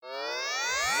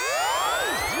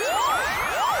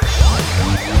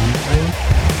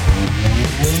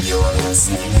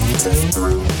listening to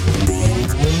Through Being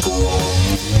Cool.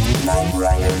 Night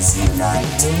Riders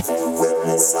unite and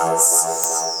witness us.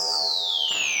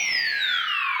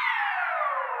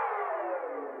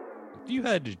 If you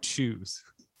had to choose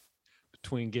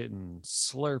between getting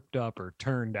slurped up or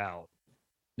turned out,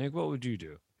 Nick, what would you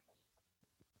do?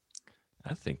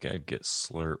 I think I'd get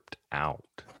slurped out.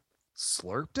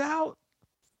 Slurped out?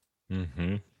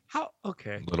 Mm-hmm. How?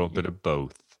 Okay. A little bit of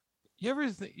both. You ever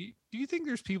do you think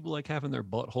there's people like having their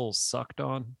buttholes sucked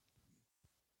on?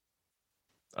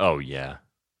 Oh, yeah.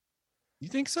 You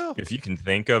think so? If you can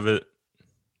think of it,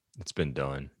 it's been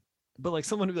done. But like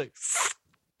someone would be like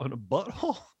on a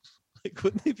butthole? Like,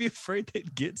 wouldn't they be afraid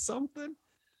they'd get something?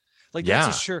 Like, Yeah.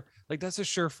 that's a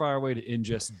surefire way to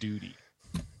ingest duty.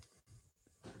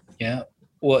 Yeah.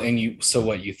 Well, and so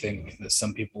what you think that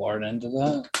some people aren't into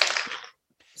that?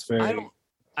 It's very.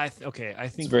 I think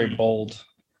It's very bold.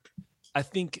 I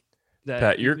think that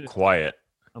Pat, you're quiet.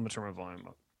 I'm gonna turn my volume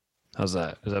up. How's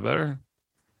that? Is that better?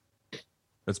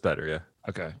 That's better, yeah.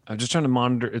 Okay. I'm just trying to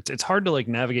monitor. It's hard to like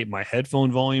navigate my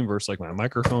headphone volume versus like my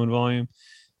microphone volume.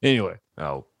 Anyway.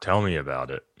 Oh, tell me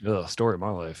about it. Story of my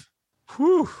life.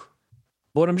 Whew.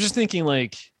 But I'm just thinking,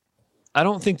 like, I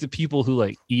don't think the people who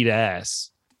like eat ass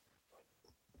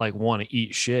like want to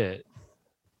eat shit.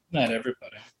 Not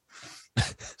everybody.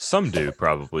 Some do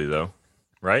probably though,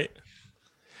 right?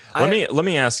 Let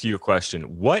me ask you a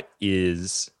question. What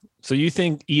is So you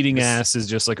think eating ass is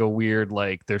just like a weird,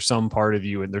 like there's some part of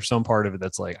you and there's some part of it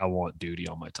that's like, I want duty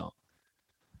on my tongue.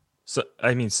 so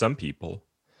I mean some people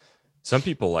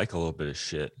like a little bit of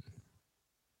shit.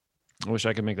 I wish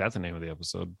I could make that the name of the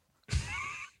episode.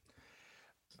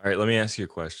 All right, let me ask you a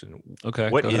question. Okay.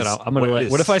 What go ahead. is- I'm gonna what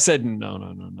what if is- I said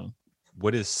no?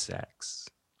 What is sex?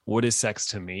 What is sex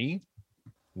to me?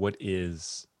 What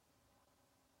is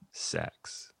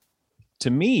sex? To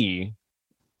me,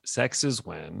 sex is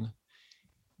when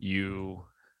you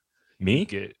Me?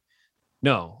 get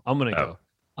no, I'm gonna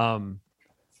go.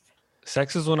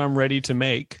 Sex is when I'm ready to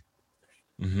make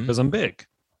Mm-hmm. because I'm big.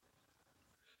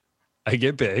 I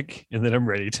get big and then I'm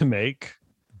ready to make,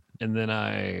 and then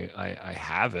I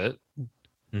have it,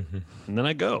 Mm-hmm. and then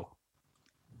I go.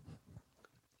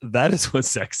 That is what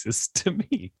sex is to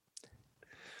me.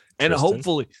 And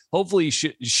Tristan? hopefully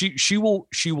she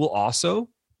will also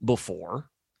before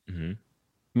Mm-hmm.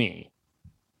 me,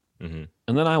 Mm-hmm.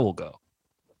 and then I will go.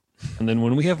 And then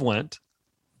when we have went,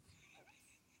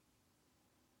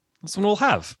 that's when we'll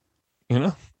have, you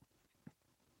know?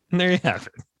 And there you have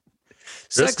it.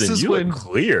 Tristan, you look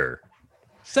clear.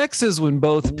 Sex is when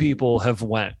both people have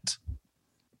went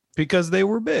because they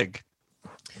were big.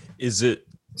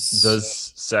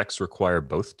 Does sex require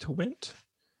both to went?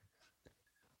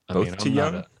 Both too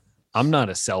young? I'm not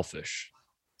a selfish.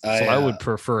 So I would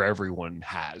prefer everyone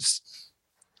has.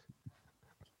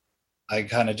 I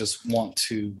kind of just want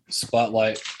to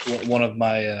spotlight one of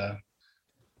my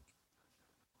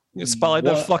You spotlight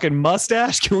that What? fucking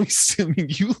mustache. Can we assume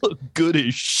you look good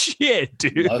as shit,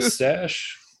 dude?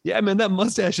 mustache. Yeah, man, that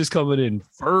mustache is coming in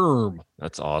firm.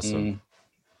 That's awesome. Mm,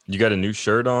 You got a new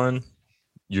shirt on?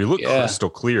 You look Yeah. crystal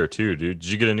clear too, dude. Did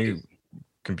you get a new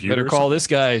computer? Better or call something? this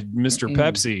guy Mr. Mm-mm.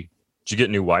 Pepsi. Did you get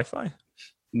new Wi-Fi?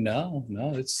 no,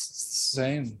 it's the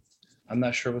same. I'm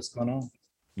not sure what's going on.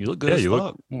 You look good Yeah, as you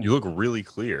fuck. look really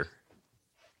clear.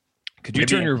 Could you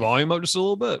maybe- turn your volume up just a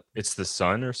little bit? It's the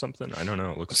sun or something. I don't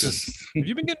know. It looks good. Have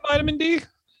you been getting vitamin D?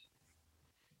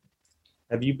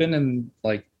 Have you been in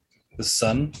like the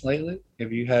sun lately?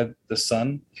 Have you had the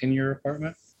sun in your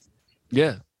apartment?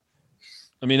 Yeah.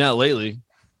 I mean, not lately,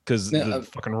 because Yeah, the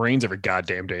fucking rains every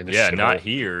goddamn day. In this Yeah, shithole. not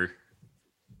here.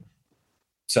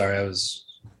 Sorry, I was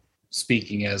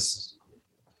speaking as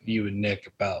you and Nick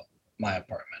about my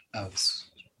apartment. I was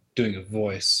doing a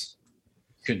voice.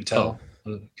 Couldn't tell.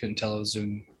 Couldn't tell it was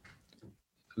doing.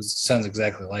 It sounds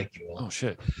exactly like you. Oh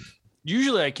shit.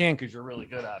 Usually I can because you're really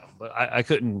good at them, but I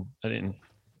couldn't. I didn't.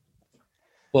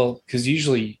 Well, because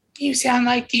usually you sound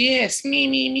like this.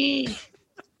 Me.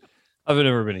 I've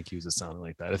never been accused of sounding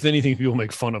like that. If anything, people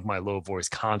make fun of my low voice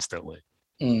constantly.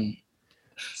 Mm.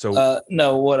 So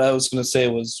No, what I was going to say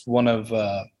was one of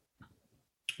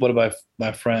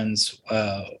my friends'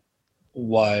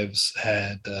 wives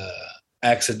had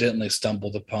accidentally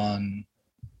stumbled upon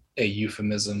a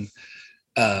euphemism.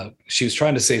 She was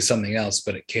trying to say something else,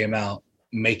 but it came out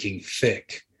making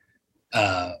thick,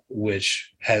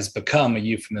 which has become a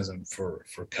euphemism for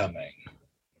coming.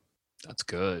 That's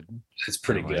good. It's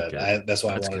pretty I like good. it. That's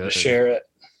why That's I wanted good. to share it.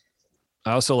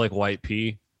 I also like white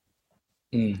pea.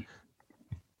 Mm.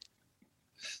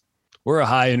 We're a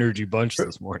high energy bunch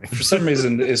this morning. For some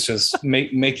reason, it's just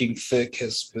making thick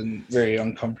has been very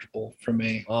uncomfortable for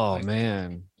me. Oh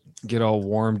man, get all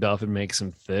warmed up and make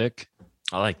some thick.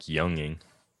 I like younging.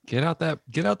 Get out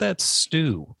that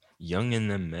stew. Young in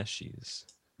them meshies.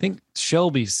 I think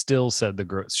Shelby still said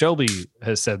Shelby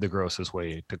has said the grossest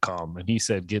way to come, and he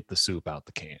said, "Get the soup out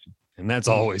the can." And that's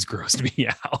always grossed me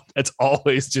out. That's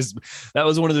always that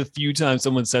was one of the few times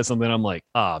someone said something. I'm like,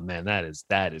 oh man, that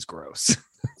is gross.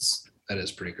 That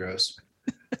is pretty gross.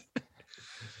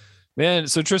 Man,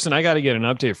 so Tristan, I got to get an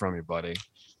update from you, buddy.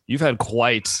 You've had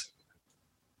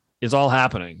it's all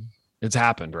happening. It's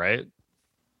happened, right?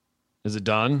 Is it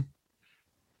done?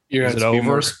 You're Is going it to be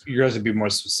over? you're going to be more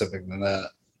specific than that.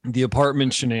 The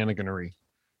apartment shenaniganery.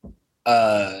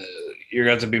 You're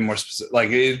going to be more specific. Like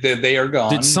they are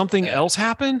gone. Did something else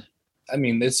happen? I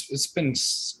mean, it's been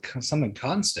something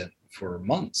constant for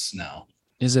months now.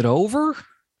 Is it over?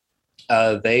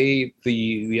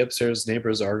 The upstairs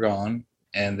neighbors are gone,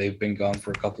 and they've been gone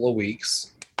for a couple of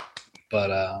weeks. But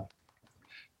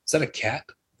is that a cat,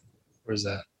 or is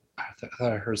that? I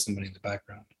thought I heard somebody in the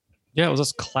background. Yeah, it was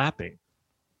us clapping.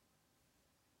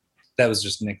 That was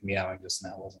just Nick meowing just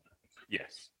now, wasn't it?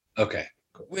 Yes. Okay.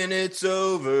 When it's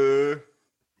over.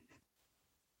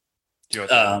 Do you want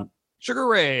that? Sugar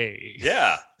Ray.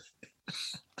 Yeah.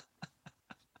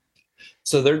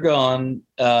 So they're gone,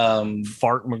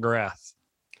 Fart McGrath.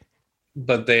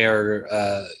 but they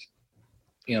are,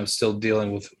 still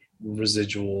dealing with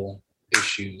residual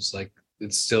issues. Like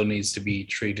it still needs to be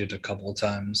treated a couple of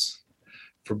times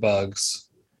for bugs.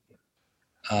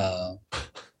 I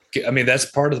mean, that's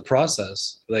part of the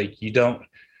process. Like they don't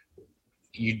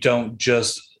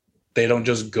just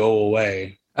go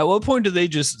away. At what point do they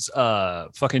just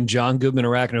fucking John Goodman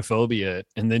arachnophobia it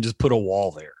and then just put a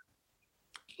wall there?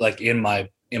 Like in my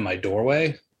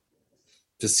doorway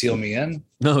to seal me in.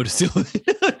 No, to seal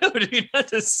no, dude, not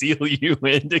to seal you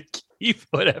in, to keep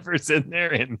whatever's in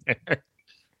there.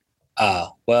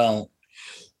 Well,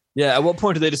 Yeah, at what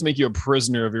point do they just make you a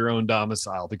prisoner of your own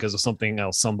domicile because of something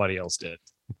else somebody else did?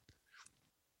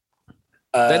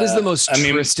 That is the most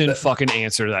Tristan fucking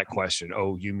answer to that question.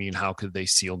 Oh, you mean how could they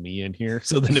seal me in here?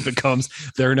 So then it becomes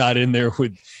you're not in there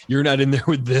with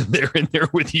them, they're in there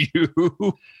with you.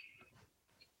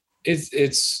 It's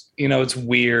it's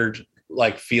weird,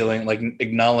 like feeling like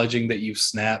acknowledging that you've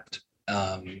snapped,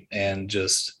 and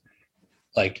just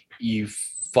like you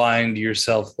find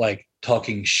yourself like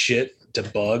talking shit to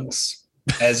bugs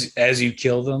as you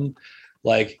kill them.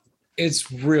 Like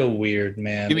it's real weird,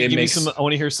 man. Give me some. I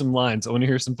want to hear some lines. I want to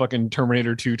hear some fucking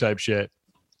Terminator 2 type shit.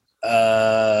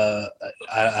 I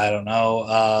don't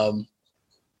know.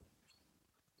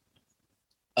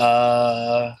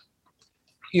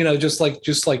 Just like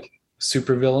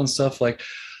supervillain stuff. Like,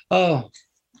 oh,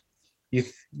 you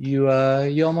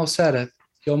almost had it.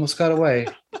 You almost got away.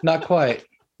 Not quite.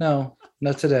 No,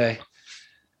 not today.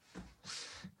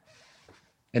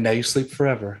 And now you sleep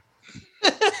forever.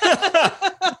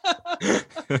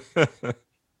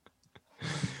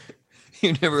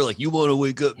 You never you want to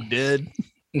wake up dead,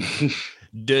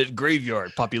 dead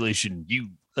graveyard population. You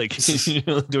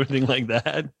do anything like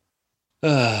that.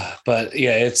 But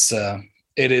yeah,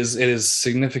 it is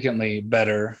significantly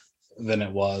better than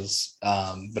it was.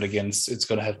 But again, it's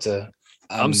going to have to.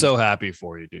 I'm so happy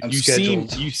for you, dude. You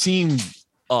seem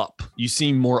up. You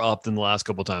seem more up than the last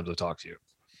couple times I talked to you.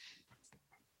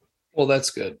 Well, that's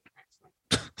good.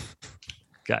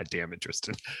 God damn it,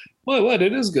 Tristan. What?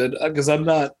 It is good because I'm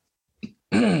not.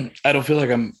 I don't feel like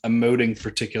I'm emoting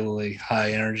particularly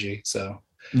high energy. So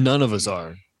none of us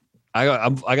are. I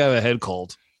got a head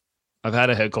cold. I've had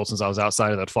a head cold since I was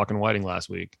outside of that fucking wedding last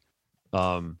week.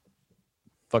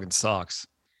 Fucking sucks.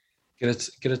 Get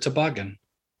a toboggan.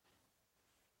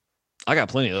 I got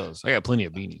plenty of those. I got plenty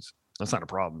of beanies. That's not a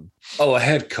problem. Oh, a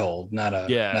head cold, not a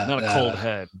cold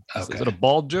head. Okay. Is it a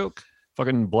bald joke?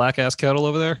 Fucking black ass kettle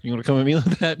over there. You want to come at me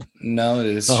like that? No,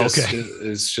 it's okay.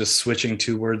 It's just switching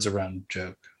two words around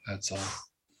joke. That's all.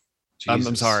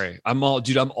 I'm sorry. I'm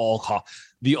all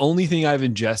cough. The only thing I've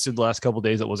ingested the last couple of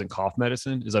days that wasn't cough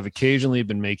medicine is I've occasionally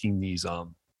been making these.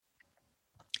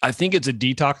 I think it's a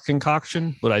detox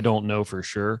concoction, but I don't know for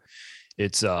sure.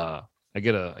 It's I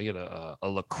get a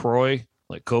LaCroix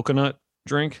like coconut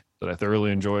drink that I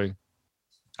thoroughly enjoy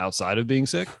outside of being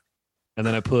sick. And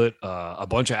then I put a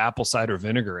bunch of apple cider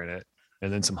vinegar in it,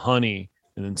 and then some honey,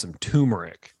 and then some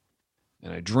turmeric.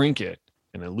 And I drink it,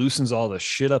 and it loosens all the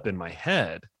shit up in my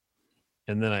head.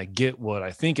 And then I get what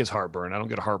I think is heartburn. I don't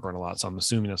get a heartburn a lot, so I'm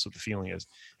assuming that's what the feeling is.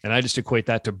 And I just equate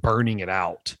that to burning it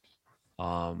out.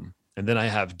 And then I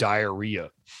have diarrhea.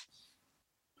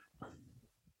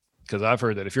 Because I've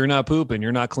heard that if you're not pooping,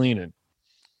 you're not cleaning.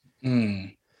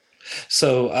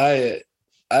 So I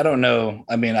don't know.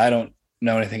 I mean, I don't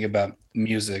know anything about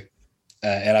music,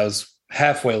 and I was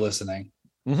halfway listening,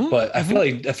 but I feel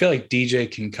like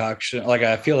DJ Concoction. Like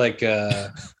I feel like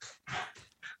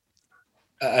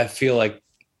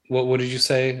what did you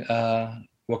say?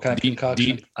 What kind of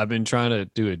concoction? I've been trying to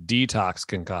do a detox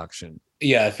concoction.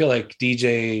 Yeah, I feel like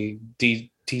DJ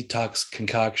Detox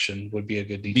Concoction would be a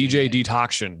good DJ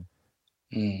Detoxion.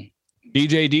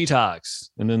 DJ Detox,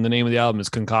 and then the name of the album is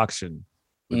Concoction.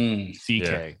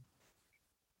 CK.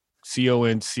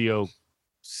 CONCOCK.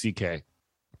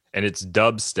 And it's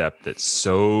dubstep that's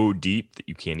so deep that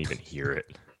you can't even hear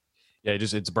it. Yeah,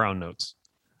 it's brown notes.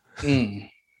 And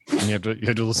you have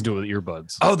to listen to it with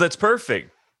earbuds. Oh, that's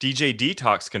perfect. DJ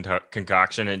Detox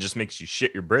Concoction, and it just makes you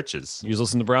shit your britches. You just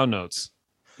listen to brown notes.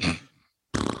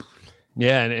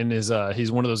 Yeah, and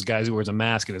he's one of those guys who wears a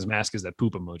mask, and his mask is that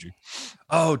poop emoji.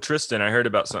 Oh, Tristan, I heard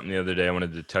about something the other day I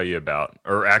wanted to tell you about,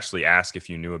 or actually ask if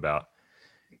you knew about.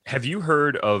 Have you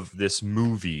heard of this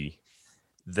movie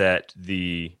that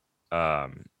the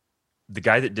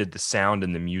guy that did the sound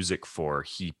and the music for,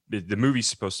 the movie's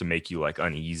supposed to make you like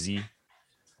uneasy,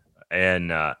 and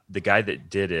the guy that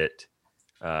did it,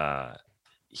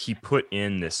 he put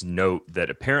in this note that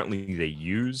apparently they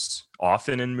use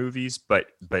often in movies, but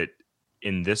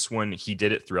in this one, he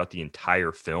did it throughout the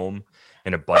entire film,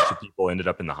 and a bunch of people ended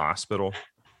up in the hospital.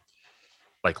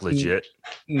 Like legit.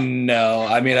 No,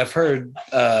 I mean I've heard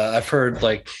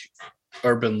like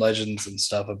urban legends and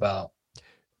stuff about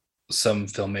some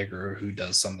filmmaker who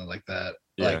does something like that.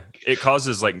 Yeah, like, it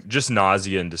causes like just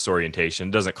nausea and disorientation.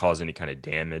 It doesn't cause any kind of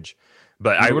damage.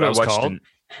 But I watched.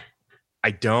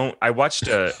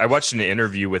 I watched an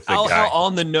interview with the guy.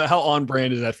 How on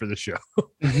brand is that for the show?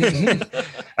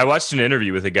 I watched an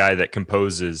interview with a guy that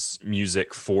composes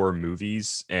music for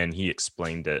movies, and he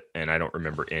explained it, and I don't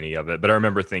remember any of it, but I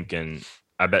remember thinking,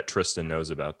 I bet Tristan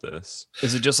knows about this.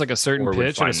 Is it just like a certain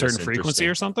pitch and a certain frequency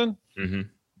or something? Mm-hmm.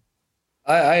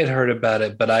 I had heard about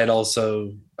it, but I'd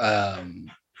also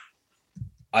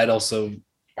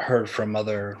heard from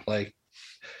other like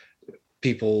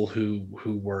people who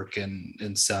work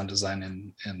in sound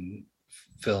design and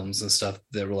films and stuff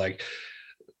that were like,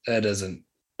 that doesn't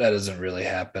really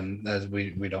happen.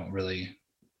 We don't really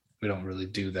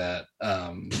do that.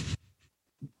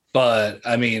 But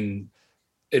I mean,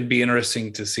 it'd be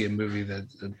interesting to see a movie that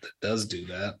does do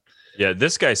that. Yeah,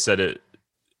 this guy said it.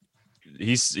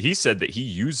 He said that he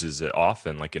uses it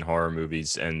often, like in horror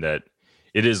movies, and that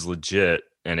it is legit,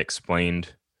 and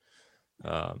explained.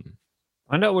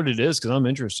 Find out what it is, because I'm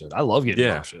interested. I love getting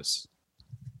nauseous.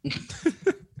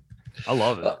 I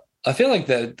love it. I feel like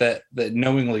that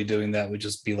knowingly doing that would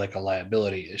just be like a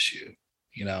liability issue,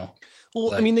 you know?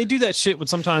 Well, like, I mean, they do that shit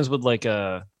sometimes with like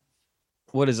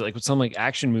what is it, like with some like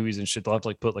action movies and shit. They'll have to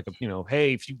like put like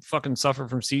hey, if you fucking suffer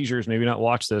from seizures, maybe not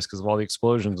watch this because of all the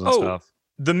explosions and stuff.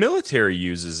 The military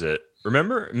uses it.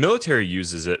 Remember, military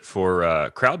uses it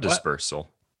for crowd dispersal.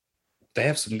 They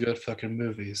have some good fucking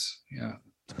movies. Yeah.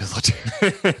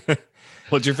 Military.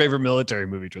 What's your favorite military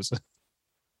movie, Tristan?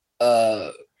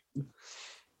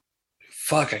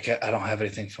 Fuck, I don't have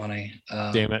anything funny.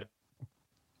 Damn it.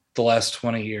 The last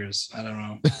 20 years. I don't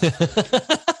know.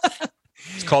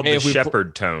 It's called The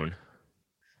Shepherd Tone.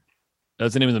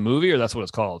 That's the name of the movie, or that's what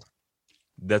it's called?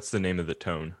 That's the name of the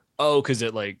tone. Oh, because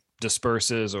it like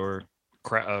disperses or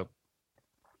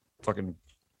fucking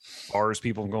bars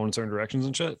people from going in certain directions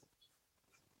and shit.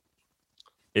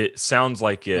 It sounds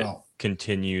like it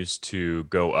continues to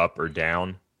go up or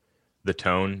down the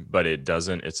tone, but it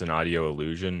doesn't. It's an audio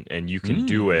illusion, and you can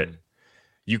do it.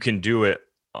 You can do it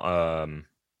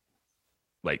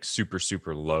like super,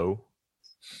 super low.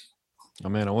 Oh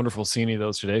man, I wonder if we'll see any of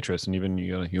those today, Tristan. Even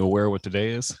you aware what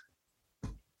today is?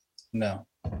 No.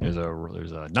 There's a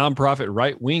nonprofit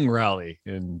right-wing rally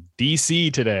in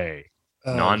DC today.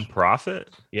 Nonprofit?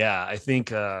 Yeah, I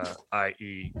think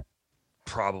i.e.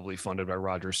 probably funded by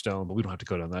Roger Stone, but we don't have to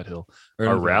go down that hill.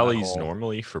 Are rallies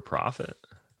normally for profit?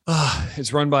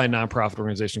 It's run by a nonprofit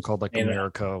organization called like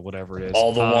America, whatever it is.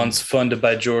 All the ones funded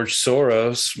by George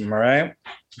Soros, right?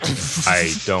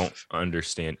 I don't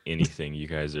understand anything you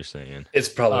guys are saying. It's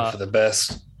probably for the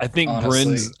best. I think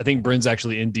Bryn's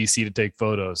actually in DC to take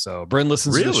photos. So Bryn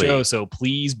listens to the show, so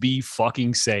please be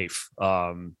fucking safe.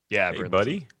 Yeah, hey, Bryn,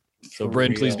 buddy. So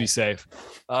Bryn, please be safe.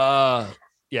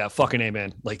 Yeah, fucking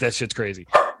amen. Like that shit's crazy.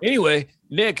 Anyway,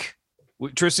 Nick,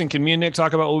 Tristan, can me and Nick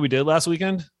talk about what we did last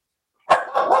weekend?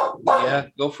 Yeah,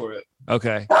 go for it.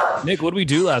 Okay. Nick, what did we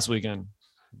do last weekend?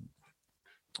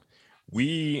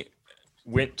 We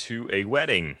went to a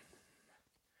wedding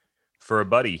for a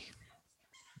buddy.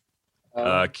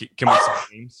 Can we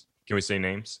say names? Can we say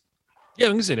names? Yeah,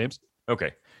 we can say names.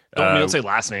 Okay. Don't say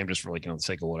last name just for like the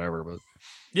sake of whatever. But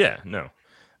yeah, no.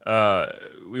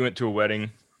 We went to a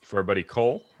wedding for our buddy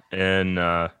Cole, and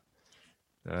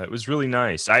it was really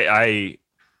nice. I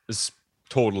was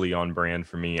totally on brand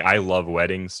for me. I love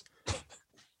weddings.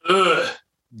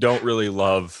 Don't really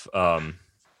love. I'm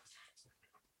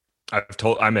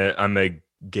a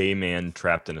gay man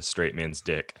trapped in a straight man's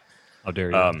dick. How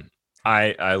dare you?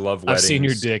 I love weddings. I've seen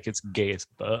your dick. It's gay as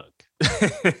fuck.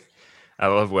 I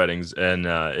love weddings, and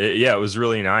it was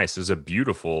really nice. It was a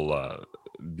beautiful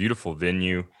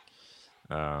venue.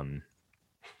 It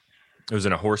was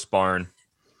in a horse barn.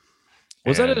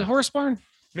 Was that a horse barn?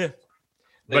 Yeah.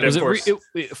 But was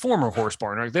it former horse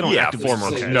barn, right? They don't actively former.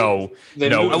 okay. No.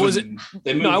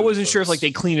 I wasn't sure if like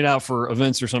they clean it out for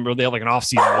events or something. Or they have like an off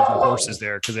season with horses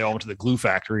there because they all went to the glue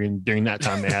factory, and during that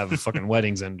time they have fucking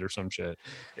weddings in it or some shit.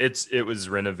 It was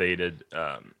renovated.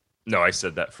 No, I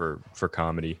said that for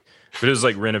comedy, but it was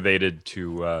like renovated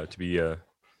to be a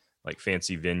like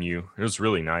fancy venue. It was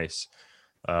really nice.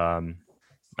 I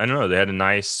don't know. They had a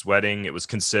nice wedding. It was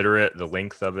considerate, the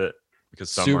length of it, because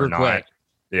some super are not. Quick.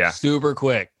 Yeah, super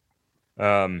quick. We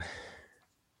got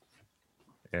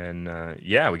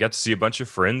to see a bunch of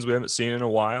friends we haven't seen in a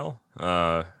while.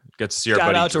 Got to see our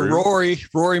buddy Shout out Drew. to Rory.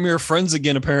 Rory and me are friends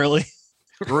again, apparently.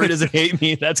 Rory doesn't hate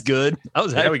me. That's good.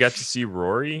 We got to see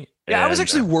Rory. Yeah, I was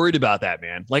actually worried about that,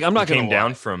 man. Like, I'm not going to came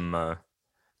down from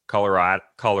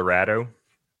Colorado.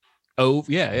 Oh,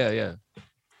 yeah.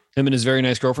 Him and his very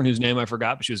nice girlfriend, whose name I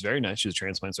forgot, but she was very nice. She was a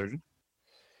transplant surgeon.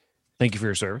 Thank you for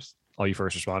your service, all you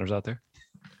first responders out there.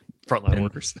 Frontline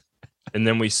workers. And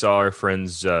then we saw our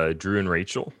friends Drew and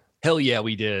Rachel. Hell yeah,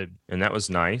 we did. And that was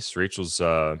nice. Rachel's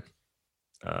doctor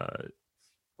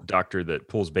that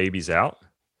pulls babies out.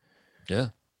 Yeah.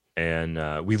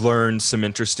 And we learned some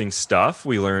interesting stuff.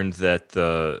 We learned that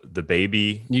the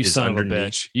baby is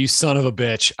underneath. You son of a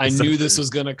bitch. I knew this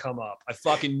was going to come up. I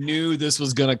fucking knew this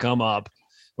was going to come up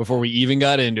before we even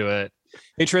got into it.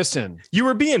 Hey, Tristan. You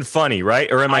were being funny,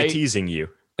 right? Or am I teasing you?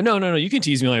 No. You can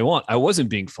tease me all you want. I wasn't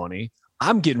being funny.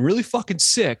 I'm getting really fucking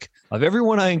sick of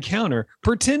everyone I encounter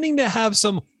pretending to have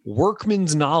some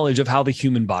workman's knowledge of how the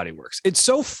human body works. It's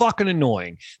so fucking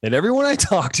annoying that everyone I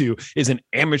talk to is an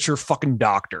amateur fucking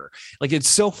doctor. Like, it's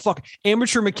so fucking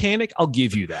amateur mechanic. I'll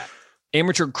give you that.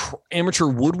 Amateur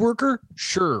woodworker.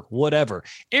 Sure. Whatever.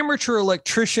 Amateur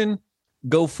electrician.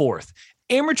 Go forth.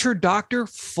 Amateur doctor.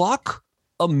 Fuck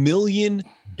a million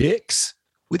dicks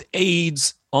with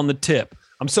AIDS on the tip.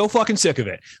 I'm so fucking sick of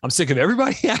it. I'm sick of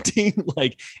everybody acting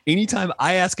like anytime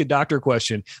I ask a doctor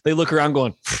question, they look around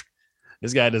going,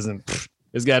 this guy doesn't have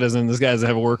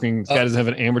a working, this guy doesn't have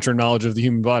an amateur knowledge of the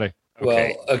human body.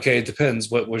 Okay. Well, okay, it depends.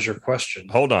 What was your question?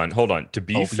 Hold on. To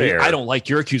be fair, I don't like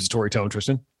your accusatory tone,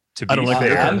 Tristan. I don't like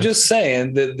fair. I'm just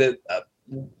saying that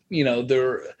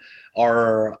there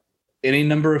are any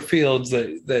number of fields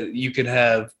that you can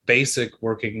have basic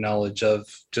working knowledge of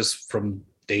just from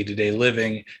day-to-day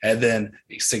living, and then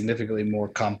significantly more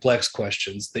complex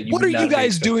questions that you. What are you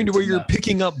guys doing to where you're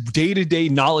picking up day-to-day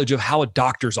knowledge of how a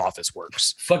doctor's office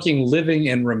works? Fucking living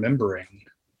and remembering.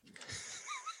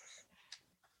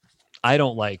 I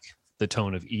don't like the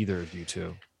tone of either of you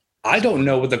two. I don't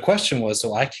know what the question was,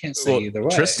 so I can't say either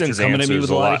way. Tristan's coming at me answer with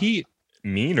is a lot of heat.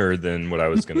 Meaner than what I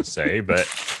was going to say, but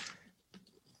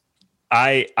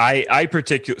I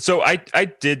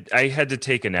had to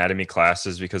take anatomy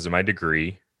classes because of my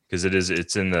degree, because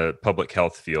it's in the public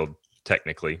health field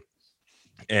technically.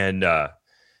 And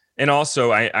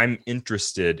also I'm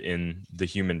interested in the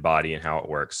human body and how it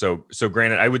works. So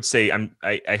granted, I would say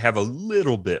I have a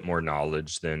little bit more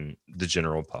knowledge than the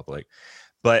general public,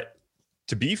 but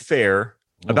to be fair,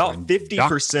 about 50%,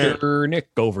 Dr. Nick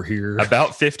over here, about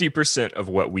 50% of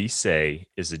what we say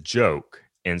is a joke.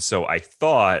 And so I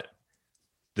thought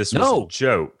this was a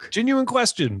joke. Genuine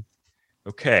question.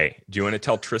 Okay. Do you want to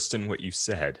tell Tristan what you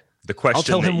said? The question I'll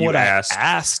tell him what I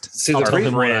asked. See, I'll tell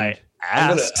him what I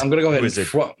asked. I'm gonna go ahead and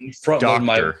front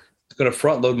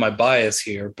load my bias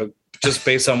here, but just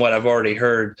based on what I've already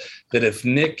heard, that if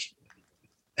Nick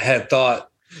had thought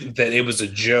that it was a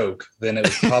joke, then it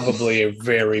was probably a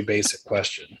very basic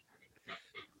question.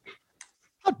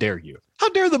 How dare you? How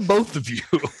dare the both of you?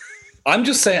 I'm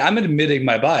just saying, I'm admitting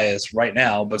my bias right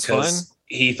now because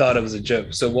he thought it was a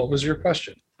joke. So what was your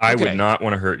question? I would not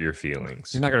want to hurt your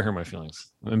feelings. You're not going to hurt my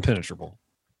feelings. I'm impenetrable.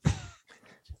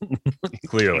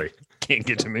 Clearly. Can't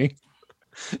get to me.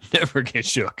 Never get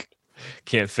shook.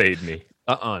 Can't fade me.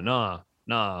 Nah.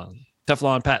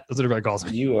 Teflon Pat. That's what everybody calls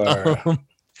me. You are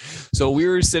So we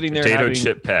were sitting there Potato having,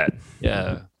 chip pat.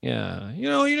 yeah.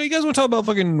 You guys want to talk about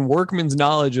fucking workman's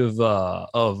knowledge of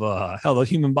how the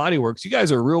human body works? You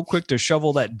guys are real quick to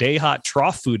shovel that day hot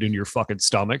trough food in your fucking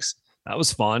stomachs. That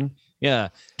was fun. Yeah,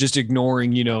 just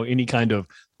ignoring any kind of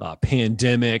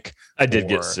pandemic. I did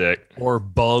get sick. Or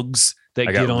bugs that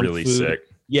I get got on really food. sick.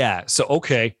 Yeah. So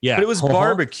okay. Yeah. But it was Uh-huh.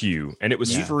 barbecue and it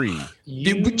was free.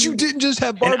 But you didn't just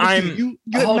have barbecue. I'm- You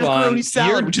had Hold macaroni on.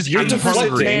 salad, which is You're 80%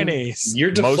 deflecting. mayonnaise.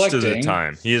 You're deflecting. Most of the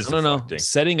time. He is No. deflecting.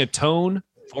 Setting a tone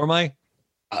for my.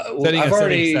 I've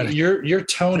already your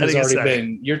tone has Setting a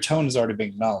already been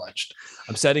acknowledged.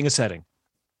 I'm setting a setting.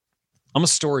 I'm a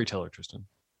storyteller, Tristan.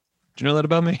 Do you know that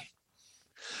about me?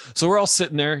 So we're all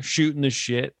sitting there shooting this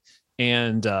shit.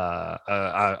 And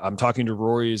I'm talking to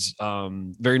Rory's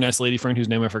very nice lady friend whose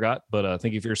name I forgot, but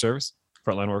thank you for your service,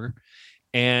 frontline worker.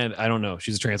 And I don't know,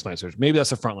 she's a transplant surgeon. Maybe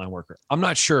that's a frontline worker. I'm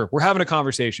not sure. We're having a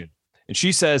conversation, and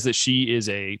she says that she is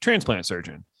a transplant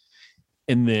surgeon.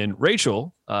 And then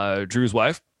Rachel, Drew's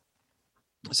wife,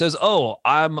 says, "Oh,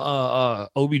 I'm a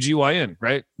OBGYN,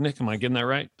 right? Nick, am I getting that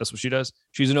right? That's what she does.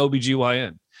 She's an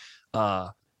OBGYN."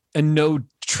 And no,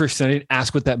 Tristan, I didn't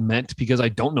ask what that meant because I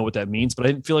don't know what that means, but I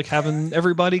didn't feel like having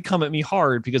everybody come at me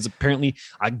hard because apparently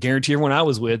I guarantee everyone I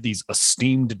was with, these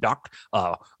esteemed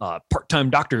part-time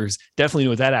doctors, definitely knew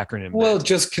what that acronym Well, meant.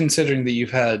 just considering that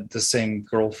you've had the same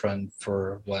girlfriend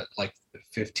for like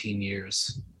 15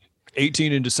 years.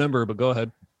 18 in December, but go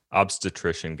ahead.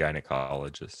 Obstetrician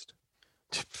gynecologist.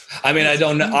 I mean, I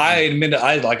don't know. I admit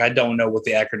I don't know what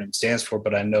the acronym stands for,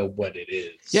 but I know what it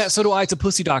is. Yeah, so do I. It's a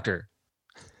pussy doctor.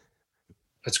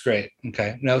 That's great.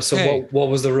 Okay. No, so Okay. what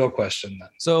was the real question then?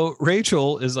 So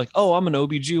Rachel is like, "Oh, I'm an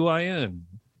OBGYN."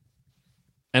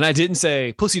 And I didn't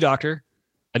say pussy doctor.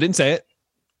 I didn't say it.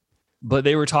 But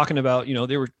they were talking about,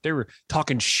 they were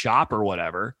talking shop or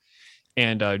whatever.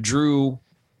 And Drew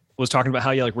was talking about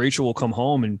how like Rachel will come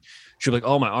home and she'll be like,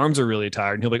 "Oh, my arms are really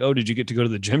tired." And he'll be like, "Oh, did you get to go to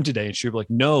the gym today?" And she'll be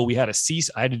like, "No, I had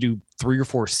to do 3 or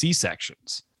 4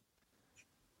 C-sections."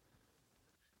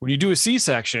 When you do a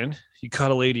C-section, you cut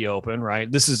a lady open,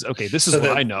 right? This is So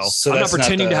what I know. so I'm not that's not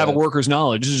pretending to have a the- worker's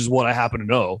knowledge. This is what I happen to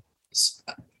know.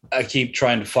 I keep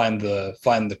trying to find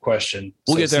the question.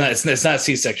 We'll get it's there. Not, it's not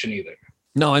C-section either.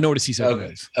 No, I know what a C-section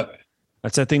Okay. is. Okay.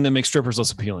 That's that thing that makes strippers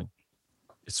less appealing.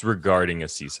 It's regarding a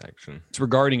C-section. It's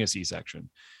regarding a C-section.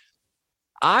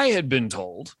 I had been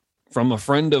told from a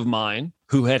friend of mine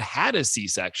who had a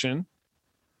C-section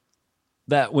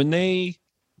that when they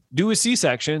do a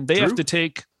C-section, they have to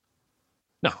take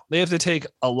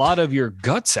a lot of your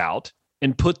guts out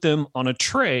and put them on a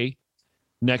tray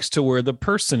next to where the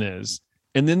person is.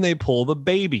 And then they pull the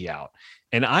baby out.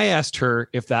 And I asked her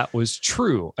if that was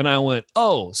true. And I went,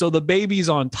 "Oh, so the baby's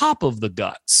on top of the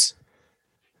guts."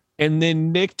 And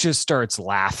then Nick just starts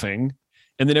laughing.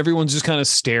 And then everyone's just kind of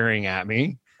staring at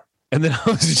me. And then I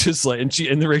was just like, and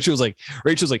then Rachel's like,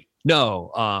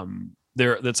 "No,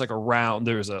 that's like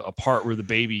there's a part where the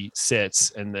baby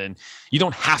sits, and then you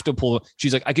don't have to pull."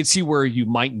 She's like, "I could see where you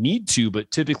might need to, but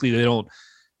typically they don't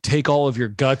take all of your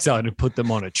guts out and put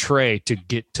them on a tray to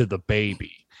get to the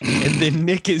baby." And then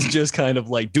Nick is just kind of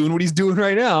like doing what he's doing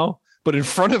right now, but in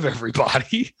front of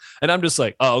everybody. And I'm just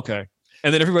like, "Oh, okay."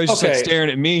 And then everybody's just like Okay. staring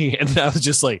at me. And then I was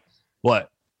just like, "What?"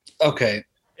 Okay.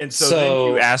 And so, So,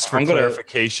 then you asked for I'm gonna-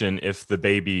 clarification if the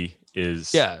baby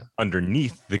is Yeah.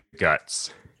 underneath the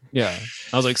guts. Yeah.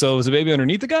 I was like, "So is the baby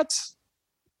underneath the guts?"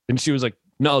 And she was like,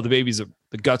 "No, the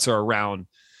guts are around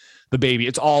the baby.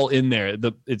 It's all in there.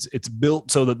 It's built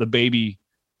so that the baby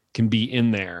can be in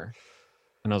there."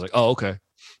 And I was like, "Oh, okay."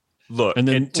 Look, And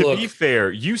then- to Look. be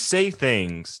fair, you say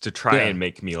things to try Yeah. and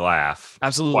make me laugh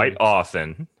Absolutely. quite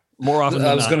often. More often I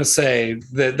than was not. going to say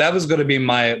that was going to be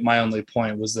my only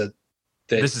point was that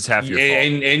This is half your fault.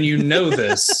 and you know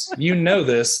this,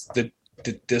 that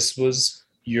this was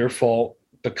your fault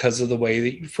because of the way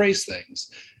that you phrase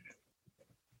things,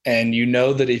 and you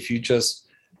know that if you just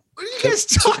What are you guys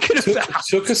talking about?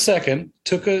 took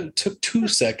 2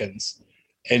 seconds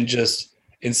and just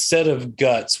instead of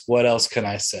guts, what else can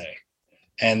I say?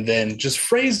 And then just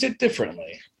phrased it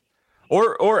differently.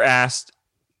 Or asked,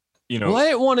 Well, I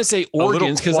didn't want to say little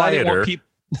organs because I didn't want quieter. people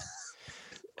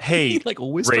hey, like a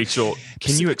whisper. Rachel,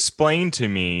 can you explain to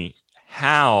me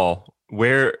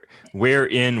where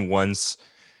in one's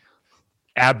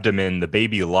abdomen the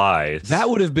baby lies? That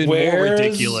would have been more Where's-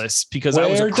 ridiculous because I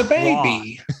was Where the across,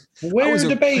 baby? Where was a-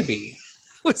 the baby?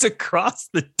 was across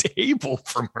the table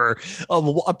from her,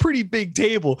 a pretty big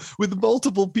table with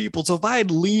multiple people. So if I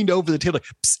had leaned over the table, like,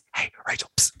 "Psst, hey, Rachel,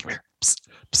 psst, come here, psst,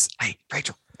 psst, hey,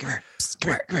 Rachel, come here, psst,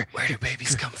 come here. Where do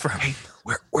babies come from? Hey,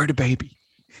 where the baby?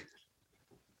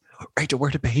 Rachel,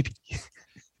 where the baby?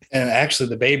 And actually,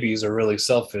 the babies are really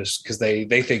selfish because they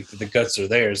think that the guts are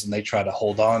theirs and they try to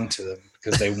hold on to them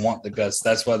because they want the guts.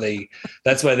 That's why they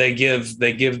give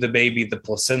the baby the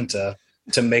placenta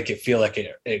to make it feel like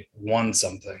it won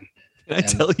something. Can I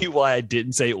tell you why I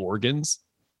didn't say organs?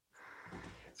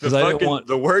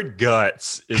 The word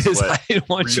guts is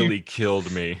what really you, killed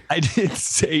me. I didn't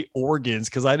say organs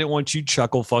because I didn't want you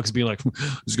chuckle fucks being like,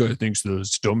 this guy thinks the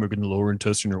stomach and the lower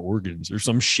intestine are organs or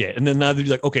some shit. And then now they're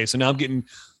like, okay, so now I'm getting,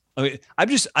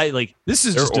 this is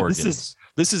They're just organs.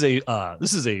 this is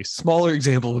a smaller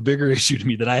example of a bigger issue to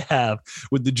me that I have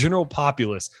with the general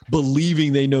populace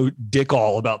believing they know dick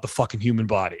all about the fucking human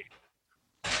body,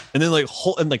 and then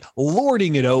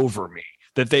lording it over me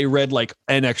that they read like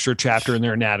an extra chapter in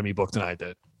their anatomy book than I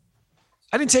did.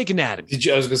 I didn't take anatomy.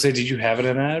 I was gonna say, did you have an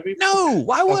anatomy? No,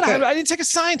 why would Okay. I didn't take a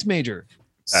science major.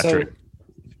 Patrick,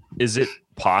 is it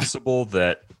possible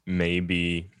that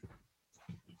maybe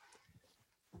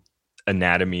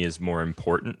anatomy is more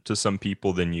important to some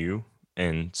people than you,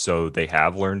 and so they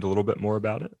have learned a little bit more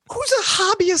about it? Who's a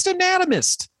hobbyist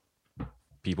anatomist?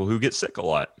 People who get sick a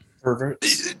lot.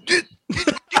 Perverts.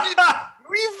 What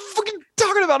are you fucking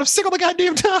talking about? I'm sick all the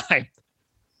goddamn time.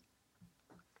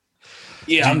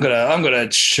 Yeah, I'm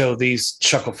gonna show these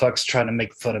chuckle fucks trying to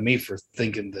make fun of me for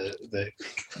thinking the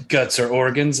guts are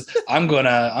organs. I'm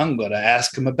gonna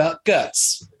ask them about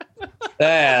guts.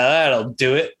 That'll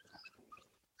do it.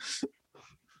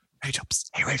 Rachel,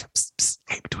 hey,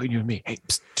 between you and me, hey,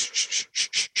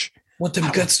 What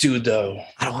them guts do though?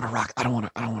 I don't want to rock. I don't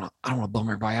want to bum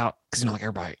everybody out because like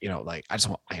everybody, like I just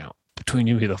want, between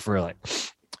you and me though, for like,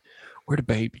 where the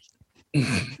baby?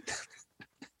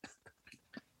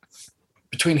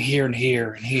 Between here and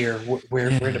here and here,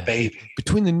 where the baby?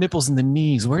 Between the nipples and the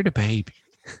knees, where the baby?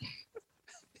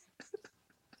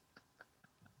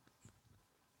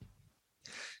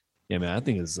 Yeah, man. I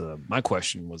think is my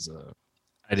question was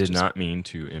I did not mean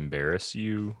to embarrass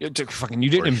you. you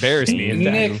didn't embarrass me.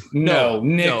 Nick,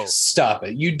 Nick, stop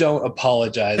it. You don't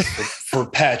apologize for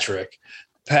Patrick.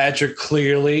 Patrick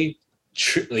clearly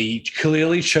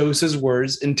chose his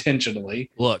words intentionally.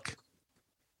 Look,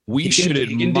 we should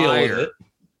admire.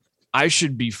 I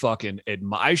should be fucking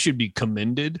I should be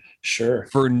commended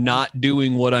for not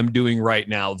doing what I'm doing right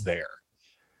now there.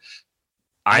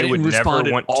 I would never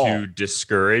want to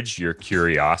discourage your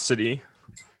curiosity.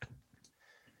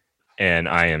 And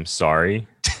I am sorry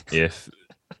if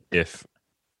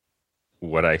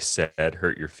what I said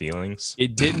hurt your feelings.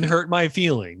 It didn't hurt my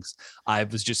feelings. I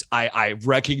was just I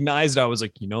recognized, I was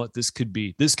like, you know what, this could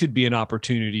be an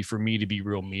opportunity for me to be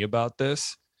real me about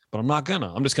this, but I'm not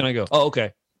gonna. I'm just gonna go, oh,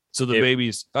 okay. So the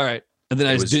baby's all right. And then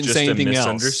I just didn't say anything else.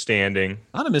 Misunderstanding.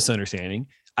 Not a misunderstanding.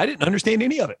 I didn't understand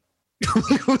any of it.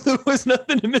 There was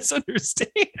nothing to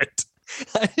misunderstand.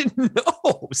 I didn't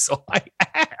know. So I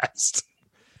asked.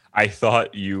 I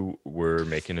thought you were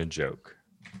making a joke.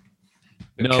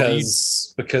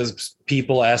 Because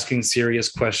people asking serious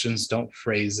questions don't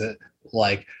phrase it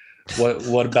like,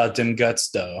 what about them guts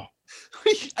though?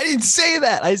 I didn't say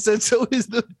that. I said, so is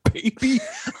the baby.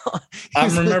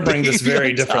 I'm remembering this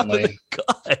very on top of differently. the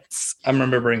guts. I'm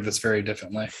remembering this very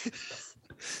differently.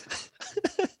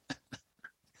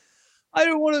 I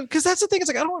don't want to, because that's the thing. It's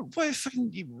like, I don't want, boy,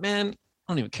 fucking, man,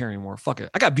 I don't even care anymore. Fuck it.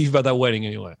 I got beef about that wedding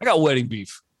anyway. I got wedding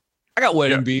beef.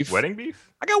 Beef. Wedding beef?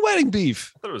 I got wedding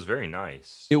beef. I thought it was very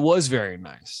nice. It was very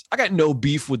nice. I got no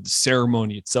beef with the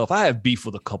ceremony itself. I have beef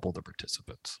with a couple of the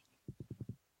participants.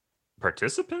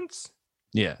 Participants?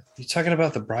 Yeah. You talking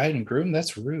about the bride and groom?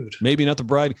 That's rude. Maybe not the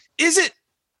bride. Is it?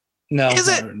 No, Is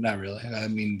not really. I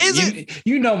mean, Is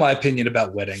you know my opinion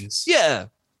about weddings. Yeah.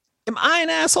 Am I an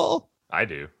asshole? I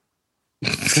do.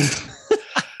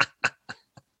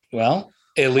 Well,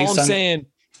 at least all I'm saying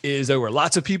is there were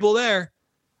lots of people there.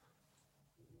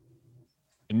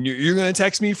 And you're going to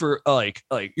text me for like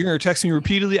you're going to text me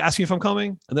repeatedly, ask me if I'm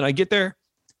coming. And then I get there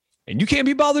and you can't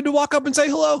be bothered to walk up and say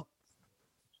hello.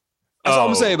 That's all I'm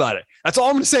going to say about it. That's all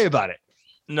I'm going to say about it.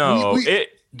 No, it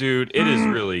is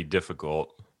really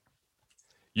difficult.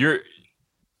 He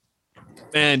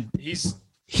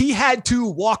had to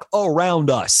walk around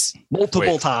us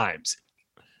multiple times.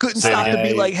 Couldn't stop to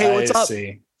be like, hey, what's up?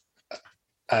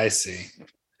 I see.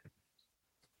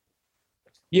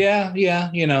 Yeah,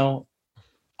 you know,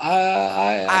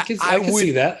 I can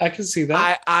see that. I can see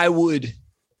that. I would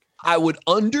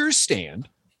understand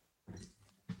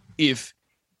if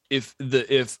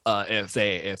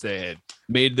they had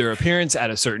made their appearance at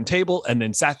a certain table and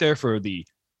then sat there for the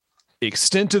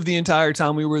extent of the entire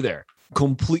time we were there.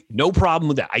 Complete, no problem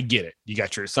with that. I get it. You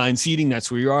got your assigned seating.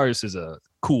 That's where you are. This is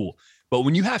cool. But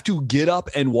when you have to get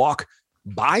up and walk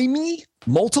by me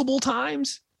multiple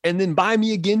times, and then buy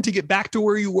me again to get back to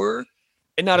where you were,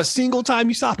 and not a single time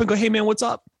you stop and go, "Hey man, what's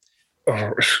up?"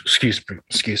 Oh, excuse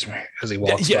me, as he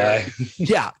walks Yeah. by.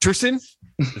 Yeah, Tristan,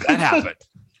 that happened.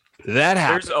 That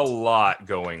happened. There's a lot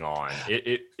going on.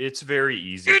 It's very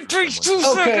easy. It for takes someone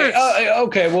 2 to- seconds.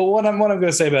 Okay. Well, what I'm going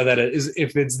to say about that is,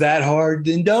 if it's that hard,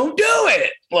 then don't do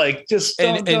it. Like, just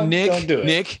don't do it.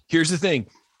 Nick, here's the thing.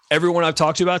 Everyone I've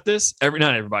talked to about this,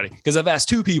 not everybody, because I've asked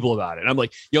 2 people about it. I'm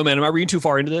like, yo, man, am I reading too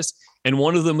far into this? And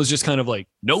one of them was just kind of like,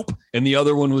 nope. And the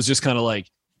other one was just kind of like,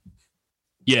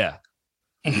 yeah.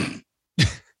 That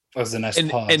was a nice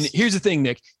pause. And here's the thing,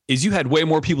 Nick, is you had way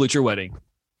more people at your wedding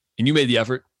and you made the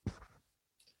effort.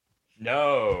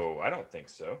 No, I don't think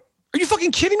so. Are you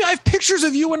fucking kidding me? I have pictures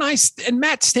of you and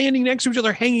Matt standing next to each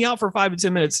other, hanging out for 5 to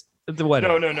 10 minutes at the wedding.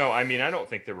 No. I mean, I don't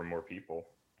think there were more people.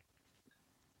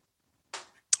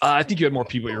 I think you had more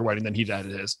people at your wedding than he did at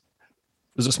his.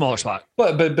 It was a smaller spot.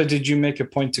 But did you make a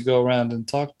point to go around and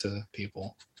talk to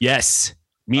people? Yes,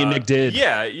 me and Nick did.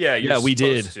 Yeah. Yeah, we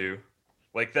did. To.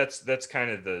 Like that's kind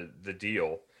of the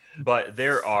deal. But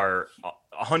there are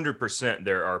 100%.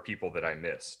 There are people that I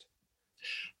missed.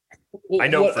 Well,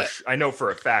 I know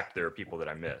for a fact there are people that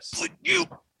I missed.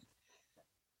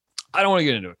 I don't want to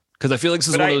get into it because I feel like this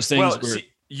is one of those things where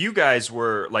you guys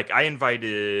were like, I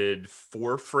invited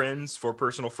 4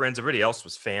 personal friends. Everybody else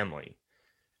was family.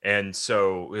 And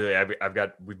so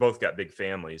we both got big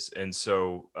families. And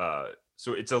so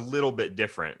it's a little bit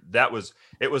different.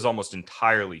 It was almost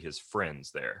entirely his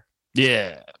friends there.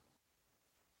 yeah.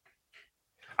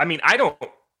 I mean, I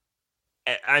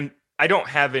don't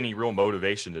have any real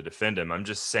motivation to defend him. I'm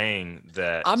just saying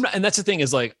that I'm not, and that's the thing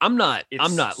is like, I'm not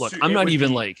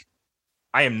even like,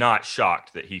 I am not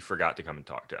shocked that he forgot to come and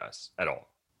talk to us at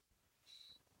all.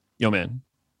 yo, man,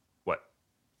 What?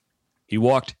 he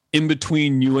walked in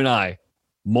between you and I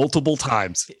multiple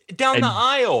times. Down the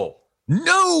aisle.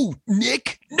 No,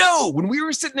 Nick, no. When we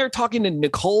were sitting there talking to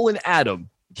Nicole and Adam,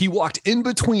 he walked in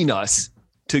between us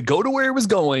to go to where he was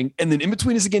going, and then in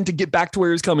between us again to get back to where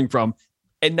he was coming from.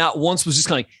 And not once was just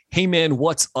kind of like, hey man,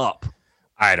 what's up?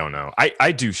 I don't know.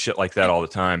 I do shit like that all the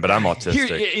time, but I'm autistic. Here,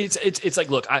 it's like,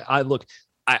 look,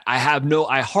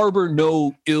 I harbor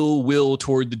no ill will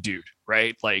toward the dude,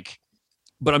 right? Like,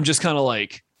 but I'm just kind of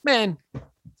like, man,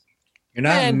 you're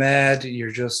not mad,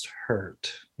 you're just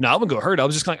hurt. No, I'm gonna go hurt. I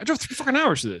was just like, I drove 3 fucking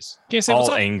hours to this. Can't say all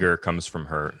what's up. anger comes from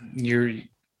hurt. You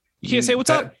can't say what's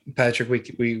up, Patrick.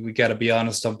 We got to be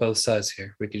honest on both sides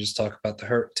here. We could just talk about the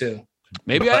hurt too.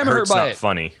 Maybe I am hurt by it.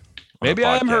 Funny. Maybe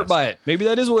I am hurt by it. Maybe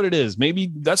that is what it is.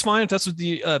 Maybe that's fine if that's what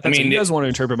what you guys want to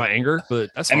interpret my anger, but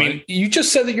that's fine. I mean, you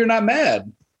just said that you're not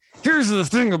mad. Here's the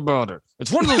thing about it.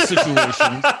 It's one of those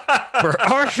situations where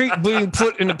I hate being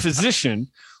put in a position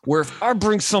where if I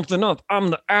bring something up, I'm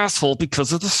the asshole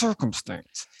because of the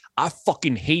circumstance. I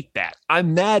fucking hate that.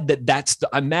 I'm mad that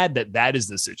that is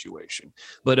the situation.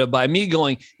 But by me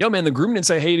going, yo, man, the groom didn't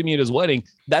say hey to me at his wedding.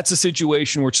 That's a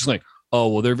situation where it's just like, oh,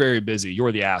 well, they're very busy.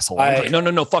 You're the asshole. Like,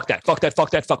 no, fuck that.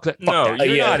 No,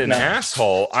 you're not an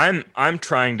asshole. I'm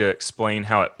trying to explain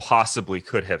how it possibly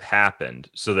could have happened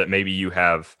so that maybe you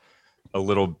have a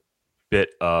little bit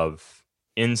of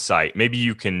insight. Maybe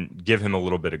you can give him a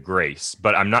little bit of grace,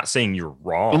 but I'm not saying you're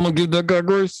wrong. I'm gonna give that guy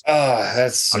grace.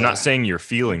 I'm not saying your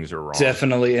feelings are wrong.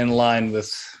 Definitely in line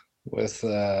with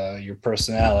your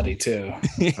personality too.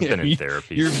 I've been in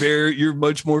therapy. You're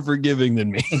much more forgiving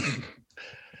than me.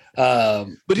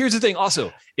 But here's the thing.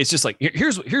 Also, it's just like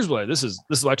here's why this is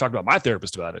why I talked about my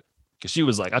therapist about it, because she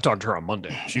was like, I talked to her on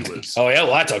Monday. She was, oh yeah,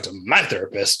 well, I talked to my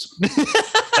therapist.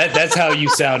 That's how you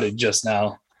sounded just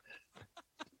now.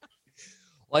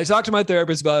 Well, I talked to my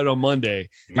therapist about it on Monday,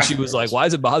 and she was like, why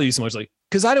does it bother you so much? Like,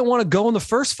 because I didn't want to go in the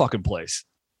first fucking place.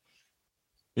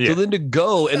 Yeah. So then to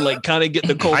go and like kind of get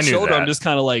the cold shoulder, I'm just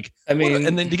kind of like, I mean,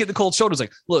 and then to get the cold shoulder, it's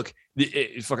like, look,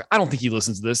 I don't think he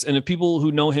listens to this. And if people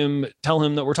who know him tell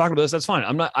him that we're talking about this, that's fine.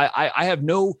 I'm not, I have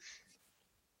no,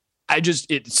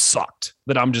 it sucked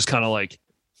that I'm just kind of like,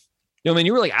 man,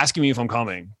 you were like asking me if I'm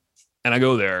coming, and I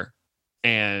go there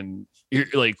and you're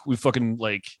like, we fucking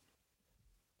like,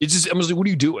 it's just, I'm just like, what are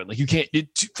you doing? Like, you can't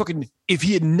if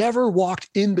he had never walked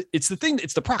in, it's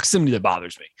the proximity that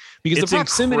bothers me, because it's the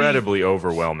proximity, incredibly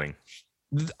overwhelming.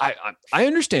 I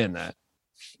understand that.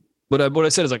 But what I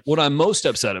said is like, what I'm most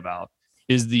upset about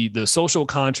is the social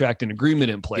contract and agreement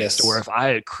in place, yes, where if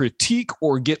I critique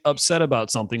or get upset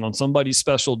about something on somebody's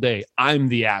special day, I'm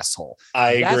the asshole.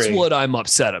 That's what I'm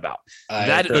upset about.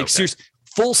 Seriously,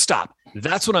 full stop.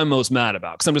 That's what I'm most mad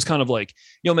about. Cause I'm just kind of like,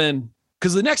 yo, man,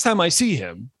 because the next time I see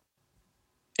him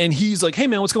and he's like, hey,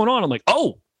 man, what's going on? I'm like,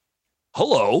 oh,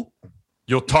 hello.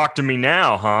 You'll talk to me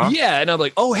now, huh? Yeah. And I'm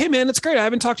like, oh, hey, man, that's great. I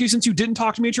haven't talked to you since you didn't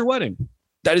talk to me at your wedding.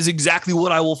 That is exactly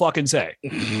what I will fucking say.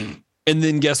 And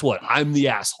then guess what? I'm the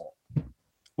asshole.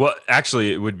 Well,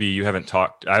 actually, it would be I haven't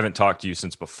talked to you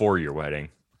since before your wedding.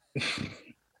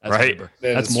 Right?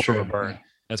 That's more of a burn.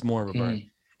 That's more of a burn.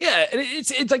 Yeah, and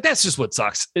it's like that's just what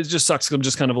sucks. It just sucks. I'm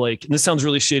just kind of like, and this sounds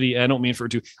really shitty. I don't mean for it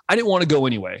to. I didn't want to go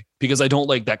anyway because I don't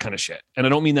like that kind of shit. And I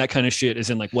don't mean that kind of shit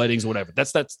as in like weddings or whatever.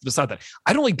 That's not that.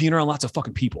 I don't like being around lots of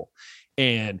fucking people.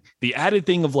 And the added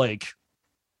thing of like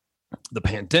the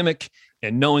pandemic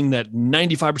and knowing that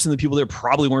 95% of the people there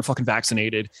probably weren't fucking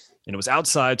vaccinated and it was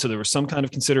outside. So there was some kind of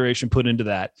consideration put into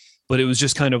that. But it was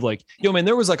just kind of like, yo, man,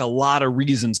 there was like a lot of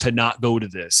reasons to not go to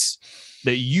this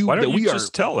that you, why don't that you we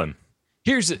just tell them?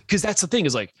 Here's it, because that's the thing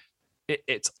is like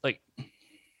it's like,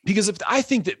 because if I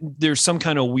think that there's some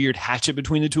kind of weird hatchet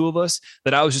between the two of us,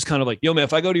 that I was just kind of like, yo, man,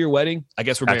 if I go to your wedding, I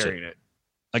guess we're burying it.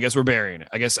 I guess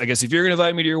if you're gonna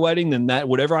invite me to your wedding, then that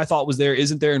whatever I thought was there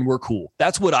isn't there, and we're cool.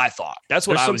 That's what I thought. That's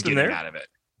what I was getting out of it.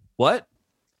 What?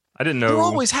 I didn't know. There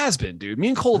always has been, dude. Me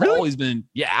and Cole have always been.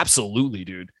 Yeah, absolutely,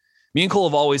 dude. Me and Cole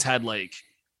have always had like,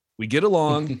 we get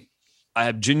along.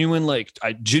 I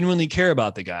genuinely care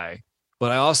about the guy.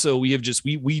 But I also, we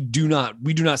do not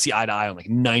see eye to eye on like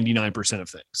 99% of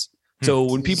things. So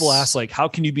when people ask like, how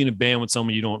can you be in a band with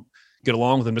someone you don't get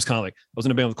along with? I'm just kind of like, I was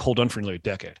in a band with Cole Dunford for like a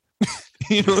decade.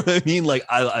 You know what I mean? Like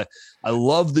I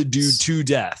love the dude to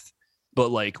death,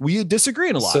 but like we disagree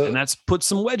in a lot, and that's put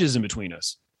some wedges in between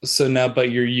us. So now,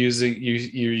 but you're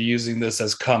using this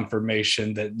as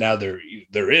confirmation that now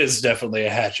there is definitely a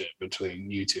hatchet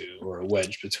between you two, or a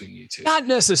wedge between you two. Not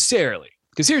necessarily,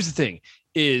 because here's the thing: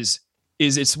 is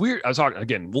it's weird. I was talking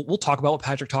again. We'll talk about what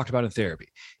Patrick talked about in therapy.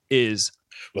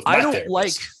 I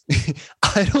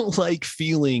don't like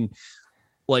feeling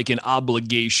like an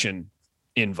obligation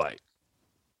invite,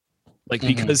 like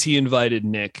because he invited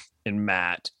Nick and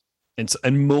Matt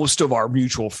and most of our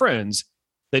mutual friends,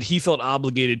 that he felt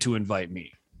obligated to invite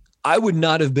me. I would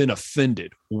not have been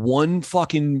offended one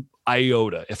fucking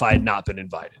iota if I had not been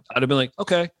invited. I'd have been like,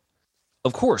 okay,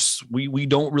 of course, we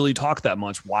don't really talk that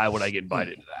much. Why would I get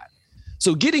invited to that?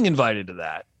 So getting invited to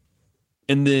that,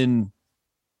 and then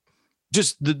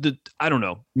just the I don't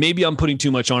know, maybe I'm putting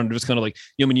too much on it. Just kind of like,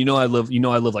 I mean, I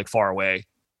live like far away,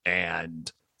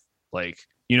 and like,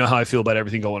 how I feel about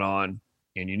everything going on,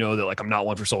 and that like I'm not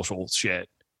one for social shit.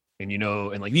 And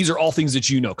and like these are all things that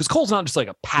because Cole's not just like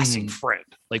a passing friend.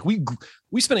 Like we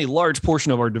spent a large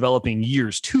portion of our developing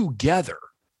years together,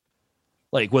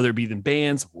 like whether it be in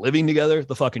bands, living together,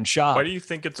 the fucking shop. Why do you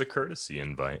think it's a courtesy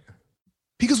invite?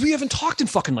 Because we haven't talked in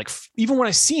fucking like, even when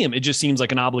I see him, it just seems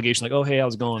like an obligation. Like, oh hey,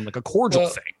 how's it going? Like a cordial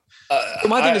thing. But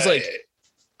my thing is like,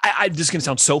 I'm just gonna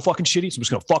sound so fucking shitty, so I'm just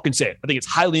gonna fucking say it. I think it's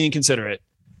highly inconsiderate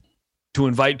to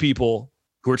invite people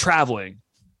who are traveling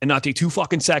and not take 2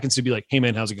 fucking seconds to be like, hey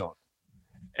man, how's it going?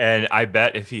 And I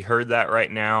bet if he heard that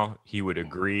right now, he would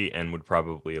agree and would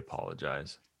probably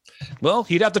apologize. Well,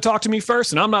 he'd have to talk to me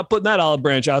first, and I'm not putting that olive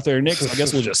branch out there, Nick. So I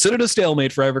guess we'll just sit at a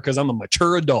stalemate forever because I'm a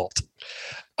mature adult.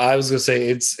 I was going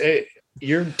to say,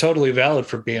 you're totally valid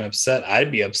for being upset.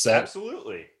 I'd be upset.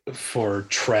 Absolutely. For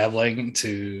traveling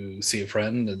to see a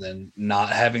friend and then not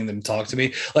having them talk to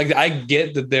me. Like, I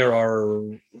get that there are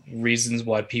reasons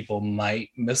why people might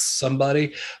miss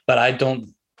somebody, but I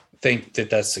don't think that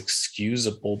that's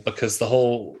excusable, because the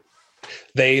whole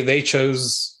they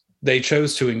chose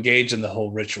to engage in the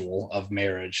whole ritual of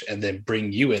marriage and then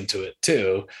bring you into it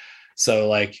too. So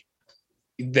like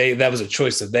that was a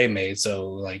choice that they made. So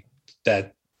like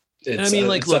that. It's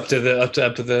up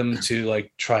to them to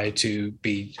like try to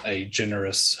be a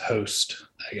generous host,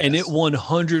 I guess. And it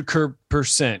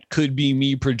 100% could be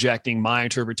me projecting my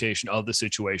interpretation of the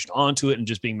situation onto it and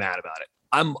just being mad about it.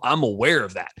 I'm aware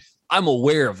of that.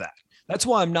 That's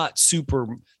why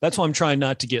that's why I'm trying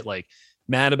not to get like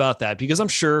mad about that, because I'm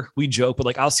sure we joke, but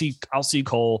like I'll see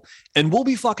Cole and we'll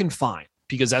be fucking fine,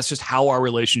 because that's just how our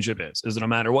relationship is no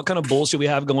matter what kind of bullshit we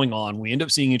have going on, we end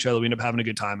up seeing each other, we end up having a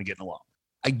good time and getting along.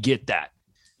 I get that.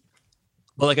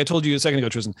 But like I told you a second ago,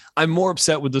 Tristan, I'm more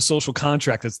upset with the social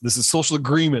contract. This is social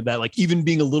agreement that like even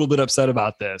being a little bit upset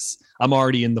about this, I'm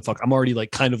already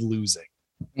like kind of losing.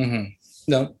 Mm-hmm.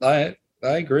 No, I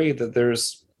agree that there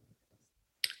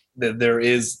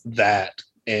is that.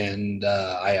 And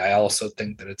I also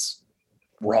think that it's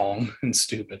wrong and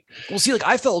stupid. Well, see, like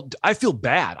I feel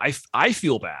bad. I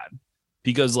feel bad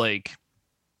because like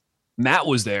Matt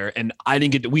was there and we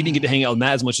didn't get to hang out with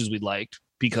Matt as much as we'd liked,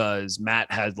 because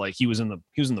Matt had like, he was in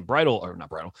the bridal, or not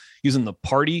bridal. He was in the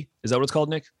party. Is that what it's called,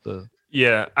 Nick?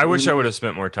 Yeah. I wish I would have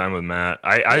spent more time with Matt.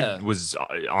 I was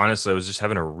just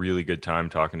having a really good time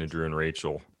talking to Drew and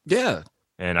Rachel. Yeah.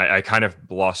 And I kind of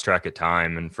lost track of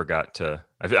time and forgot to,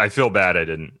 I feel bad I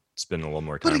didn't spend a little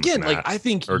more time. But again, with like Matt, I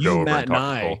think or go you, over Matt, and and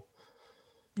talk to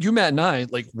I, Cole.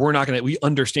 like we're not gonna. We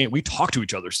understand. We talk to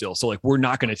each other still, so like we're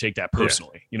not gonna take that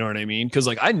personally. You know what I mean? Because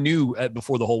like I knew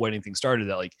before the whole wedding thing started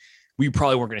that like we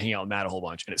probably weren't gonna hang out with Matt a whole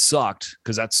bunch, and it sucked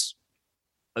because that's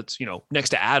next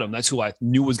to Adam, that's who I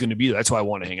knew was gonna be there. That's who I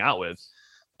want to hang out with.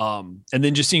 And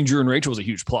then just seeing Drew and Rachel was a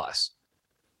huge plus.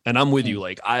 And I'm with you.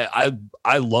 Like I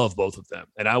love both of them,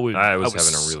 and I was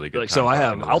having a really good like. time So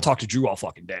I'll them. talk to Drew all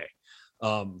fucking day.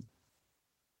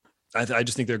 I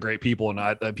just think they're great people, and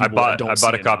I bought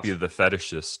a copy of The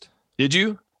Fetishist. Did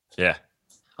you? Yeah,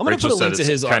 I'm gonna put a link to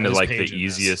his kind of his like the page in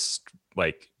this. easiest.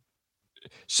 Like,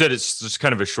 said it's just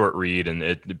kind of a short read,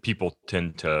 and people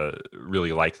tend to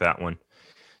really like that one.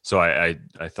 So I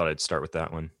thought I'd start with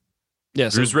that one. Yeah,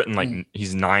 so Drew's written like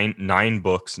he's nine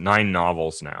books, 9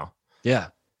 novels now. yeah.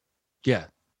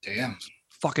 Damn.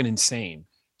 Fucking insane.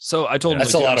 So I told him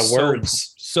That's like, a lot I'm of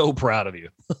words. So proud of you.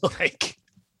 Like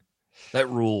that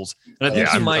rules. And I think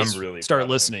Yeah, he I'm might really proud start of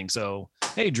him. listening. So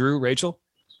hey, Drew, Rachel,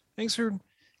 thanks for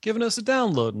giving us a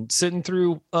download and sitting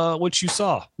through what you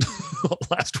saw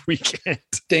last weekend.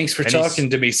 Thanks for And he's- talking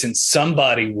to me since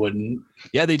somebody wouldn't.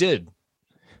 Yeah, they did.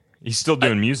 He's still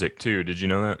doing music too. Did you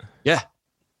know that? Yeah.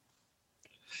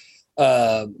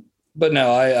 But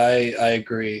no, I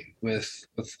agree with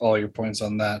all your points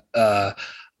on that.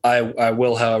 I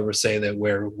will, however, say that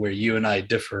where you and I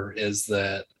differ is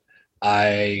that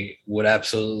I would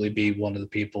absolutely be one of the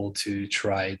people to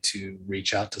try to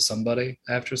reach out to somebody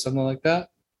after something like that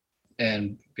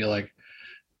and be like,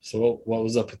 so what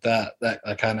was up with that? That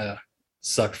kind of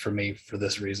sucked for me for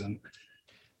this reason.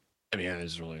 I mean, I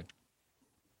just really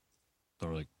don't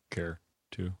really care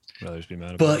too. Rather just be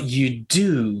mad about But it. you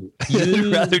do.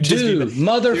 You rather just be do. mad.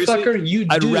 Motherfucker, Seriously? you do.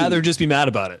 I'd rather just be mad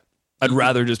about it. I'd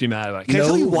rather just be mad about it. Can I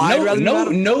tell you why I'd rather be mad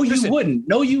about it? No, you Listen, wouldn't.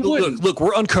 No, you wouldn't. Look,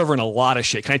 we're uncovering a lot of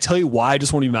shit. Can I tell you why I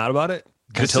just want to be mad about it?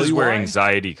 Can I This tell is you where why?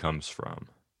 anxiety comes from.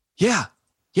 Yeah.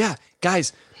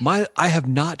 Guys, I have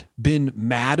not been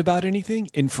mad about anything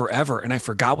in forever, and I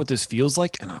forgot what this feels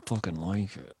like, and I fucking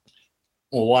like it.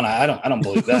 Well, one, I don't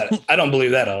believe that. I don't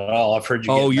believe that at all. I've heard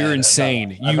you. Oh, get you're mad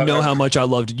insane. about- You I've- know I've- how much I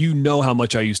loved. You know how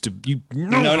much I used to. You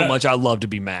know No, how no. much I love to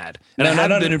be mad, and I No,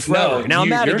 haven't been in forever. Now I'm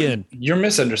mad you're- again. You're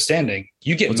misunderstanding.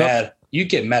 You get What's up? mad. You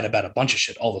get mad about a bunch of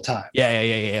shit all the time.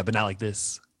 Yeah, but not like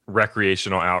this.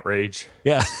 Recreational outrage.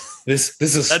 Yeah, This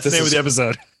is that's the this name of is, the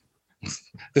episode.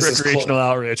 this is Recreational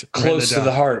outrage. close to Write it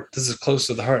the down. heart. This is close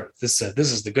to the heart. This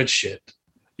is the good shit.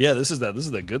 Yeah, this is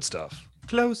the good stuff.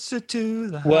 Closer to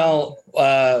the Well,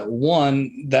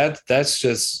 one that's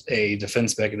just a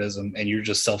defense mechanism, and you're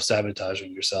just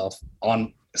self-sabotaging yourself.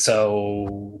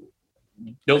 So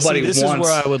nobody See, this wants.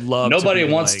 is where I would love. Nobody to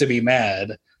be wants like, to be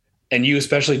mad, and you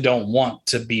especially don't want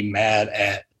to be mad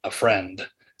at a friend.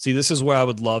 See, this is where I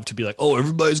would love to be like, oh,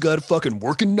 everybody's got a fucking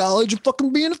working knowledge of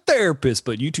fucking being a therapist,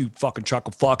 but you two fucking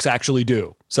chuckle fucks actually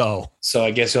do. So, So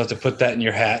I guess you'll have to put that in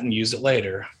your hat and use it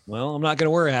later. well, I'm not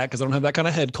gonna wear a hat because I don't have that kind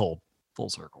of head cold. Full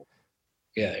circle.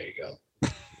 Yeah, there you go.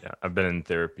 Yeah, I've been in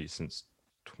therapy since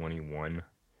 21.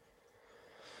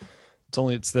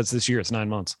 That's this year. It's 9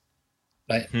 months.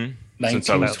 Since I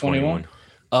 19 was to 21.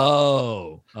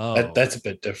 Oh, That's a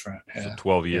bit different. So Yeah.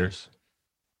 12 years.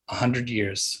 100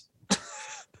 years.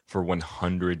 For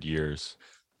 100 years.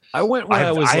 I went when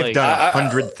I was I've like, done I-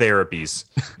 100 therapies.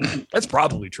 that's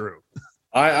probably true.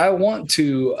 I want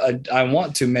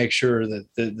to make sure that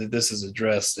this is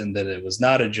addressed and that it was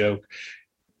not a joke.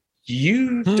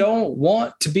 You don't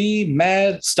want to be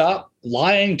mad. Stop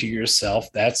lying to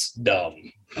yourself. That's dumb.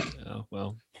 Oh,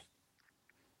 well.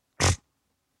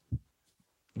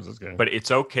 Who's this guy? But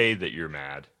it's okay that you're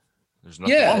mad. There's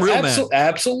nothing, Yeah, I'm real mad.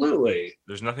 absolutely.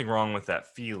 there's nothing wrong with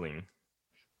that feeling.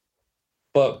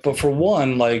 But for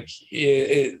one, like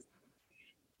you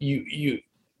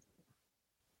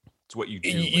It's what you do.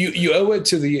 you owe it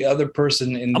to the other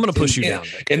person. I'm gonna push you down.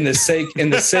 Nick. in the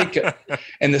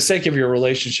sake of your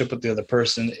relationship with the other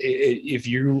person. If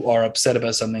you are upset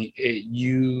about something,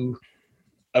 you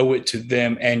owe it to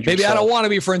them and Maybe I yourself. don't want to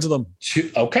be friends with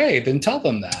them. Okay, then tell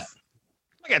them that.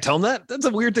 I gotta tell them that. That's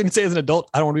a weird thing to say as an adult.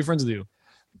 I don't want to be friends with you.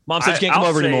 Mom says you can't come I'll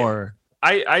over say- anymore.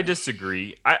 I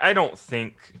disagree. I don't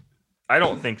think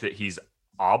that he's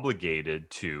obligated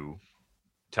to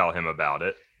tell him about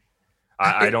it.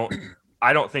 I don't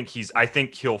think I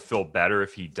think he'll feel better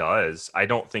if he does. I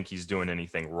don't think he's doing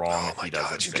anything wrong if he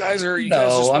doesn't. you say guys it. are.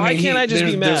 No, I why mean, can't I just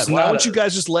be there's mad? Why not don't a- you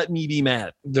guys just let me be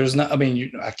mad? There's not. I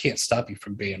mean, I can't stop you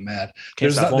from being mad. Can't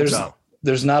There's stop, not. won't There's stop.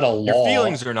 there's not a Your law.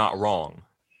 feelings are not wrong.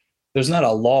 There's not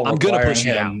a law. I'm gonna push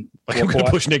you requiring him. Like I'm gonna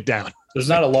push Nick down. There's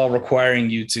not a law requiring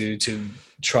you to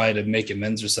try to make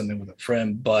amends or something with a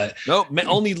friend, but Nope.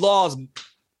 Only laws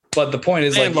But the point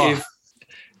is, And like, if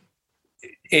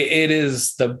it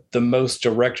is the most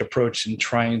direct approach in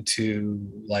trying to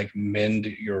like mend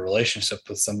your relationship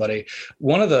with somebody.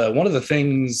 One of the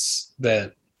things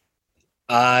that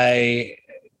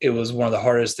it was one of the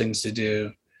hardest things to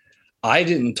do. I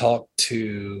didn't talk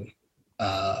to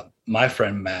my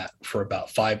friend Matt for about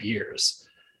 5 years.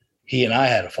 He and I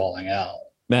had a falling out.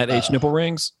 Matt H. Nipple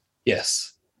Rings?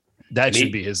 Yes. That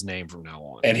should be his name from now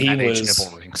on. And he Matt was H.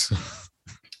 Nipple Rings.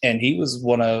 And he was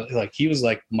he was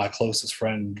like my closest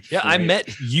friend. Yeah, I met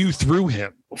you through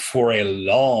him for a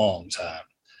long time.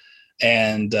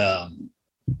 And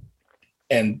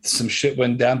some shit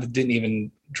went down that didn't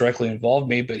even directly involve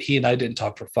me, but he and I didn't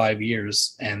talk for 5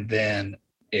 years. And then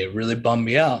it really bummed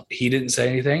me out. He didn't say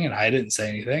anything and I didn't say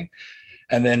anything.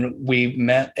 And then we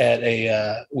met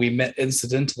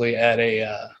incidentally at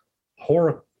a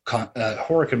horror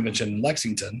convention in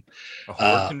Lexington. A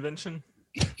horror convention?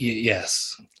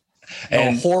 Yes.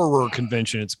 And a horror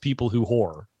convention. It's people who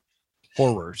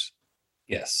horrors.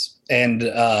 Yes. And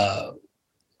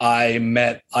I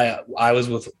was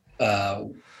with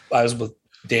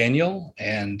Daniel,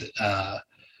 and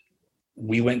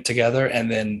we went together,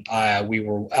 and then we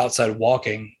were outside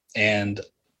walking, and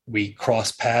we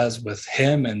crossed paths with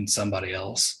him and somebody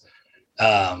else.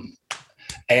 And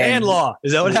law.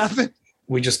 Is that what happened?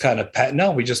 We just kind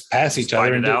of we just passed each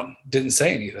other and didn't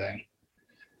say anything.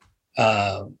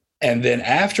 And then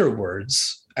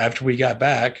afterwards, after we got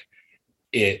back,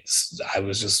 I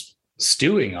was just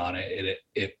stewing on it.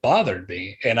 It bothered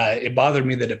me, and it bothered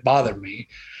me that it bothered me.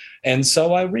 And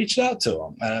so I reached out to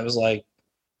him, and I was like,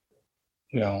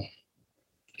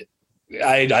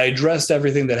 I addressed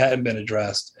everything that hadn't been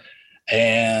addressed,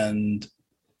 and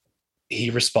he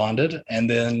responded. And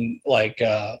then like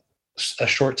a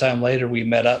short time later, we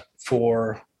met up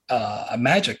for a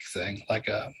magic thing, like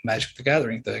a Magic the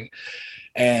Gathering thing.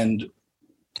 And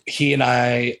he and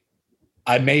I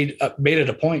made it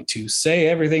a point to say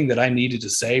everything that I needed to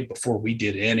say before we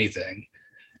did anything.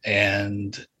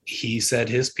 And he said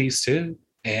his piece too.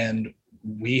 And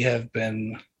we have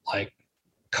been like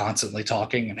constantly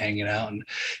talking and hanging out. And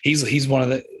he's one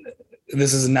of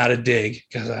this is not a dig,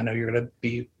 because I know you're going to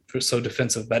be so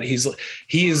defensive, but he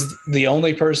is the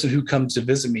only person who comes to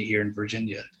visit me here in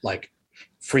Virginia, like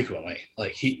frequently.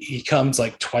 Like he comes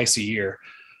like twice a year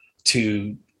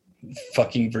to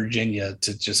fucking Virginia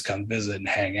to just come visit and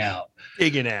hang out.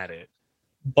 Digging at it.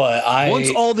 But once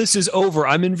all this is over,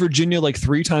 I'm in Virginia like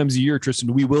 3 times a year,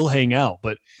 Tristan. We will hang out,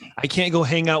 but I can't go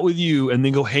hang out with you and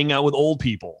then go hang out with old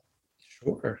people.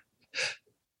 Sure.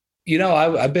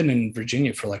 I've been in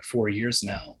Virginia for like 4 years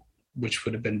now, which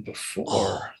would have been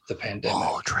before the pandemic.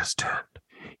 Oh, Tristan.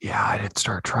 Yeah, I didn't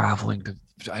start traveling.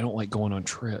 I don't like going on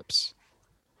trips.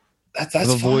 That's I've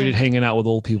avoided fine. hanging out with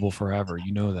old people forever.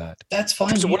 You know that. That's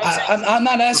fine. So I'm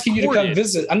not asking you to come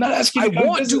visit. I'm not asking you to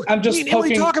come visit. I'm just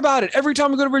poking. Talk about it every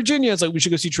time we go to Virginia. It's like, we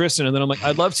should go see Tristan, and then I'm like,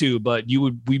 I'd love to, but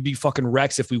we'd be fucking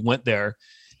wrecks if we went there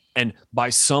and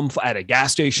at a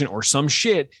gas station or some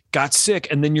shit got sick,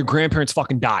 and then your grandparents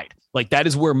fucking died. Like, that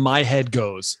is where my head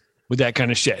goes with that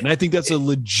kind of shit, and I think that's a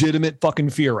legitimate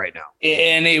fucking fear right now.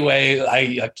 Anyway,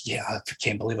 I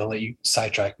can't believe I let you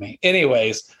sidetrack me.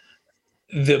 Anyways.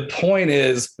 The point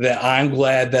is that I'm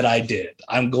glad that I did.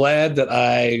 I'm glad that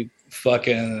I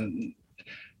fucking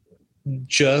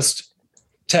just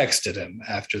texted him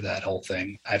after that whole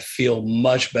thing. I feel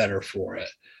much better for it.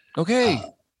 Okay.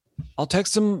 I'll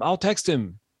text him.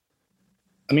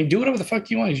 I mean, do whatever the fuck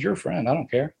you want. He's your friend. I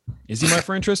don't care. Is he my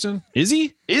friend, Tristan? Is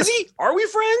he? Are we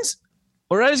friends?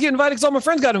 Or did I just get invited because all my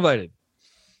friends got invited?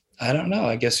 I don't know.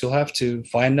 I guess you'll have to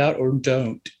find out or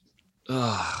don't.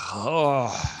 Oh,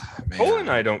 man. Cole and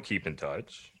I don't keep in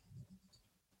touch.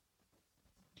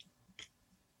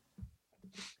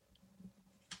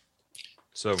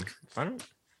 So I don't.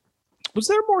 Was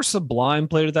there more Sublime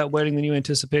played at that wedding than you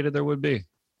anticipated there would be?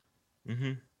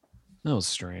 Mm-hmm. That was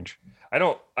strange. I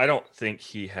don't think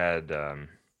he had.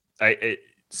 It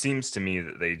seems to me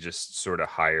that they just sort of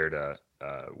hired a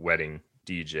wedding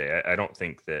DJ. I don't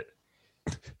think that.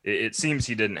 It seems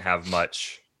he didn't have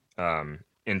much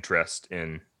interest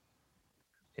in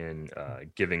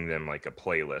giving them like a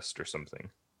playlist or something.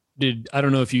 I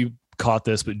don't know if you caught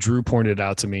this, but Drew pointed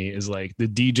out to me is like the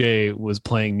DJ was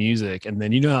playing music, and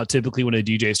then you know how typically when a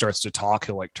DJ starts to talk,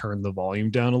 he'll like turn the volume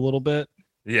down a little bit.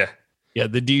 Yeah.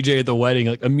 The DJ at the wedding,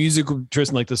 like a music,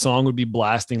 Tristan, like the song would be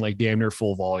blasting like damn near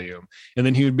full volume, and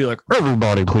then he would be like,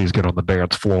 "Everybody, please get on the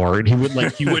dance floor," and he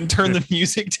wouldn't turn the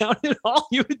music down at all.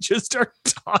 He would just start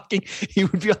talking. He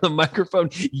would be on the microphone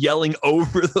yelling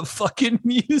over the fucking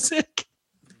music.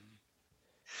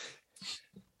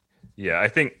 Yeah, I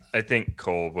think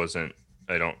Cole wasn't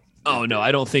I don't. Oh no,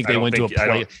 I don't think they went to a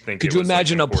play. Could you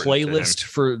imagine a playlist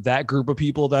for that group of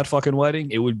people at that fucking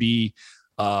wedding? It would be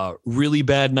really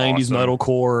bad 90s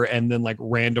metalcore and then like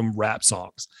random rap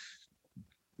songs.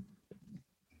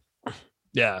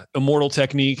 Yeah, Immortal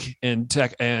Technique and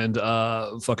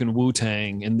fucking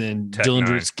Wu-Tang and then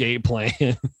Dillinger Escape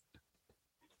playing.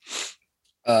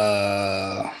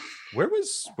 Where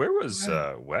was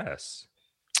Wes?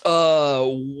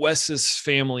 Wes's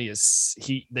family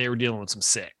they were dealing with some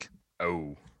sick.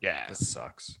 Oh, yeah, that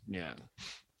sucks. Yeah.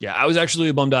 I was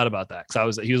actually bummed out about that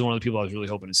because he was one of the people I was really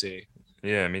hoping to see.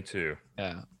 Yeah, me too.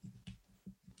 Yeah,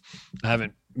 I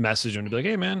haven't messaged him to be like,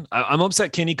 hey man, I'm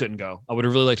upset Kenny couldn't go. I would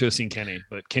have really liked to have seen Kenny,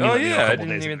 but Kenny. Oh yeah, I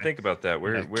didn't even think about that.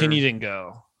 Where Kenny didn't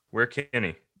go. Where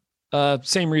Kenny?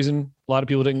 Same reason a lot of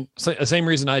people didn't. Same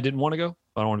reason I didn't want to go.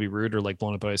 I don't want to be rude or like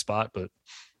blown up by a spot, but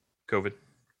COVID.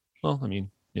 Well, I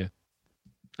mean, yeah.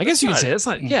 I guess you could say that's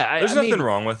not. Yeah, there's nothing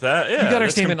wrong with that. Yeah, you gotta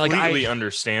understand that. Like, completely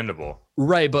understandable.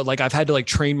 Right, but like I've had to like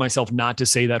train myself not to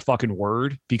say that fucking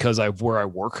word because where I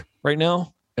work right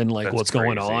now and like That's what's crazy.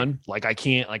 going on. Like I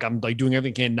can't. Like I'm like doing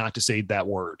everything I can not to say that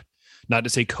word, not to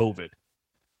say COVID,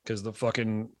 because the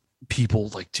fucking people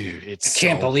like, dude, I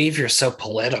can't believe you're so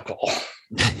political.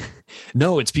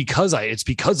 No, it's because it's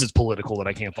political that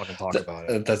I can't fucking talk about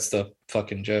it. That's the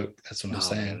fucking joke. That's what I'm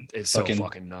saying. Man, it's so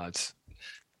fucking nuts.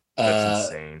 That's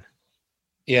insane.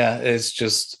 Yeah, it's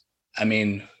just, I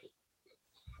mean,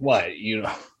 what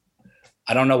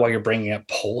I don't know why you're bringing up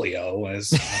polio.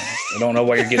 I don't know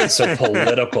why you're getting so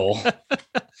political.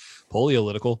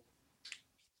 Poliolytical.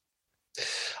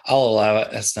 I'll allow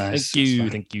it. That's nice.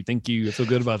 Thank you. I feel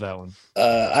good about that one.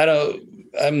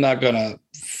 I'm not gonna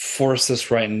force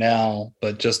this right now,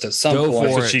 but just at some point.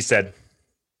 That's what she said.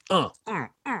 Let's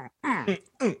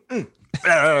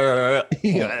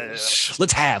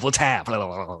have.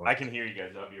 I can hear you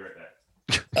guys. I'll be right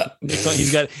back.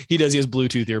 He has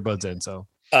Bluetooth earbuds in, so.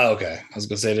 Oh, okay. I was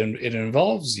gonna say it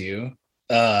involves you.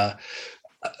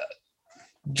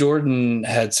 Jordan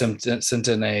had sent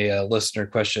in a listener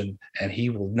question, and he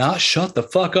will not shut the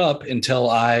fuck up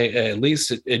until I at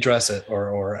least address it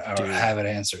or have it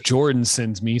answered. Jordan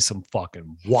sends me some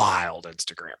fucking wild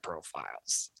Instagram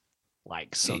profiles,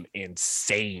 like some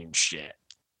insane shit.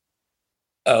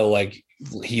 Oh, like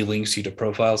he links you to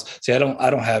profiles. See, I don't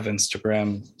have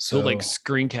Instagram, so he'll like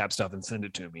screen cap stuff and send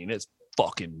it to me, and it's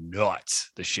fucking nuts.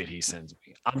 The shit he sends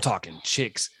me. I'm talking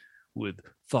chicks with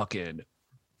fucking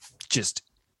just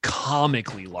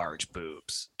comically large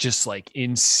boobs, just like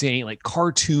insane, like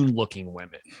cartoon looking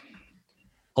women.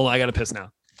 Hold on, I gotta piss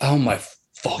now. Oh my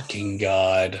fucking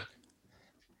god.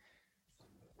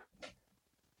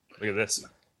 Look at this.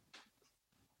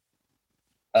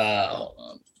 Hold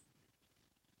on.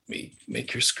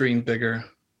 Make your screen bigger.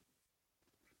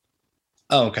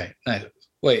 Oh, okay. Nice.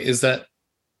 Wait,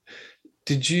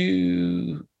 did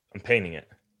you? I'm painting it.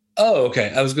 Oh,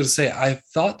 okay. I was going to say, I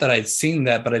thought that I'd seen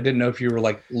that, but I didn't know if you were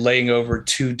like laying over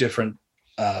two different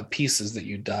pieces that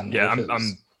you'd done. Yeah,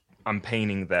 I'm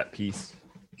painting that piece.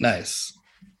 Nice.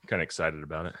 Kind of excited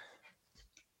about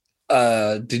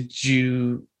it. Did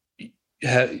you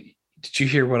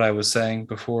hear what I was saying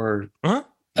before? Uh-huh.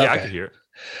 Yeah, okay. I could hear it.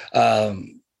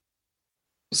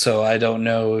 So I don't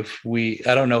know if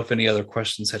any other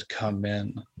questions had come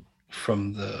in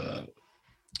from the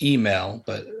email,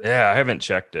 but yeah, I haven't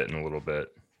checked it in a little bit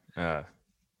because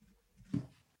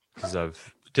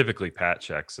I've typically Pat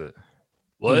checks it.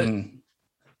 What?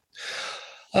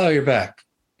 Oh, you're back.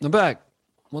 I'm back.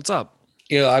 What's up?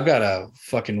 I've got a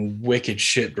fucking wicked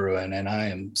shit brewing, and I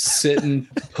am sitting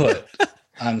put.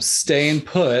 I'm staying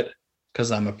put because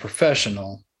I'm a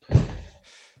professional.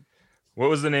 What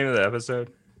was the name of the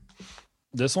episode?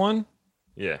 This one?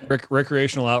 Yeah.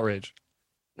 Recreational outrage.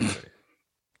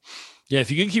 Yeah, if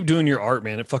you can keep doing your art,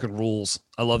 man, it fucking rules.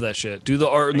 I love that shit. Do the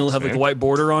art and they'll have like the white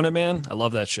border on it, man. I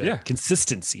love that shit. Yeah.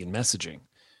 Consistency in messaging.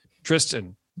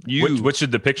 Tristan, you. What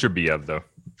should the picture be of, though?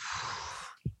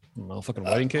 Fucking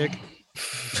wedding cake.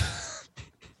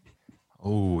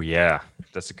 Oh, yeah.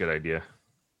 That's a good idea.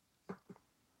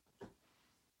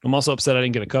 I'm also upset I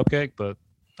didn't get a cupcake, but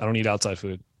I don't eat outside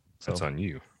food. So that's on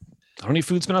you. I don't eat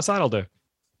food that's been outside all day.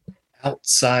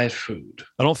 Outside food.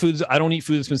 I don't eat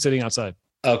food that's been sitting outside.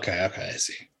 Okay, I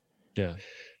see. Yeah.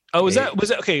 Oh, was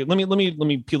that okay? Let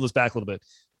me peel this back a little bit.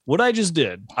 What I just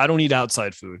did, I don't eat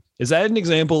outside food. Is that an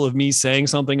example of me saying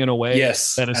something in a way?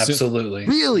 Yes, absolutely.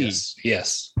 Really?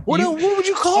 Yes. What would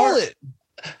you call it?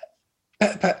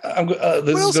 What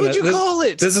else would you call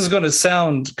it? This is going to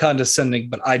sound condescending,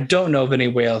 but I don't know if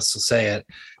anybody else will say it.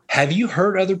 Have you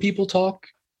heard other people talk?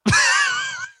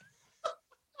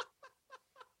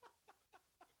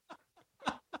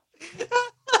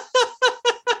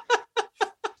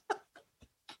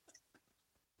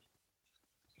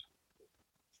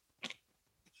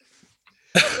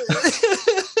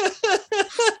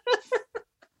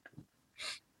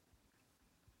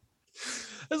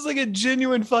 like a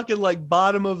genuine fucking like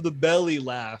bottom of the belly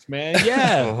laugh, man.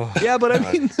 Yeah. Yeah, but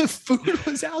I mean the food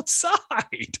was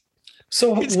outside.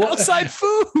 So It's outside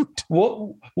food.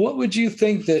 What would you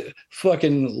think that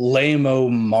fucking lame-o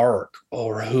Mark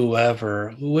or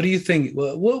whoever? What do you think?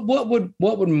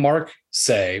 What would Mark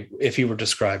say if he were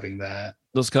describing that?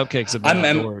 Those cupcakes have been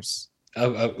outdoors.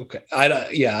 Okay.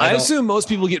 I assume most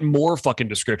people get more fucking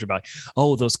descriptive about,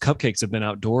 oh, those cupcakes have been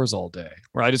outdoors all day.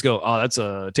 Where I just go, oh, that's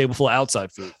a table full of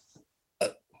outside food.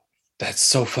 That's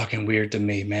so fucking weird to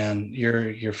me, man.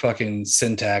 Your fucking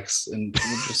syntax and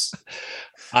just.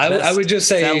 I would just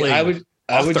say I would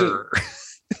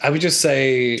just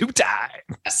say 2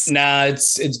 times. Nah,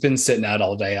 it's been sitting out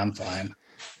all day. I'm fine.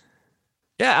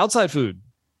 Yeah, outside food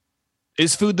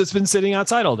is food that's been sitting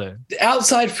outside all day.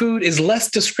 Outside food is less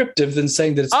descriptive than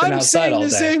saying that it's been outside all day.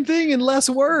 I'm saying the same thing in less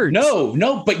words.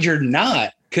 No, but you're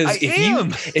not. Because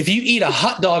if you eat a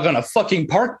hot dog on a fucking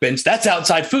park bench, that's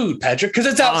outside food, Patrick. Because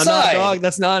it's outside. Dog.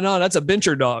 That's that's a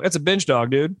bencher dog. That's a bench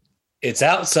dog, dude. It's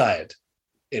outside.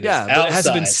 It but it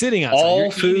hasn't been sitting outside. All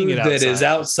food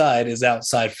that is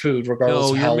outside food,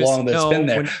 regardless of how long that's been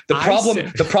there.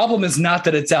 The problem is not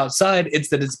that it's outside; it's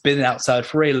that it's been outside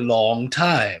for a long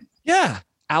time. Yeah,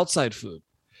 outside food.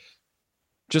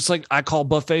 Just like I call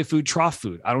buffet food trough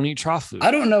food. I don't eat trough food.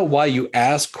 I don't know why you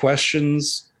ask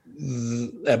questions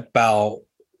about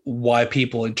why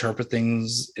people interpret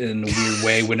things in a weird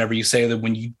way whenever you say them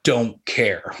when you don't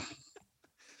care.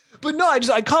 But no,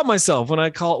 I caught myself when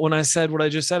I said what I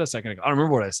just said a second ago. I don't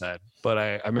remember what I said, but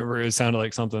I remember it sounded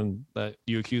like something that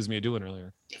you accused me of doing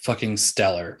earlier. Fucking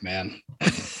stellar, man.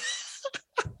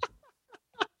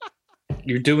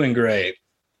 You're doing great.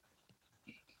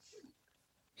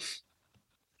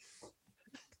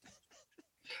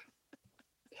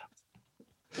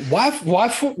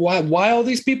 Why all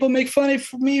these people make fun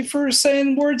of me for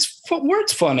saying words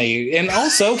funny? And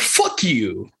also, fuck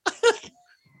you.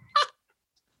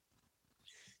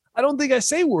 I don't think I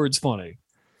say words funny.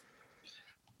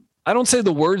 I don't say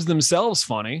the words themselves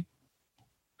funny.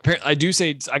 Apparently, I do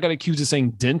say, I got accused of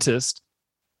saying dentist.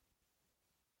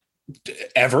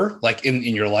 Ever? Like in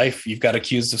your life, you've got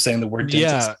accused of saying the word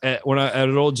dentist? Yeah. When I at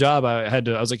an old job, I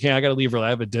was like, hey, I got to leave early. I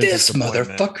have a dentist. This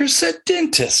motherfucker said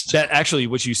dentist. That actually,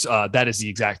 that is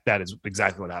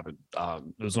exactly what happened.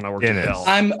 It was when I worked at Dell.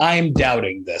 I'm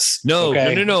doubting this. No.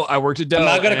 I worked at Dell. I'm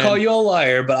not going to call you a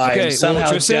liar, but I am somehow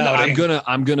Tristan, doubting.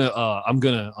 I'm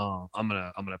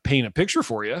gonna paint a picture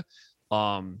for you.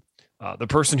 The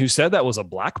person who said that was a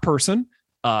black person.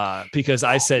 Because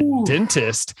I said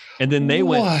dentist, and then they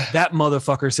went, that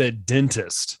motherfucker said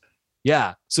dentist.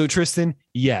 Yeah. So Tristan,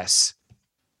 yes,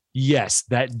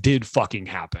 that did fucking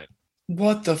happen.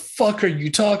 What the fuck are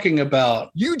you talking about?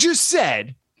 You just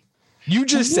said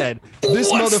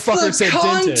this motherfucker said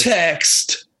context?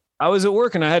 Dentist. I was at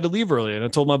work and I had to leave early, and I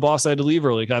told my boss I had to leave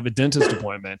early because I have a dentist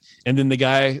appointment. And then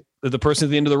the person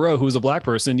at the end of the row who was a black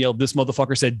person yelled, this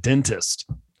motherfucker said dentist.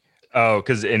 Oh,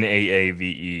 because in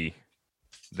AAVE.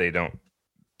 They're not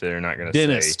going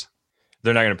to say,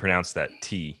 they're not going to pronounce that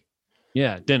T.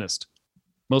 Yeah. Dentist.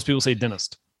 Most people say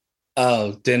dentist.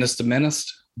 Oh, dentist to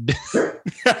menist.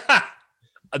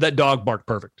 That dog barked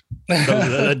perfect.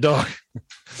 That dog.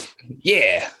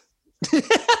 Yeah.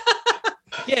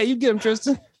 Yeah. You get him,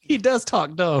 Tristan. He does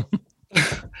talk dumb.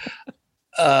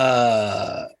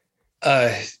 It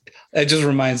just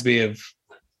reminds me of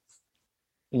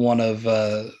one of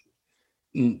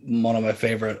my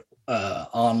favorite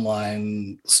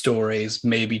online stories,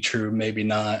 maybe true, maybe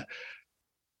not.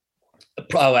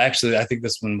 Actually, I think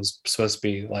this one was supposed to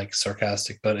be like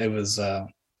sarcastic, but it was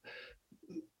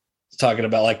talking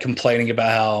about like complaining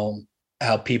about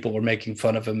how people were making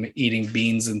fun of him eating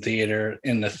beans in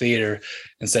the theater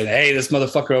and saying, hey, this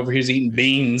motherfucker over here's eating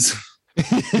beans.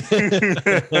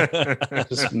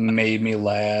 Just made me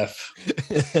laugh.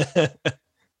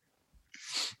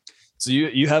 So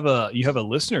you have a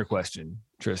listener question,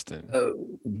 Tristan.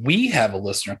 We have a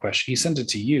listener question. He sent it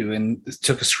to you and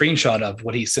took a screenshot of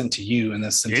what he sent to you and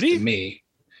then sent it to me.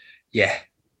 Yeah.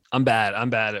 I'm bad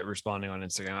at responding on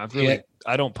Instagram.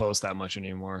 I don't post that much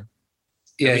anymore.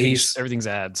 Yeah, everything's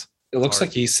ads. It looks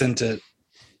like he sent it.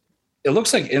 It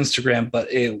looks like Instagram, but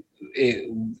it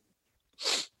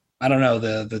I don't know.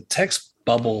 The text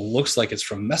bubble looks like it's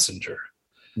from Messenger.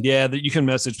 Yeah, that you can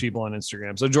message people on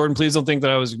Instagram. So Jordan, please don't think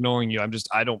that I was ignoring you. I'm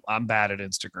bad at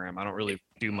Instagram. I don't really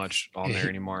do much on there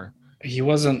anymore. He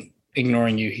wasn't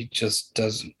ignoring you. He just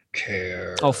doesn't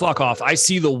care. Oh, fuck off. I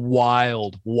see the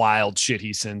wild shit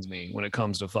he sends me when it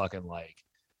comes to fucking like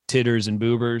titters and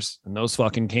boobers and those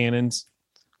fucking cannons.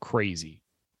 Crazy.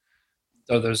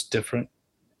 Oh, there's different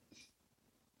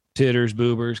titters,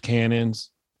 boobers, cannons.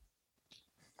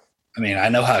 I mean, I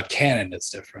know how canon is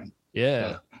different.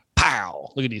 Yeah.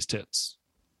 Pow! Look at these tits.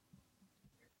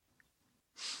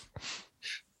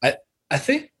 I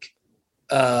think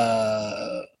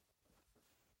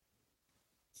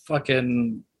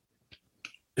fucking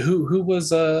who was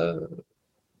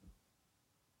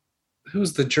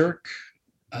who's the jerk?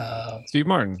 Steve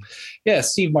Martin. Yeah,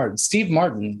 Steve Martin. Steve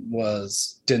Martin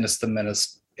was Dennis the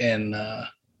Menace in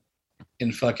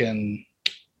fucking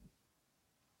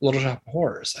Little Shop of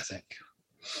Horrors, I think.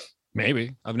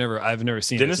 Maybe. I've never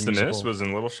seen Dennis it. the Menace was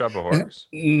in Little Shop of Horrors.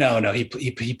 No,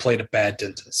 he played a bad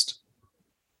dentist.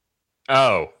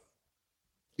 Oh,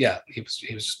 Yeah, he was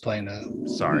just playing a.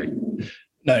 sorry.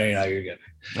 No, you're good.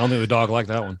 I don't think the dog liked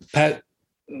that one.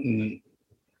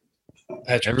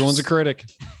 Patrick Everyone's a critic.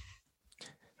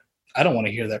 I don't want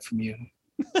to hear that from you.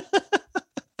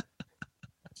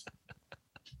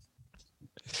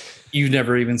 You've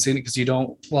never even seen it because you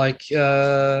don't like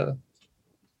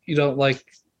musicals.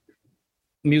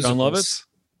 John Lovitz?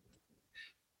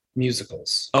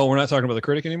 Musicals. Oh, we're not talking about the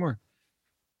critic anymore.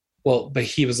 Well, but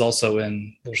he was also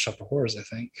in Little Shop of Horrors, I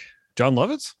think. John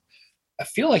Lovitz? I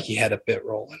feel like he had a bit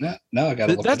role in it. Now I got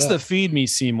to look That's it the up. Feed Me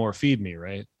Seymour, Feed Me,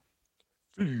 right?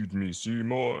 Feed me,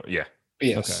 Seymour. Yeah.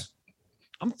 Yes. Okay.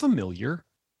 I'm familiar.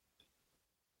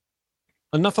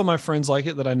 Enough of my friends like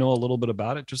it that I know a little bit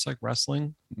about it, just like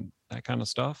wrestling, that kind of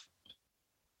stuff.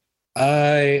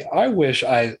 I wish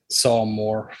I saw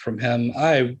more from him.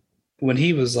 When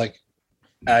he was like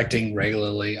acting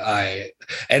regularly, I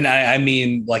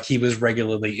mean like he was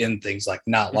regularly in things, like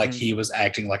not like he was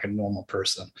acting like a normal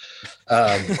person.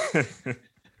 I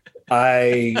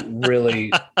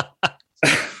really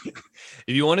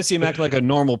If you want to see him act like a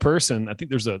normal person, I think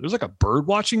there's like a bird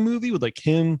watching movie with like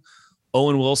him,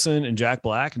 Owen Wilson, and Jack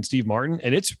Black and Steve Martin,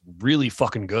 and it's really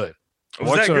fucking good.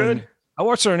 Was that good? I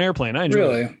watched it on an airplane. I enjoyed it.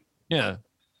 really. Yeah.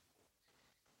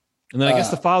 And then I guess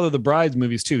the Father of the Brides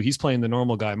movies too. He's playing the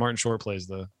normal guy. Martin Short plays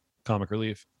the comic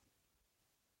relief.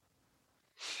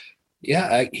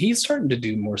 Yeah, he's starting to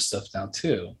do more stuff now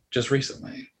too, just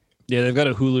recently. Yeah, they've got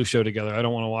a Hulu show together. I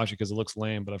don't want to watch it because it looks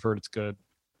lame, but I've heard it's good.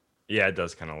 Yeah, it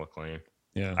does kind of look lame.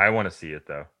 Yeah. I want to see it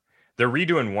though. They're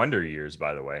redoing Wonder Years,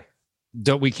 by the way,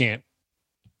 We can't.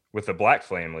 with the Black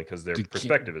family because their You can't-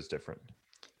 perspective is different.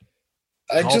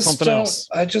 I Call just something don't. else.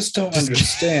 I just don't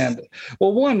understand.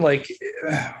 Well, one, like,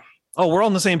 Oh, we're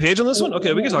on the same page on this one?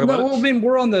 Okay, we can talk about Well, it. I mean,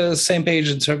 we're on the same page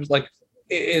in terms like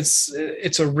it's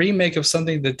a remake of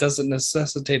something that doesn't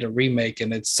necessitate a remake,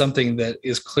 and it's something that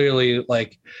is clearly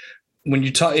like when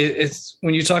you talk. It's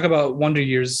when you talk about Wonder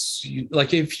Years,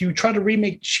 like if you try to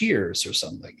remake Cheers or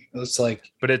something, it's like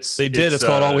But it's They did. It's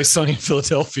called Always Sunny in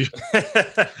Philadelphia.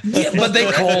 yeah, but they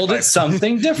called it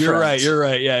something different. You're right. You're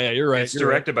right. Yeah, you're right. It's You're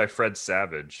right. directed by Fred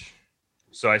Savage,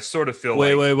 so I sort of feel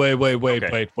Wait, like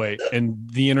wait. And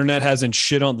the internet hasn't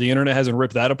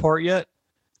ripped that apart yet?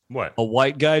 what? A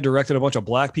white guy directed a bunch of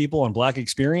black people on Black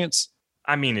Experience?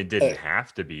 I mean, it didn't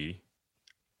have to be.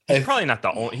 I- He's probably not the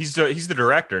only. He's the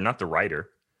director, not the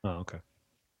writer. Oh, okay.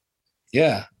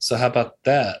 Yeah. So how about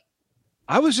that?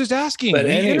 I was just asking. But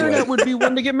The anyway. internet would be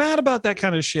one to get mad about that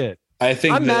kind of shit. I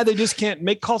think I'm that- mad they just can't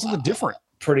call something different.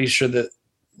 pretty sure that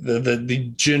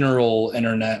the general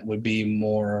internet would be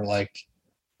more like,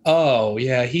 oh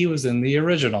yeah, he was in the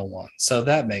original one, so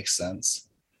that makes sense.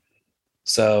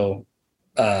 So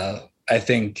I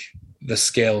think the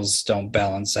scales don't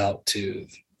balance out to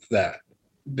that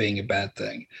being a bad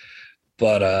thing,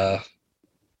 but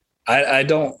I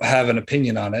don't have an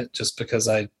opinion on it just because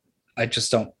I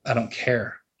don't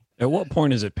care. At what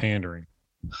point is it pandering?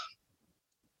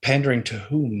 Pandering to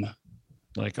whom?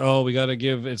 Like, oh, we got to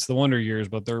give it's the Wonder Years,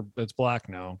 but it's black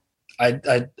now.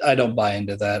 I don't buy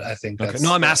into that. I think Okay. that's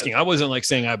No, I'm asking. I wasn't like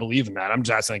saying I believe in that. I'm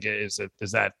just asking, is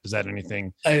that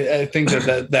anything? I think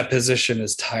that position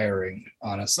is tiring,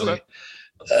 honestly,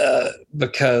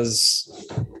 because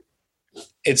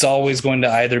it's always going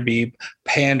to either be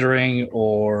pandering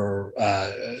or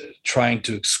trying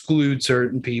to exclude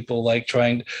certain people, like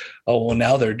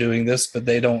now they're doing this, but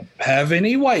they don't have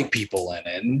any white people in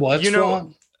it. And what's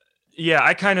wrong? Yeah,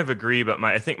 I kind of agree, but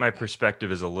I think my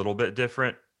perspective is a little bit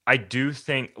different. I do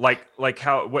think like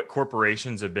what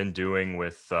corporations have been doing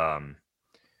with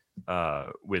like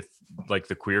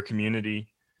the queer community.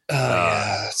 Oh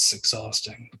yeah, it's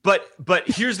exhausting. But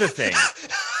here's the thing.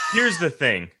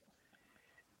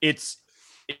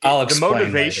 I'll the explain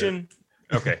motivation.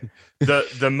 Okay.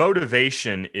 The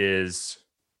motivation is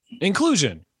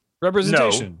Inclusion,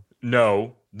 representation.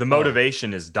 no. The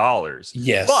motivation is dollars.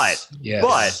 Yes, But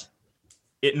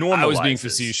it normalizes. I was being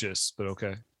facetious, but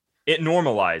okay. It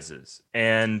normalizes,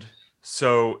 and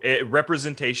So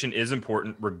representation is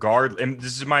important, and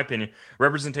this is my opinion.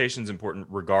 Representation is important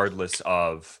regardless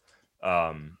of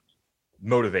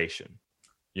motivation.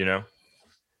 You know,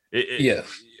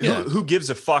 Who gives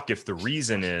a fuck if the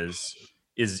reason is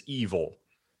evil?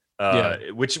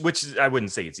 Which I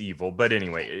wouldn't say it's evil, but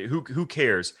anyway, who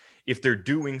cares if they're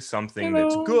doing something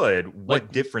that's good?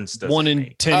 What difference does 1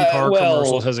 in 10 car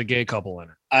commercials has a gay couple in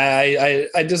it?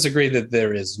 I disagree that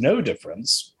there is no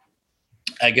difference.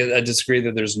 I disagree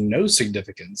that there's no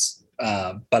significance,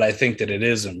 but I think that it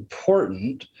is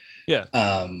important. Yeah.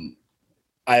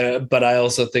 But I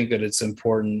also think that it's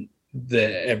important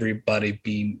that everybody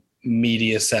be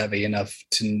media savvy enough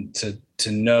to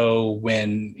know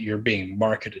when you're being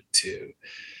marketed to.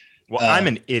 Well, I'm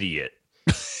an idiot.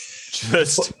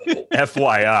 Just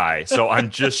FYI. So I'm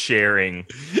just sharing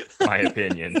my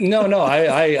opinion. No,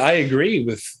 I agree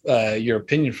with your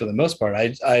opinion for the most part.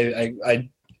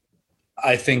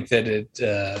 I think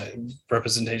that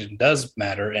representation does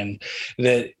matter, and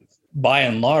that by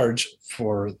and large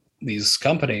for these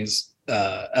companies,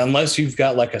 unless you've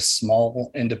got like a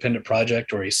small independent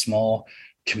project or a small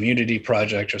community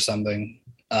project or something,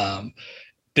 then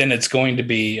it's going to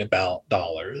be about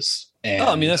dollars. And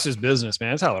I mean, that's just business, man.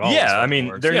 That's how it always works. I mean,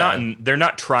 works. they're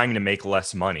not trying to make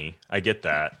less money. I get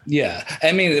that. Yeah.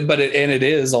 I mean, but it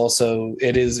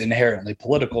is inherently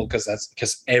political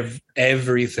because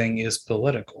everything is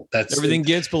political. Everything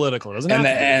gets political, doesn't it?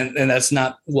 And that's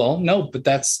not, well, no, but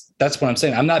that's what I'm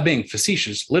saying. I'm not being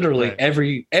facetious. Literally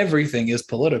right. Everything is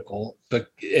political,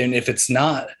 and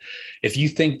if you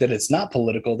think that it's not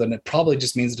political, then it probably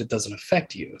just means that it doesn't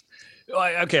affect you.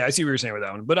 Okay, I see what you're saying with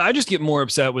that one, but I just get more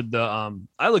upset with the.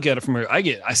 I look at it from I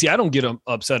don't get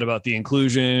upset about the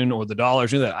inclusion or the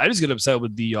dollars or that. I just get upset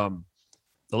with the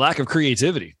lack of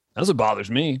creativity. That's what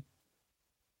bothers me.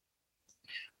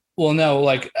 Well, no,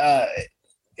 like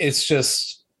it's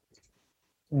just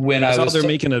when they're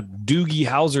making a Doogie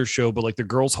Howser show, but like the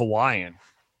girl's Hawaiian,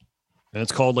 and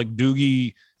it's called like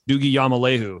Doogie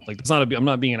Yamalehu. Like it's not I'm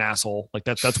not being an asshole. Like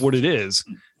that's what it is.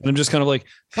 And I'm just kind of like,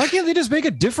 why can't they just make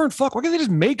a different why can't they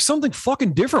just make something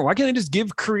fucking different? Why can't they just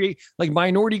give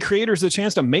minority creators the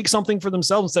chance to make something for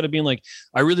themselves instead of being like,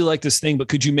 I really like this thing, but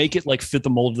could you make it like fit the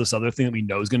mold of this other thing that we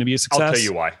know is going to be a success? I'll tell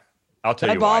you why.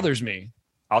 That bothers me.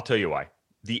 I'll tell you why.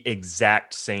 The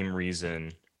exact same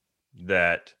reason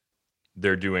that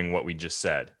they're doing what we just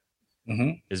said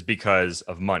is because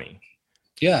of money.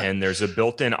 Yeah. And there's a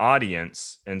built-in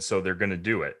audience, and so they're going to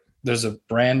do it. There's a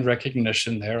brand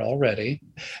recognition there already,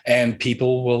 and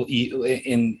people will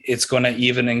it's going to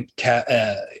even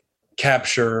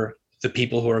capture the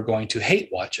people who are going to hate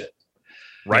watch it.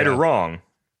 Right or wrong.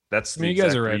 That's the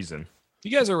exact reason. You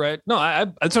guys are right. No,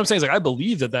 that's what I'm saying. Is like I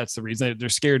believe that that's the reason. They're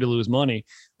scared to lose money,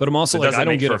 but I'm also I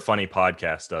don't get a funny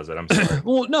podcast, does it? I'm sorry.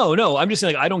 Well, no. I'm just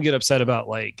saying I don't get upset about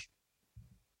like.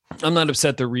 I'm not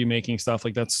upset they're remaking stuff.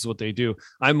 Like that's what they do.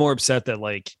 I'm more upset that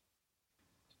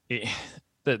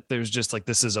that there's just like,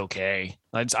 this is okay.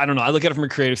 I don't know. I look at it from a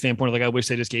creative standpoint. Like I wish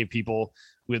they just gave people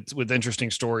with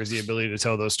interesting stories the ability to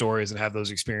tell those stories and have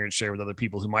those experiences shared with other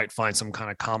people who might find some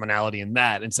kind of commonality in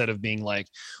that, instead of being like,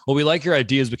 well, we like your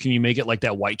ideas, but can you make it like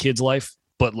that white kid's life?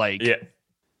 But like, yeah.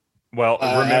 Well,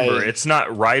 remember, it's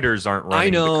not writers aren't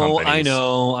running the companies. I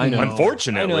know.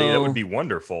 Unfortunately, that would be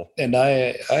wonderful. And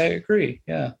I agree.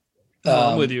 Yeah.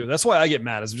 I'm with you. That's why I get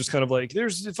mad. It's just kind of like,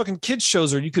 there's fucking kids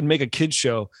shows, or you could make a kids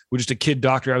show with just a kid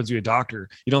doctor happens to be a doctor.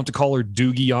 You don't have to call her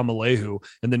Doogie Yamalehu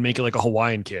and then make it like a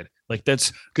Hawaiian kid. Like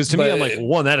that's because to me, I'm like,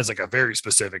 one, that is like a very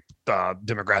specific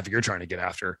demographic you're trying to get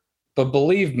after. But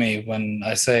believe me when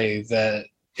I say that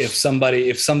if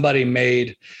somebody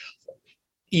made,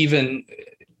 even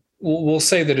we'll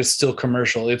say that it's still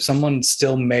commercial. If someone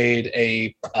still made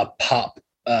a pop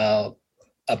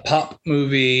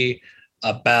movie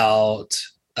about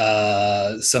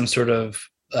some sort of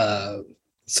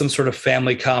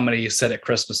family comedy set at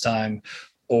Christmas time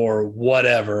or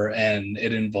whatever, and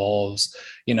it involves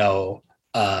a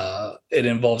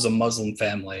Muslim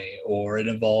family, or it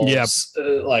involves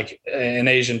like an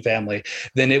Asian family,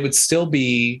 then it would still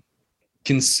be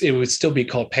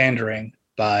called pandering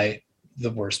by the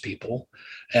worst people,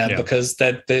 and because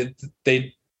the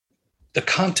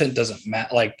content doesn't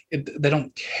matter. Like they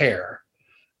don't care.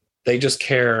 They just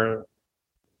care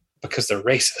because they're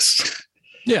racist.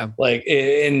 Yeah. Like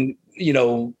in,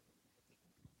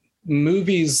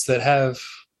 movies that have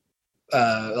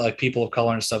like people of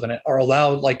color and stuff in it are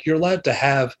allowed, like you're allowed to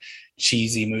have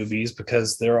cheesy movies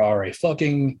because there are a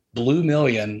fucking blue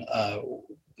million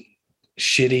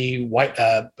shitty white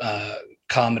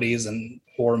comedies and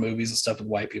horror movies and stuff with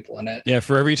white people in it. Yeah,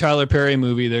 for every Tyler Perry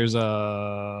movie, there's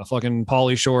a fucking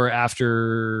Pauly Shore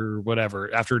after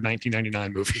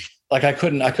 1999 movie. Like I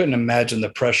couldn't imagine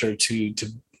the pressure to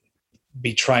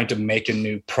be trying to make a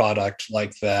new product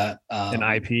like that. An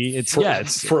IP.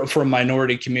 It's for a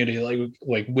minority community,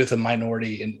 like with a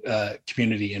minority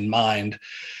community in mind,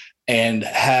 and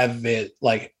have it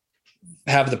like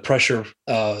have the pressure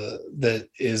that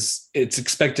it's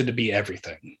expected to be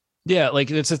everything. Yeah, like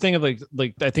it's a thing of like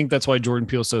I think that's why Jordan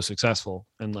Peele's so successful.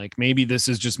 And like maybe this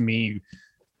is just me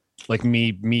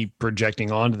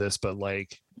projecting onto this, but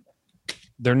like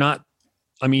they're not,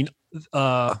 I mean,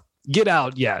 Get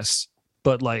Out, yes,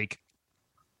 but like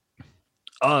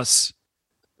Us,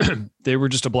 they were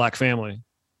just a black family.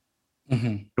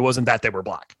 Mm-hmm. It wasn't that they were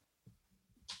black.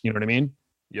 You know what I mean?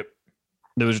 Yep.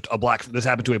 There was this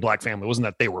happened to a black family. It wasn't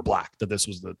that they were black, that this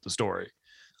was the story.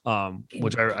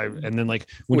 Which I and then like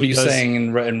what are you saying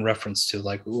in reference to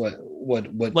like what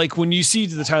like when you see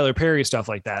the Tyler Perry stuff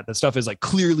like that, the stuff is like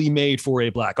clearly made for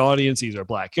a black audience. These are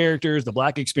black characters. The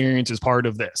black experience is part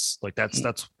of this. Like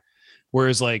that's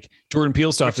whereas like Jordan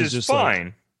Peele stuff is just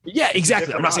fine. Like, yeah,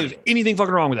 exactly. I'm not saying there's anything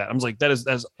fucking wrong with that. I'm just like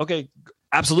that's okay.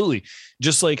 Absolutely.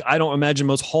 Just like I don't imagine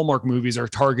most Hallmark movies are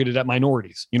targeted at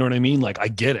minorities. You know what I mean? Like I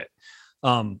get it.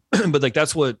 But like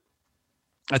that's what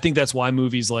I think that's why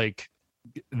movies like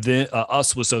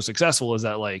Us was so successful, is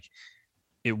that like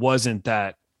it wasn't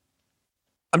that.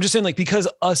 I'm just saying like because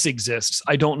Us exists,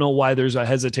 I don't know why there's a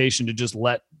hesitation to just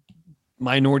let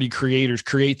minority creators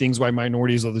create things why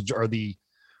minorities are the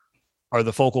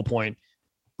focal point,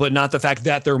 but not the fact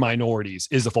that they're minorities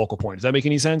is the focal point. Does that make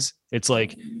any sense? It's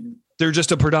like they're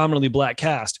just a predominantly black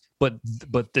cast, but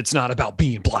it's not about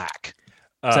being black.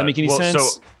 Does that make any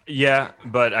sense? So yeah,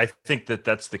 but I think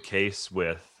that's the case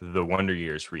with the Wonder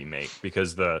Years remake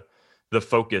because the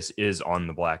focus is on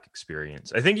the black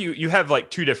experience. I think you have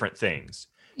like two different things.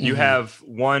 Mm-hmm. You have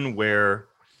one where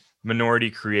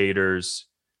minority creators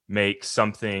make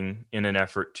something in an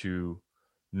effort to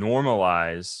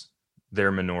normalize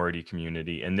their minority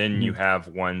community, and then you have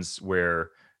ones where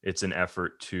it's an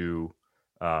effort to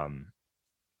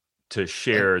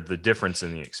share the difference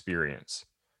in the experience.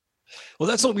 Well,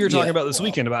 that's what we were talking about this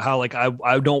weekend, about how like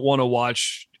I don't want to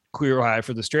watch Queer Eye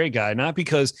for the Straight Guy, not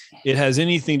because it has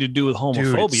anything to do with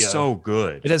homophobia. Dude, it's so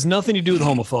good. It has nothing to do with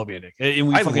homophobia, Nick.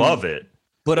 And I love it.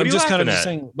 But I'm just kind of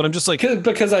saying. But I'm just like I'm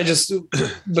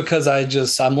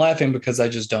laughing because I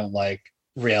just don't like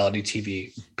reality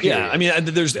TV. Period. Yeah, I mean,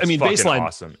 baseline.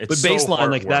 Awesome. But baseline,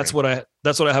 like that's what I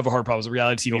have a hard problem with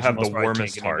reality TV. You'll have the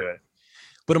warmest heart.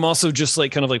 But I'm also just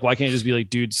like kind of like, why can't it just be like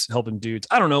dudes helping dudes?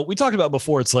 I don't know. We talked about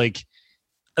before. It's like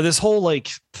this whole like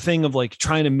thing of like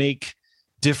trying to make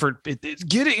different.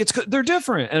 They're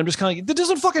different, and I'm just kind of like, that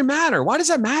doesn't fucking matter. Why does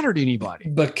that matter to anybody?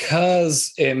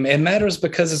 Because it matters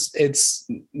because it's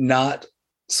not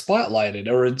spotlighted,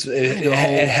 or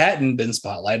it hadn't been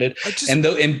spotlighted, and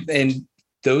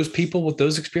those people with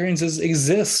those experiences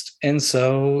exist. And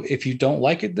so if you don't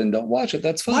like it, then don't watch it.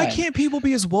 That's fine. Why can't people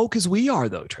be as woke as we are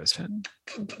though, Tristan?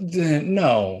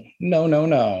 No.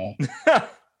 The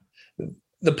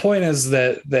point is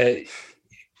that that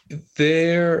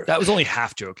was only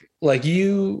half joking. Like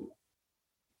you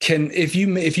can, if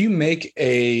you make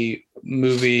a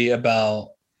movie about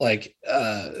like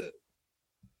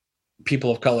people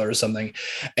of color or something,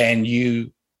 and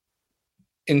you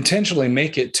intentionally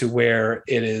make it to where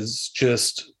it is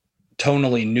just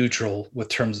tonally neutral with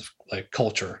terms of like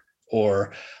culture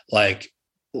or like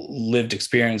lived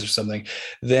experience or something,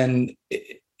 then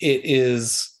it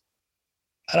is,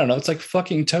 I don't know, it's like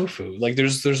fucking tofu. Like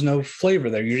there's no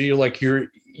flavor there.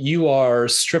 You are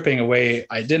stripping away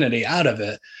identity out of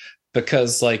it,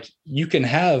 because like you can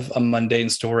have a mundane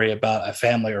story about a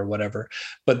family or whatever,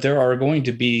 but there are going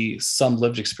to be some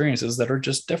lived experiences that are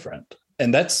just different.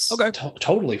 And that's okay.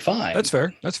 Totally fine. That's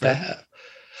fair.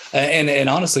 And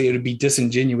honestly, it would be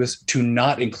disingenuous to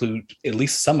not include at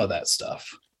least some of that stuff.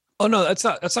 Oh no, that's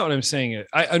not what I'm saying.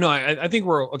 I know. I think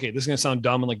we're okay. This is gonna sound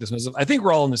dumb and like dismissive. I think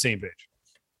we're all on the same page.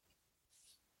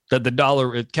 That the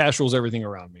dollar, cash rules everything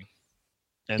around me,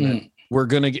 and that we're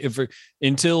gonna get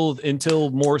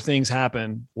until more things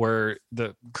happen where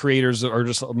the creators are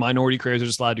just minority creators are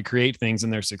just allowed to create things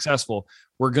and they're successful.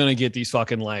 We're gonna get these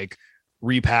fucking like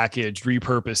repackaged,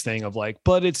 repurposed thing of like,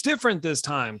 but it's different this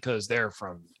time because they're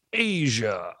from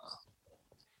Asia.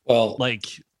 Well, like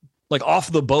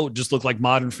Off the Boat just looked like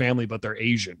Modern Family, but they're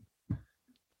Asian.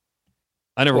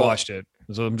 I never watched it,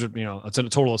 so I'm just, it's a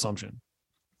total assumption.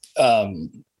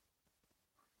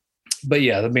 But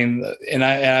yeah, I mean, and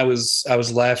I was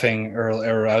laughing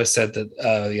earlier, or I said that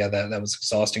that was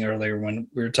exhausting earlier when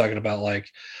we were talking about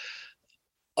like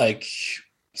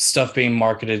stuff being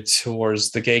marketed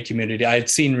towards the gay community. I had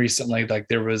seen recently, like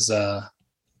there was a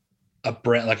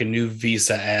brand, like a new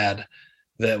Visa ad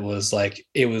that was like,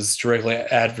 it was directly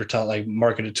advertised, like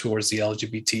marketed towards the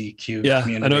LGBTQ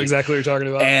community. I know exactly what you're talking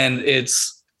about. And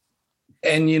it's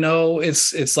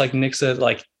like Nick said,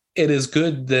 like, it is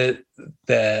good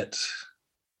that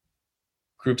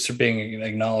groups are being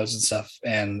acknowledged and stuff,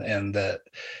 and that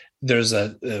there is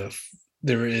a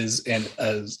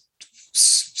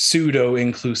pseudo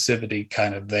inclusivity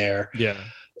kind of there. Yeah.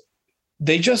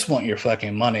 They just want your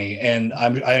fucking money, and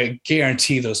I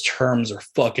guarantee those terms are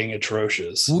fucking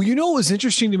atrocious. Well, you know what was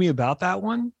interesting to me about that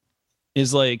one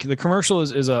is like the commercial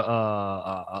is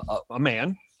a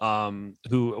man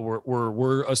who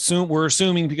we're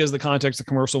assuming because of the context of the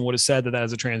commercial and what is said that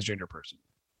is a transgender person,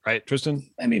 right, Tristan?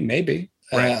 I mean, maybe.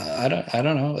 Right. I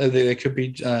don't know. They could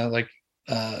be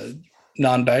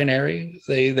non-binary.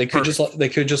 They could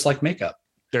just like makeup.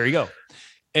 There you go.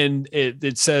 And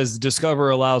it says Discover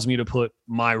allows me to put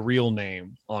my real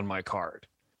name on my card.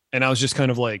 And I was just kind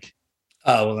of like,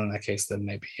 oh, well, in that case, then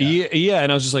maybe. Yeah.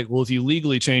 And I was just like, well, if you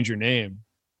legally change your name,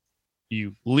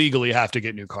 you legally have to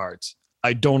get new cards.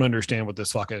 I don't understand what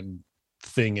this fucking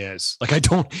thing is. Like, I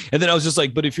don't. And then I was just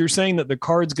like, but if you're saying that the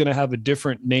card's going to have a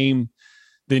different name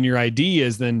than your ID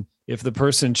is, then if the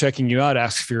person checking you out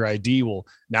asks for your ID, well,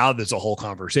 now there's a whole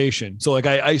conversation. So like,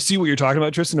 I see what you're talking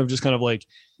about, Tristan, of just kind of like,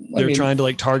 they're trying to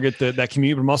like target that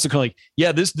community, but I'm also kind of like,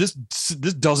 yeah, this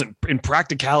doesn't, in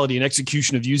practicality and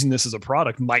execution of using this as a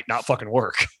product, might not fucking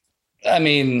work. I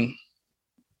mean,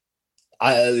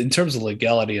 in terms of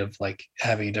legality of like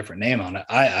having a different name on it,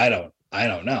 I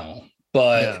don't know,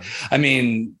 but yeah. I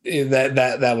mean,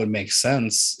 that would make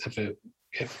sense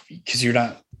because you're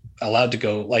not allowed to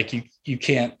go, like you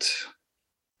can't,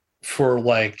 for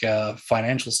like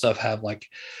financial stuff, have like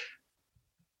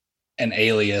an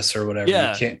alias or whatever.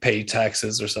 Yeah. You can't pay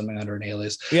taxes or something under an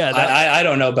alias. Yeah, I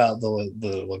don't know about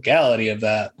the legality of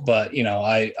that, but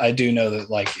I do know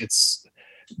that like it's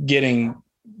getting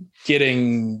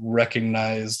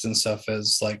recognized and stuff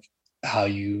as like how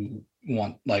you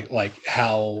want, like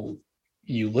how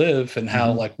you live and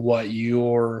how like what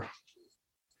your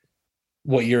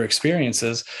experience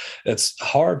is. It's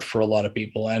hard for a lot of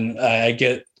people, and I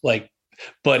get like,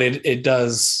 but it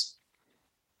does.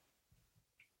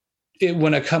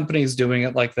 When a company is doing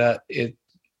it like that,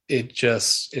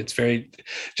 it's very,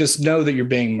 just know that you're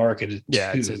being marketed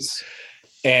to.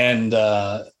 And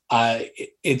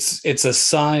it's a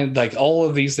sign, like all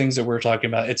of these things that we're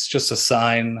talking about, it's just a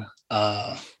sign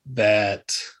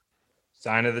that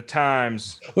sign of the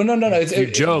times. Well, no, it's a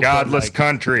joke. Godless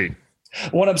country.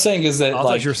 What I'm saying is that, I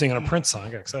thought you were singing a Prince song.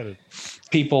 I got excited.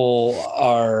 People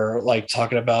are like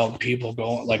talking about people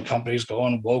going, like companies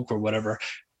going woke or whatever.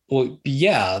 Well,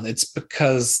 yeah, it's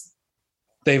because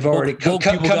they've already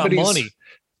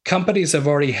companies have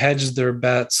already hedged their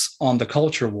bets on the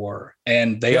culture war,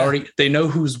 and they know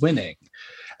who's winning,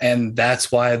 and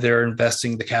that's why they're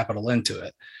investing the capital into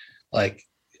it. Like,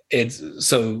 it's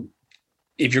so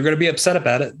if you're going to be upset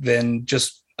about it, then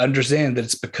just understand that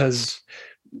it's because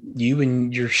you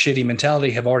and your shitty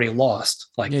mentality have already lost.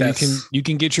 Like, you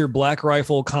can get your Black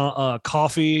Rifle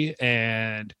coffee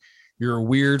and your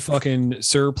weird fucking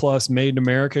surplus made in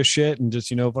America shit and just,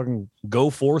 fucking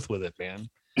go forth with it, man.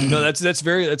 No,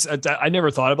 I never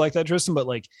thought of it like that, Tristan, but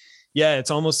like, yeah, it's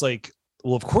almost like,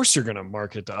 well, of course you're going to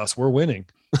market to us. We're winning.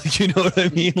 You know what I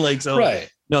mean? Like, so right.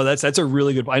 No, that's a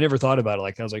really good, I never thought about it.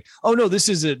 Like, I was like, oh no, this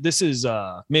is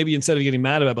maybe instead of getting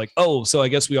mad about it, like, oh, so I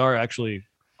guess we are actually,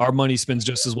 our money spends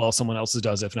just as well someone else's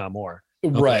does, if not more.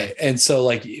 Okay. Right. And so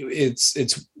like, it's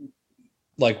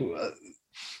like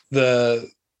the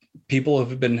people who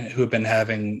have been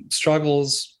having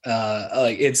struggles,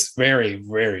 like it's very,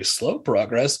 very slow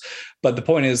progress. But the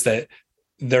point is that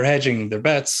they're hedging their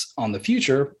bets on the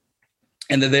future,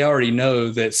 and that they already know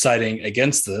that siding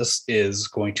against this is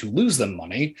going to lose them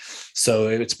money. So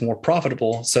it's more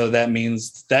profitable. So that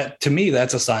means that, to me,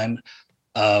 that's a sign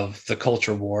of the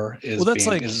culture war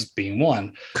is being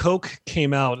won. Coke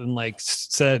came out and like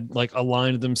said, like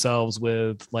aligned themselves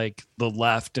with like the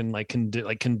left and like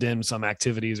condemned some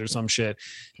activities or some shit,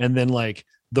 and then like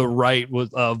the right was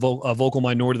a vocal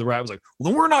minority of the right was like,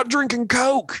 well, we're not drinking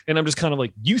Coke, and I'm just kind of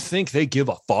like, you think they give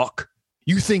a fuck?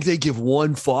 You think they give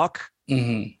one fuck?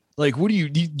 Mm-hmm. Like, what do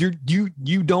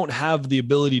you don't have the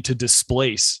ability to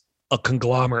displace a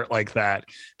conglomerate like that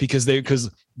because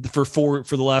for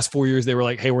the last 4 years they were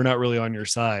like, hey, we're not really on your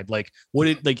side. Like,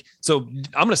 so I'm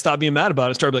gonna stop being mad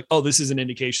about it, start like, oh, this is an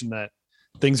indication that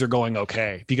things are going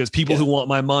okay, because people who want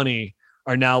my money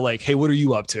are now like, hey, what are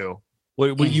you up to?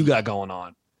 What do you got going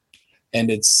on? And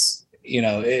it's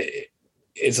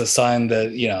it's a sign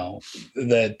that, you know,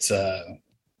 that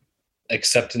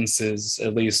acceptance is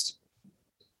at least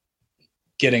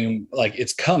getting, like,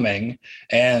 it's coming,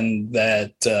 and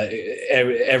that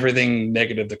everything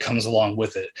negative that comes along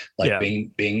with it, like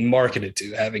being marketed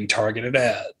to, having targeted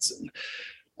ads and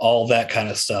all that kind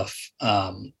of stuff.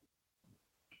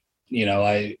 You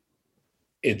know,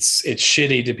 it's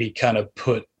shitty to be kind of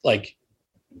put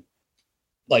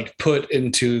put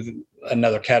into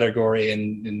another category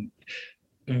and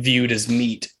viewed as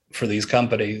meat for these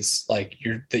companies, like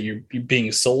you're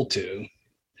being sold to.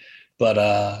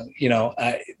 But you know,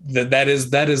 that is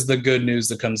the good news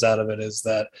that comes out of it, is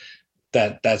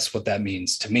that's what that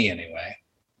means to me anyway.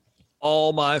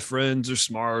 All my friends are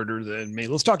smarter than me.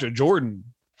 Let's talk to Jordan.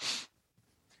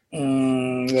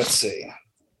 Let's see.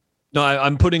 No,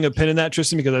 I'm putting a pin in that,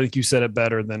 Tristan, because I think you said it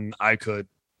better than I could.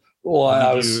 Well,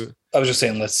 I was just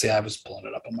saying, let's see. I was pulling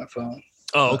it up on my phone.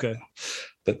 Oh, okay.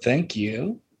 But thank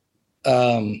you.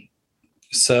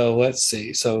 So let's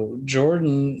see. So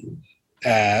Jordan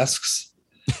asks,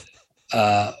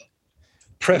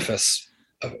 preface.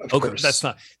 Of okay, course. that's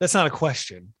not a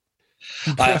question.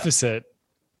 Preface it.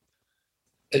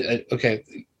 Okay.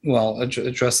 Well,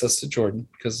 address this to Jordan,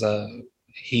 because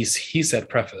he said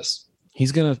preface.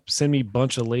 He's gonna send me a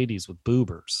bunch of ladies with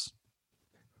boobers.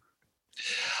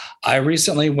 I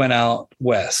recently went out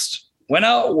west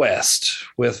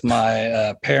with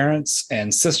my parents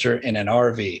and sister in an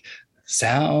RV.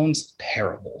 Sounds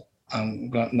terrible. I'm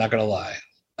not gonna lie.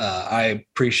 I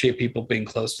appreciate people being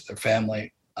close to their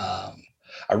family. I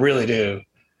really do.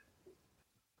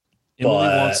 Emily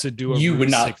wants to do. You would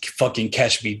not fucking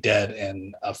catch me dead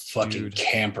in a fucking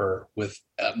camper with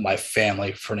my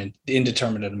family for an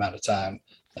indeterminate amount of time.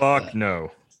 Fuck no.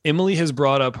 Emily has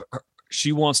brought up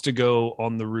she wants to go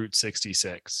on the Route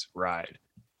 66 ride,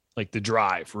 like the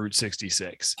drive Route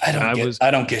 66. I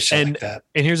don't get shit like that.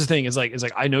 And here's the thing: is like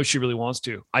I know she really wants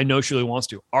to.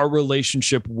 Our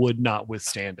relationship would not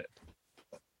withstand it.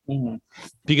 Mm-hmm.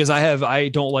 Because I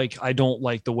don't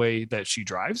like the way that she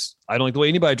drives. I don't like the way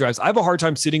anybody drives. I have a hard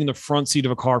time sitting in the front seat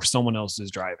of a car if someone else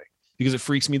is driving, because it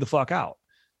freaks me the fuck out.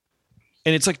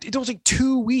 And it's like, it don't take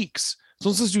 2 weeks. So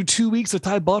let's just do 2 weeks of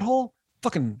tie butthole.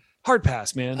 Fucking hard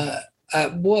pass, man.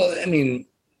 Well, I mean,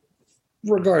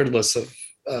 regardless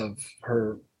of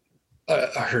her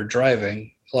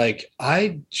driving, like,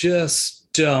 I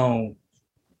just don't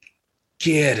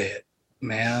get it,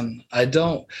 man. I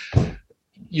don't.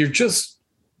 You're just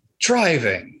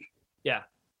driving. Yeah.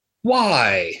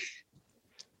 Why?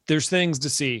 There's things to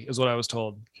see, is what I was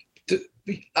told.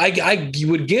 I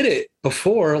would get it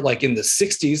before, like in the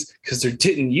 60s, because there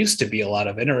didn't used to be a lot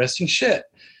of interesting shit.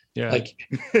 Yeah. Like,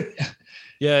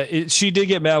 yeah, she did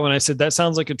get mad when I said that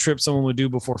sounds like a trip someone would do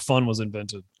before fun was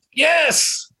invented.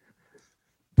 Yes.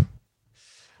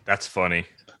 That's funny.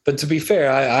 But to be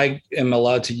fair, I am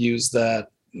allowed to use that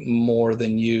more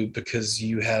than you, because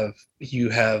you have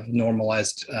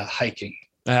normalized hiking.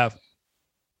 I have.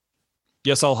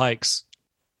 Yes, all hikes.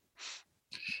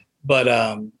 But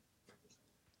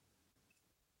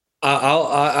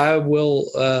I will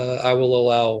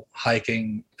allow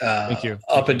hiking. Thank you.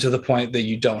 Up until the point that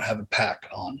you don't have a pack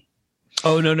on.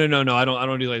 Oh no! I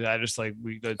don't do like that. I just like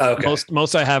okay.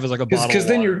 Most I have is like a bottle. Because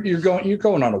then you're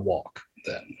going on a walk.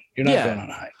 Then you're not going on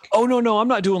a hike. Oh no! I'm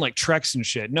not doing like treks and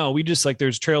shit. No, we just, like,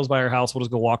 there's trails by our house. We'll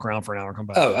just go walk around for an hour and come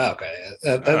back. Oh, okay.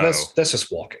 That's just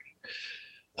walking.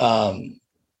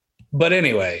 But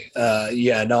anyway,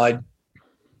 yeah, no,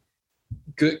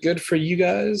 good for you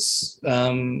guys.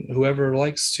 Whoever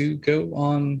likes to go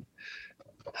on,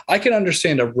 I can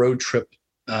understand a road trip.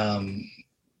 To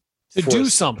do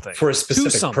something for a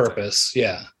specific purpose.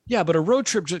 Yeah. Yeah. But a road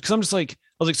trip, because I'm just like, I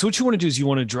was like, so what you want to do is you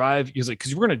want to drive? He was like,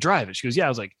 because we're going to drive it. She goes, yeah. I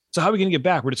was like, so how are we going to get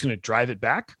back? We're just going to drive it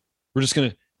back. We're just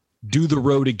going to do the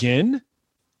road again.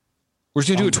 We're just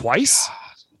going to do it twice. God.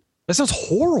 That sounds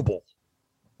horrible.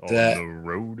 On the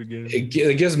road again.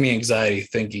 It gives me anxiety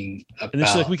thinking about. And then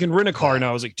she's like, we can rent a car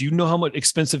now. I was like, do you know how much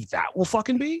expensive that will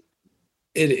fucking be?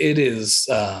 It is.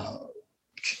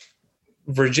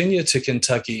 Virginia to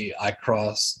Kentucky,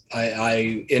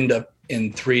 I end up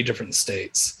in 3 different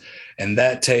states, and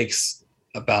that takes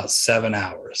about 7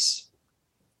 hours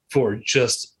for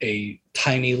just a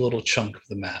tiny little chunk of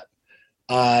the map.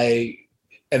 I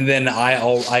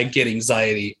get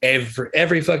anxiety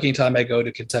every fucking time I go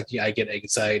to Kentucky. I get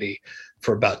anxiety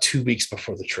for about 2 weeks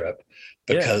before the trip,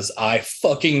 because I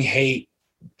fucking hate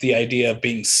the idea of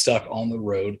being stuck on the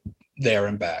road there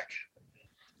and back.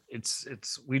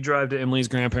 We drive to Emily's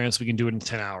grandparents. We can do it in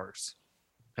 10 hours.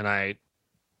 And I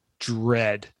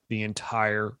dread the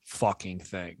entire fucking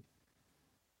thing.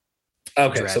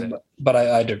 Okay. But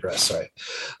I digress. Sorry.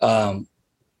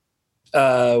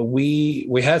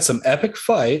 We had some epic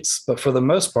fights, but for the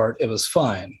most part, it was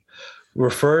fine.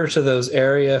 Refer to those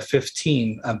Area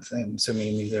 15, I'm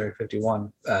assuming these Area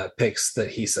 51 pics that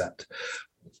he sent.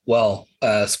 Well,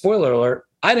 spoiler alert,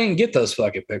 I didn't get those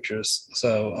fucking pictures.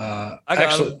 So I take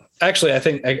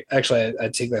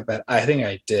that back. I think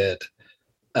I did.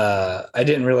 I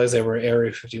didn't realize they were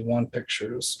Area 51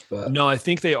 pictures. But no, I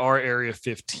think they are Area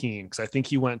 15 because I think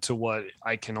he went to what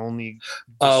I can only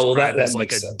that as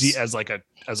like makes sense. as like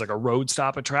a road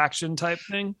stop attraction type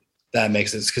thing. That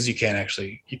makes sense because you can't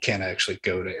actually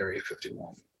go to Area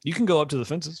 51. You can go up to the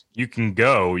fences. You can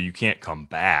go, you can't come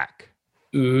back.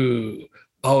 Ooh.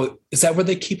 Oh, is that where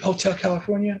they keep Hotel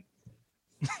California?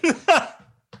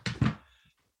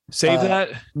 Save that,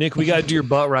 Nick. We got to do your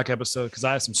butt rack episode because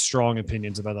I have some strong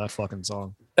opinions about that fucking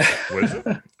song. What is it?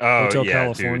 Oh, Hotel yeah,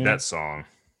 California. dude, that song.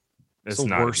 It's It's the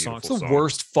not worst a song. It's beautiful the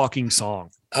worst fucking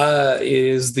song. I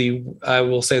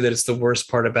will say that it's the worst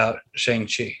part about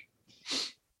Shang-Chi.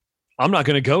 I'm not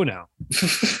going to go now.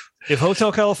 If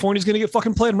Hotel California is going to get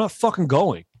fucking played, I'm not fucking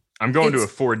going. I'm going to a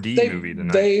 4D movie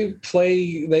tonight. They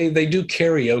do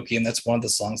karaoke, and that's one of the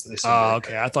songs that they sing. Oh,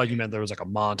 okay. I thought you meant there was like a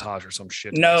montage or some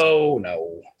shit. No.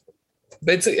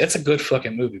 But it's a good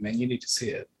fucking movie, man. You need to see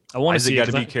it. I want Why to does it see got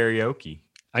to it. be karaoke?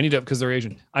 I need to, because they're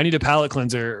Asian. I need a palate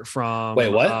cleanser from. Wait,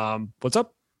 what? What's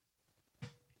up?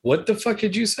 What the fuck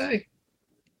did you say?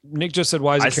 Nick just said,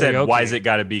 "Why is it I karaoke?" said, why is it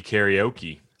got to be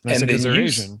karaoke? And I said, And because then they're you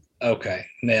Asian. Okay,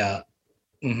 yeah.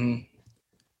 Mm-hmm.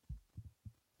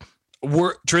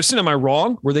 Were Tristan? Am I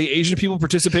wrong? Were they Asian people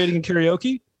participating in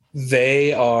karaoke?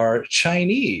 They are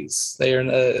Chinese. They are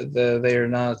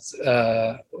not.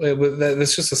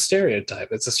 That's just a stereotype.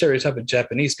 It's a stereotype of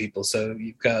Japanese people. So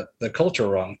you've got the culture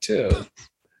wrong too.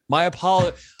 My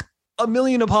a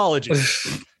million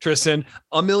apologies, Tristan.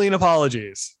 A million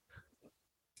apologies.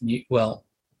 Well,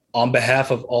 on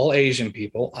behalf of all Asian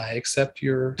people, I accept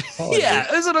your apology. Yeah,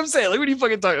 that's what I'm saying. Like, what are you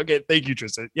fucking talking? Okay, thank you,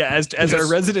 Tristan. Yeah, as our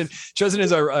resident,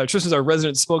 Tristan's our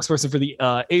resident spokesperson for the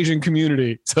Asian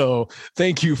community. So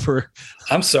thank you for.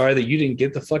 I'm sorry that you didn't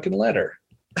get the fucking letter.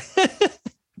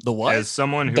 The what? As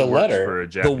someone who The works letter. for a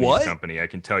Japanese what? company, I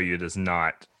can tell you it is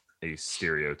not a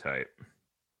stereotype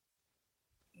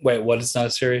Wait, what is not a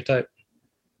stereotype?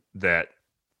 that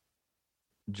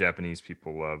Japanese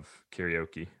people love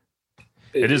karaoke.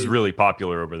 It is really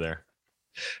popular over there.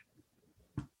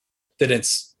 That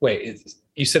it's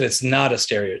you said it's not a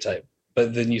stereotype,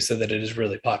 but then you said that it is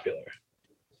really popular.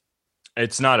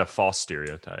 It's not a false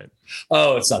stereotype.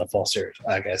 Oh, it's not a false stereotype.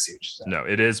 I guess you just No,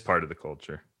 it is part of the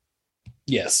culture.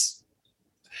 Yes,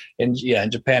 and yeah,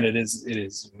 in Japan it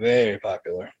is very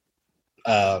popular.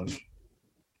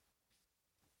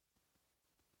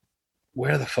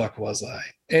 Where the fuck was I?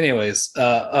 Anyways,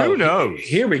 Who knows?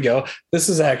 Here we go. This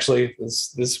is actually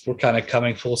this we're kind of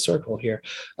coming full circle here.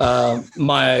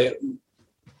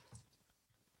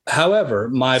 However,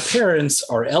 my parents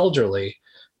are elderly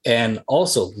and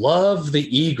also love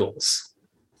the Eagles.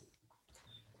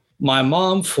 My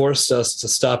mom forced us to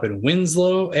stop in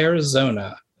Winslow,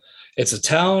 Arizona. It's a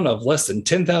town of less than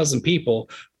 10,000 people,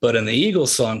 but in the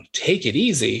Eagles song, Take It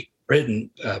Easy, written,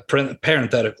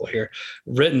 parenthetical here,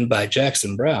 written by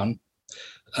Jackson Brown.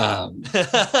 I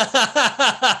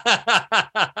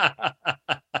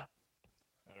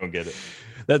don't get it.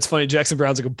 That's funny. Jackson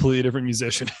Brown's a completely different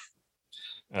musician.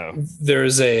 Oh,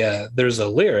 There's a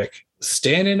lyric,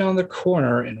 standing on the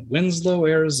corner in Winslow,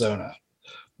 Arizona.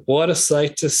 What a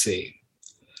sight to see.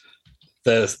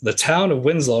 The town of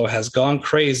Winslow has gone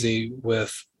crazy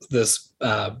with this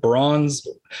bronze.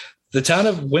 The town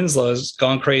of Winslow has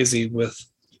gone crazy with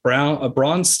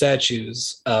bronze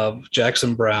statues of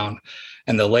Jackson Brown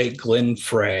and the late Glenn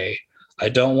Frey. I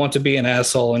don't want to be an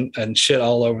asshole and shit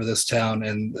all over this town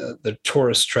and the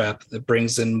tourist trap that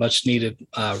brings in much needed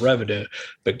revenue.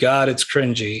 But God, it's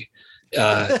cringy.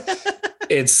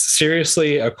 It's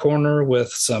seriously a corner with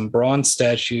some bronze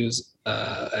statues,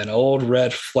 an old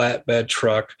red flatbed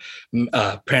truck,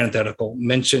 parenthetical,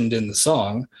 mentioned in the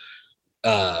song,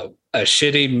 a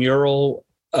shitty mural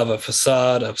of a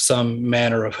facade of some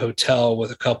manner of hotel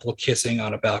with a couple kissing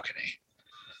on a balcony.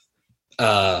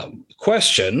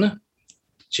 Question.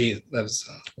 Gee, that was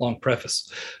a long preface.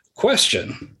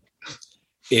 Question.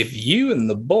 If you and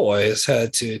the boys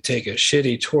had to take a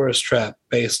shitty tourist trap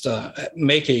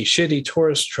make a shitty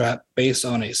tourist trap based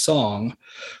on a song,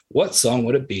 what song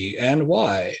would it be and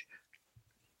why?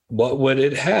 What would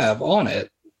it have on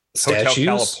it? Hotel Statues?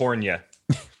 California.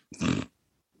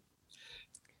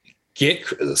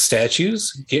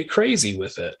 Statues? Get crazy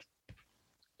with it.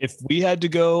 If we had to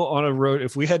go on a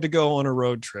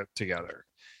road trip together,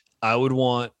 I would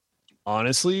want,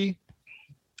 honestly,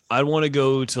 I'd want to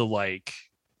go to like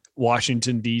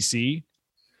Washington, D.C.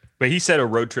 But he said a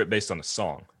road trip based on a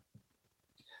song.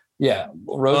 Yeah,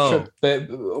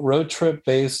 road trip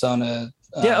based on a.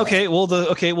 Yeah. Okay. Well,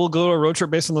 we'll go to a road trip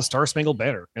based on the Star Spangled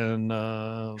Banner, and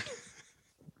we'll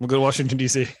go to Washington,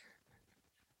 D.C.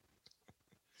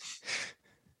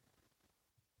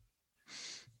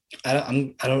 I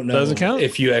don't know. Doesn't count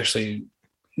if you actually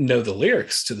know the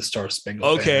lyrics to the Star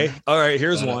Spangled Okay. Banner. All right.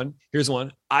 Here's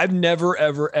one. I've never,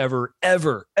 ever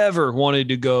wanted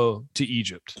to go to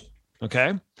Egypt.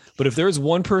 Okay. But if there's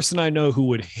one person I know who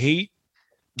would hate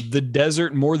the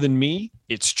desert more than me,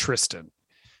 it's Tristan.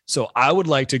 So I would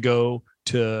like to go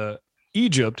to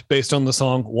Egypt based on the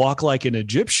song Walk Like an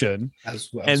Egyptian.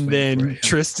 And then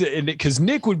Tristan, because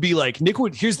Nick would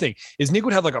here's the thing is Nick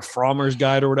would have like a Frommer's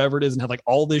guide or whatever it is and have like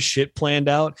all this shit planned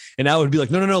out. And I would be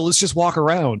like, no, let's just walk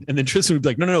around. And then Tristan would be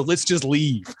like, no, let's just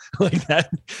leave like that.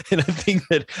 And I think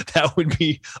that would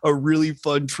be a really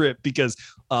fun trip because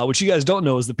what you guys don't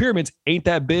know is the pyramids ain't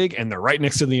that big and they're right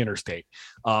next to the interstate.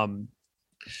 And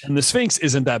the Sphinx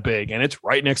isn't that big and it's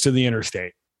right next to the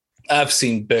interstate. I've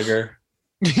seen bigger.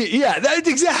 Yeah, that's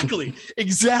exactly.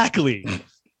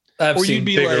 I've Or seen you'd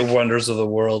be bigger like- wonders of the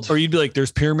world. Or you'd be like,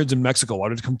 there's pyramids in Mexico. Why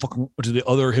did you come fucking to the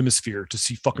other hemisphere to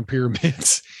see fucking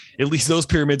pyramids? At least those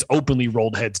pyramids openly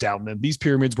rolled heads down them. These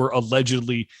pyramids were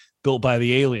allegedly built by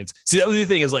the aliens. See, that was the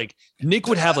thing is like Nick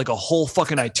would have like a whole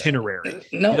fucking itinerary.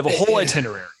 No, He'd have a whole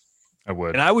itinerary. I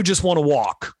would. And I would just want to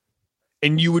walk.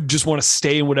 And you would just want to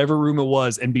stay in whatever room it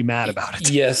was and be mad about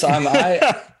it. Yes,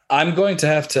 I'm going to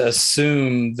have to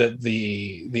assume that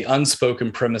the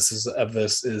unspoken premises of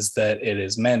this is that it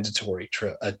is a mandatory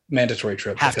trip.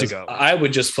 Have to go. I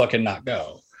would just fucking not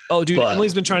go. Oh, dude, But-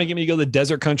 Emily's been trying to get me to go to the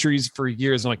desert countries for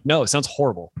years. I'm like, no, it sounds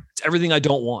horrible. It's everything I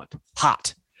don't want.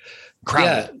 Hot. Crowded.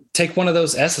 Yeah, take one of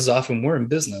those S's off and we're in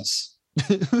business.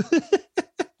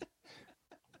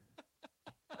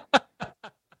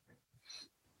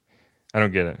 I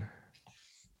don't get it.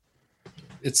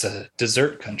 It's a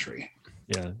dessert country.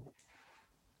 Yeah.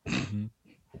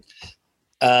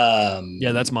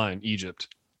 Yeah, That's mine.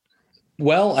 Egypt.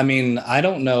 Well, I mean, I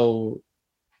don't know.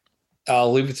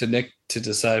 I'll leave it to Nick to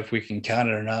decide if we can count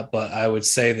it or not. But I would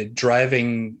say that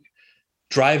driving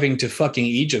to fucking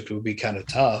Egypt would be kind of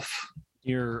tough.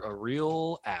 You're a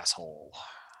real asshole.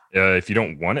 If you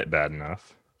don't want it bad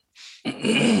enough.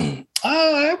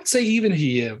 I would say even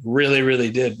he really,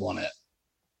 really did want it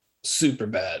super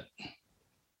bad.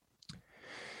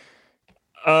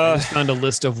 I just found a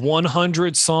list of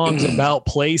 100 songs about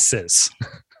places.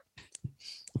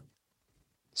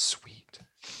 Sweet.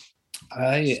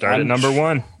 I'm Start at number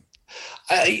one.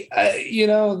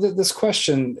 This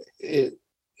question, it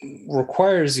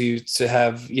requires you to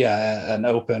have an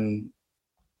open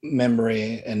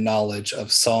memory and knowledge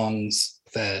of songs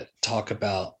that talk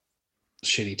about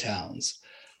shitty towns.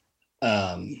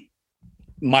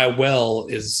 My well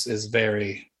is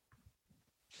very,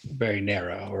 very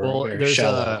narrow or very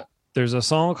shallow. There's a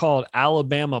song called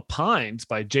Alabama Pines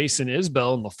by Jason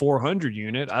Isbell in the 400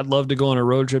 unit. I'd love to go on a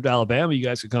road trip to Alabama. You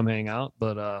guys could come hang out,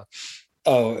 but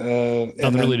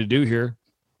nothing really to do here.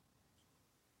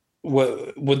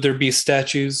 What would there be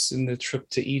statues in the trip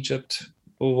to Egypt?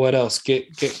 Well, what else?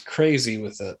 Get crazy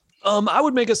with it. I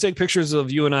would make us take pictures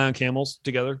of you and I on camels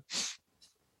together.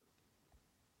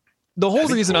 The whole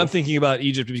reason I'm thinking about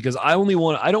Egypt is because I don't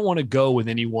want to go with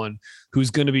anyone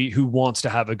who wants to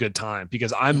have a good time,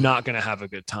 because I'm not going to have a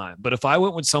good time. But if I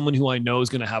went with someone who I know is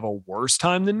going to have a worse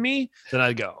time than me, then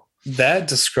I'd go. That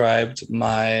described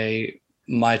my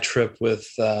trip with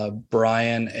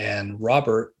Brian and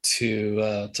Robert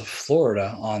to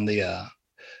Florida on the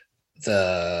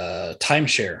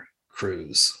timeshare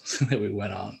cruise that we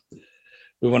went on.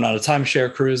 We went on a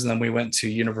timeshare cruise, and then we went to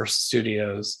Universal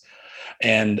Studios,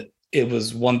 and it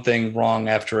was one thing wrong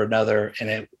after another,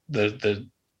 and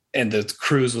the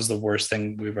cruise was the worst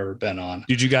thing we've ever been on.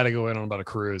 Dude, you got to go in on about a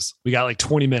cruise. We got like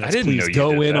 20 minutes. I didn't know you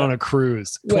go did in that. on a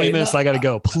cruise. 20 minutes. I got to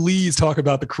go. Please talk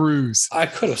about the cruise. I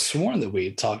could have sworn that we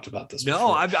had talked about this. No,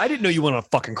 before. I didn't know you went on a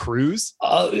fucking cruise.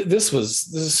 This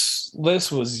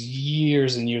was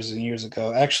years and years and years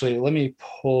ago. Actually, let me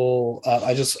pull.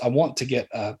 I want to get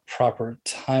a proper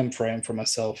time frame for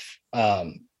myself.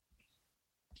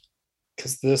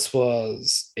 Because this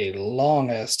was a long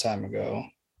ass time ago.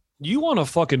 You on a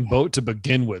fucking boat to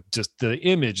begin with. Just the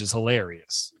image is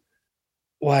hilarious.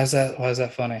 Why is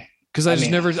that funny? Because I've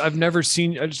never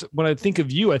seen. When I think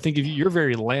of you, you're a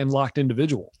very landlocked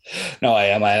individual. No, I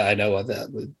am. I know what that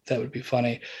would be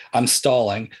funny. I'm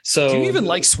stalling. So do you even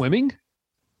like swimming?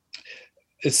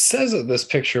 It says that this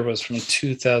picture was from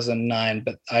 2009,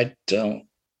 but I don't.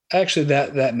 Actually,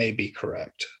 that may be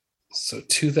correct. So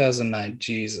 2009,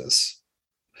 Jesus.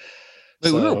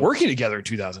 Wait, we were So, working together in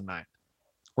 2009.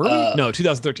 Were we? No,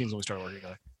 2013 is when we started working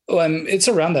together. well, and it's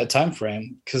around that time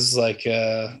frame because, like,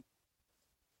 I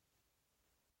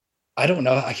don't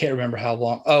know. I can't remember how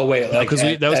long. Oh wait, like because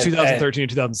that was at- 2013 and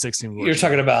 2016. You're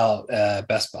talking about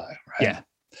Best Buy, right? Yeah.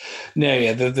 No,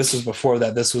 yeah. This was before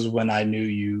that. This was when I knew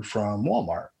you from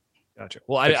Walmart. Gotcha.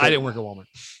 Well, I didn't work at Walmart.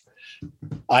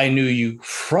 I knew you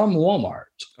from Walmart.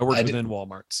 I worked within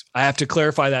Walmart's. I have to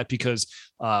clarify that because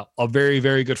a very,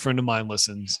 very good friend of mine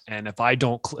listens, and if I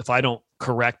don't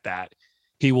correct that,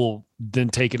 he will then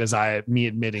take it as me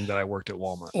admitting that I worked at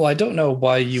Walmart. Well, I don't know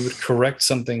why you would correct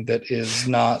something that is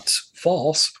not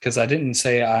false because I didn't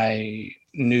say I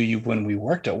knew you when we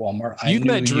worked at Walmart. You've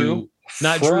met Drew,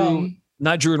 not Drew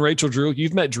and Rachel. Drew,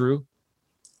 you've met Drew.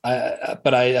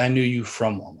 But I knew you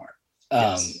from Walmart.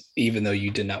 Yes. Even though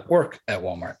you did not work at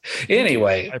Walmart.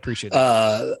 Anyway, I appreciate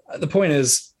that. The point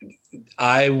is,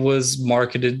 I was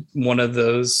marketed one of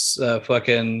those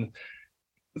fucking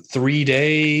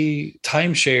 3-day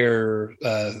timeshare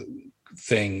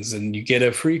things, and you get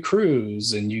a free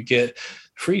cruise, and you get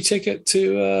free ticket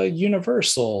to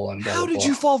Universal. And blah, how blah, did blah.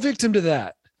 you fall victim to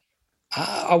that?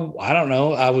 I don't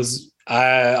know. I was.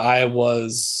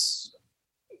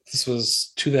 This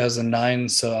was 2009,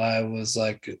 so I was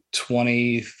like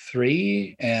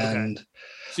 23, and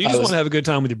So you just want to have a good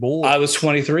time with your boy. I was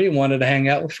 23 and wanted to hang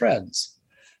out with friends,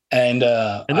 and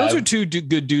those are two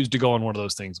good dudes to go on one of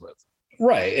those things with,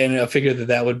 right? And I figured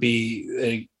that would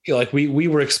be like we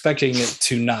were expecting it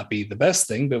to not be the best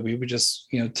thing, but we would just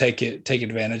take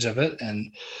advantage of it.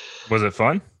 And Was it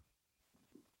fun?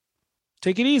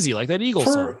 take it easy, like that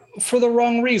Eagles song. for the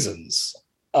wrong reasons.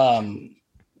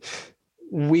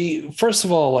 We first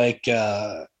of all, like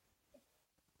I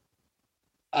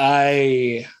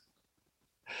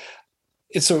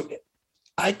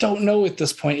don't know at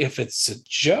this point if it's a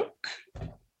joke,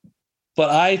 but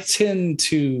I tend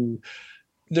to.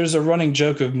 There's a running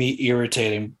joke of me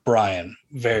irritating Brian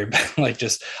very bad. Like,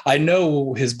 just I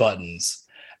know his buttons,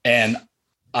 and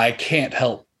I can't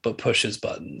help but push his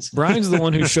buttons. Brian's the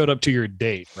one who showed up to your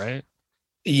date, right?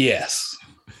 Yes.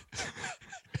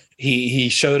 He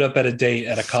showed up at a date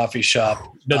at a coffee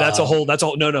shop. No, that's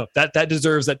that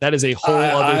deserves that. That is a whole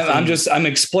other thing. I'm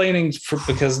explaining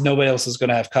because nobody else is going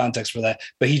to have context for that.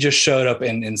 But he just showed up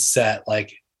and sat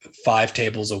like 5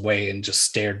 tables away and just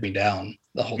stared me down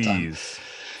the whole time.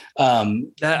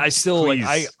 That I still Please,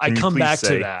 like. I come back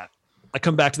to that. I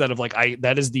come back to that of like I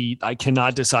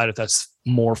cannot decide if that's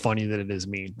more funny than it is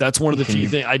mean. That's one of the few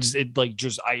things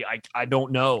I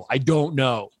don't know. I don't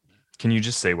know. Can you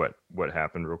just say what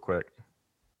happened real quick?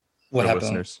 What for happened?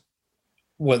 Listeners?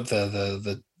 What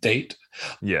the date?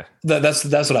 Yeah. That's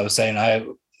what I was saying. I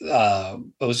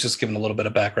was just giving a little bit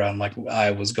of background. Like, I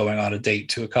was going on a date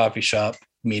to a coffee shop,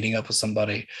 meeting up with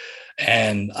somebody,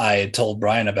 and I had told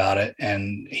Brian about it,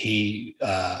 and he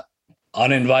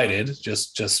uninvited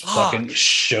just fucking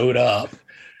showed up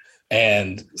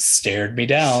and stared me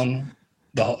down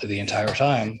the entire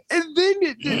time. And then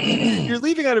you're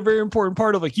leaving out a very important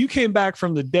part of like, you came back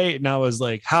from the date and I was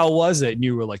like, how was it? And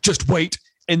you were like, just wait.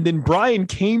 And then Brian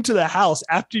came to the house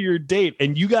after your date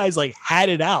and you guys like had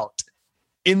it out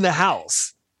in the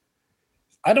house.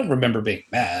 I don't remember being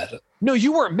mad. No,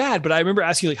 you weren't mad, but I remember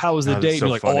asking you like, how was the date? So and you're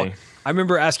like, funny. I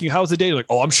remember asking you, how was the date? You're like,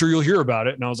 oh, I'm sure you'll hear about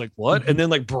it. And I was like, what? And then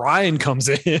like Brian comes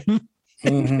in.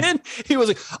 And then he was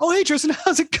like, oh, hey, Tristan,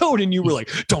 how's it going? And you were like,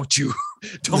 don't you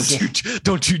do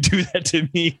that to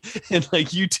me. And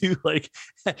like, you two, like,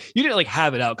 you didn't like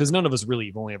have it out because none of us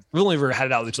really, we've only ever had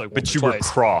it out. Like, But you were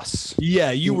cross.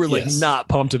 Yeah. You were like Yes. not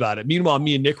pumped about it. Meanwhile,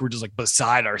 me and Nick were just like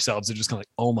beside ourselves and just kind of like,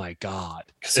 oh my God.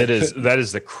 That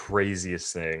is the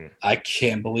craziest thing. I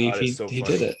can't believe That he is so did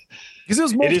funny. it. Because it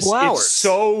was multiple hours. It's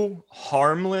so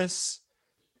harmless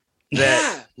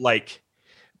that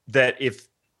that if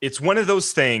it's one of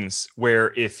those things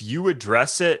where if you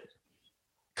address it,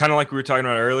 kind of like we were talking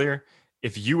about earlier,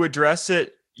 if you address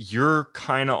it, you're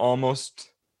kind of almost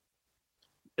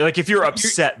like if you're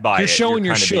upset by it, you're showing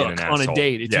your kinda being shook an on a asshole.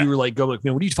 date. If Yeah. you were like, go like,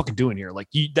 man, what are you fucking doing here? Like,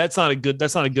 that's not a good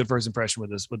first impression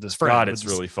with this friend. God, With it's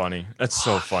this- really funny. That's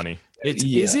so funny.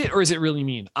 Is it or is it really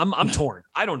mean? I'm torn.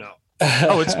 I don't know.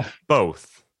 Oh, it's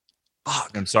both.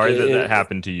 Fuck. I'm sorry that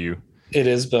happened to you. It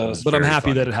is both. But I'm very happy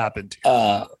funny. that it happened.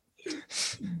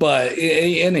 But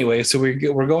anyway, so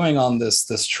we're going on this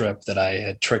trip that I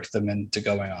had tricked them into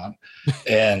going on,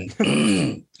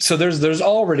 and so there's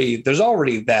already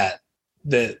that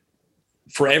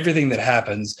for everything that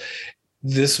happens,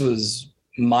 this was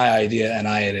my idea, and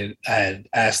I had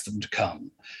asked them to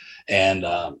come, and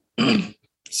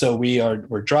so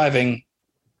we're driving,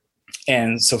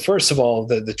 And so first of all,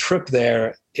 the trip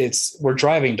there, we're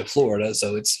driving to Florida,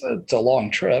 so it's a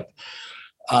long trip.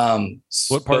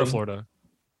 What part of Florida?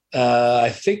 I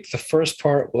think the first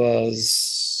part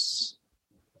was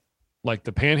like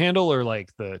the Panhandle or like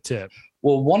the tip.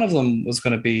 Well, one of them was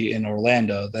going to be in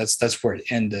Orlando. That's where it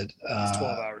ended. It's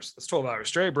 12 hours. That's 12 hours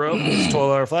straight, bro. It's a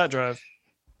 12-hour flat drive.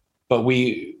 But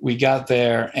we got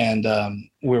there and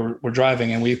we're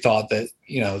driving, and we thought that,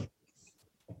 you know,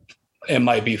 it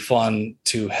might be fun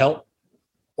to help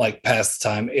like pass the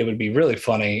time. It would be really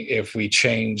funny if we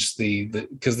changed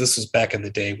because this was back in the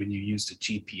day when you used a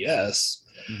GPS.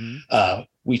 Mm-hmm.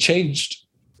 We changed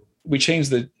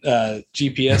the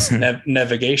GPS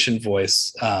navigation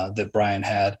voice that Brian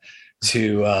had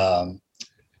to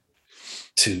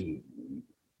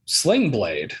Sling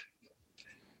Blade.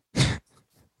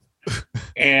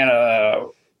 And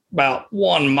about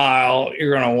 1 mile,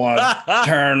 you're going to want to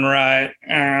turn right.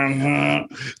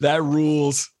 That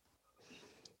rules.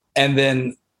 And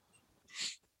then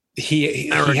he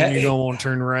had, you don't want to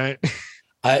turn right.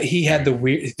 He had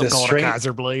the strange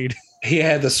Kaiser Blade. He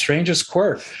had the strangest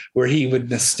quirk where he would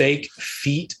mistake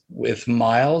feet with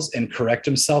miles and correct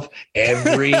himself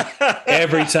every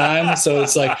time. So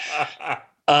it's like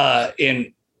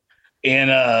in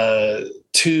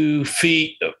 2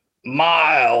 feet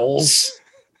miles,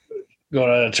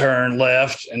 gonna turn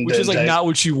left, and which is like not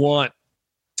what you want.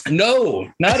 No,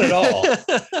 not at all.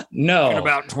 No. In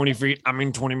about 20 feet,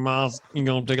 20 miles, you're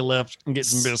going to take a left and get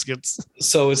some biscuits.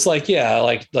 So it's like, yeah,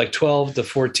 like 12 to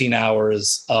 14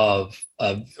 hours of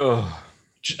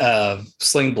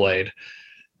Sling Blade.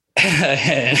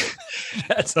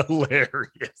 That's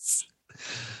hilarious.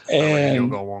 And you're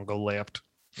going to want to go left.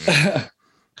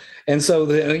 And so,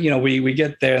 we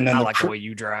get there, and then I like the way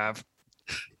you drive.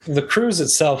 The cruise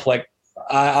itself, like,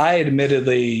 I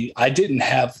admittedly, I didn't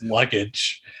have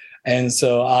luggage. And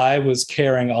so I was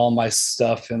carrying all my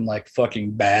stuff in like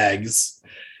fucking bags.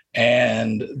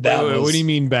 And that was... What do you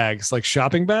mean bags? Like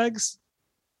shopping bags?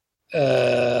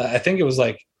 I think I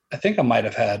might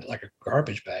have had like a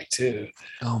garbage bag too.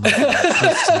 Oh my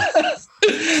God.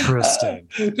 Kristen.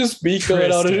 Just me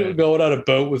going on a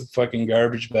boat with fucking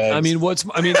garbage bags. Look,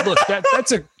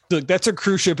 that's a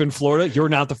cruise ship in Florida. You're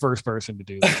not the first person to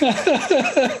do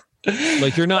that.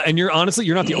 Like you're not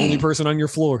the only person on your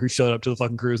floor who showed up to the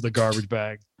fucking cruise with a garbage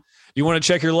bag. You want to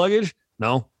check your luggage?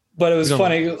 No. But it was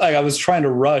funny. Like I was trying to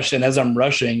rush, and as I'm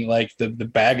rushing, like the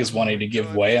bag is wanting to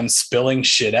give way. I'm spilling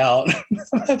shit out.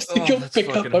 I have to go pick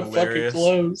up my fucking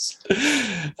clothes.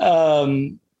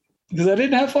 Because I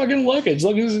didn't have fucking luggage.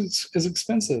 Luggage is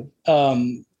expensive.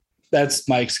 That's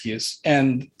my excuse.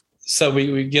 And so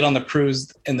we get on the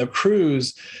cruise, and the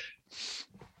cruise,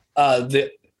 I'm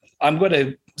going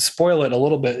to spoil it a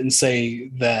little bit and say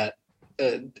that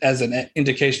as an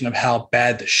indication of how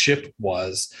bad the ship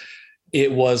was,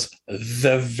 it was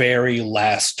the very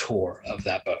last tour of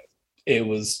that boat. It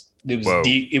was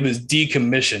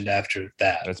decommissioned after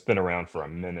that. It's been around for a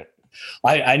minute.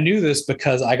 I knew this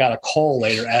because I got a call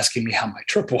later asking me how my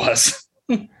trip was.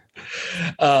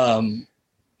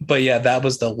 But yeah, that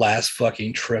was the last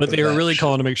fucking trip. But they were really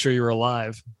calling to make sure you were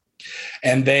alive.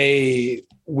 And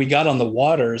we got on the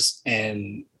waters,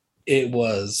 and it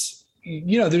was,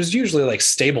 there's usually like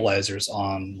stabilizers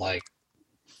on like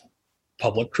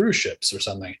public cruise ships or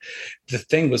something. The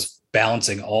thing was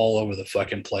bouncing all over the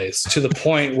fucking place to the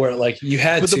point where like you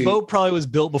had to. But the boat probably was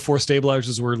built before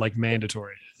stabilizers were like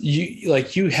mandatory.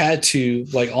 You had to,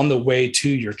 like, on the way to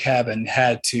your cabin,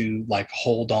 had to like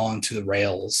hold on to the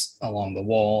rails along the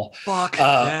wall. Fuck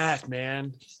that,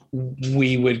 man.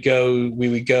 We would go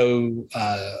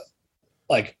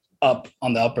like up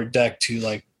on the upper deck to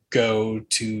like go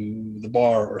to the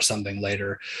bar or something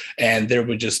later, and there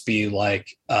would just be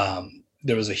like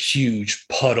there was a huge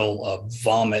puddle of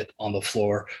vomit on the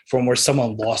floor from where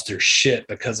someone lost their shit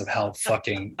because of how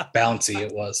fucking bouncy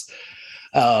it was.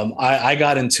 I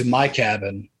got into my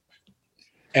cabin,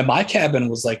 and my cabin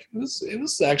was like, it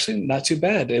was actually not too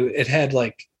bad. It had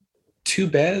like 2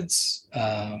 beds.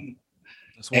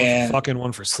 That's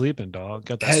one for sleeping, dog.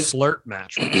 Got that slurp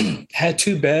mattress. Had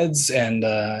 2 beds, and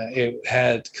it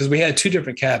had, because we had 2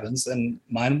 different cabins, and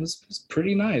mine was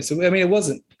pretty nice. I mean, it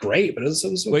wasn't great, but it was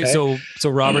okay. Wait, so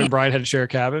Robert and Brian had to share a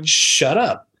cabin? Shut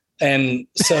up. And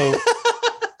so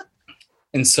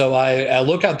and so I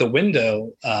look out the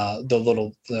window,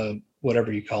 the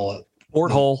whatever you call it,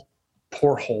 porthole,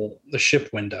 the ship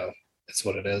window. That's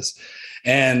what it is.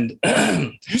 And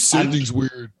you said things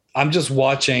weird. I'm just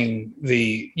watching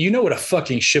you know what a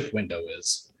fucking ship window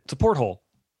is. It's a porthole.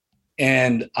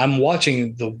 And I'm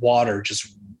watching the water just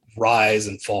rise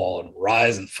and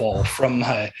fall from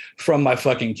my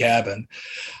fucking cabin.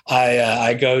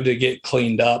 I go to get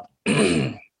cleaned up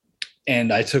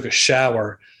and I took a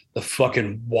shower. The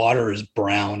fucking water is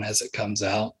brown as it comes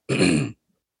out.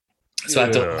 So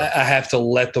I have to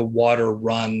let the water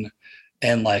run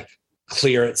and like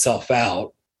clear itself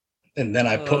out. And then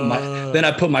I put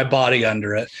my body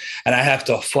under it, and I have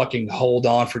to fucking hold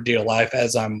on for dear life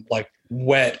as I'm like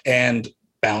wet and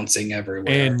bouncing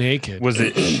everywhere and naked. Was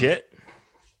it shit?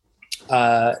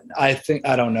 I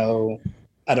don't know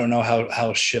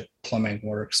how ship plumbing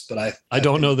works, but I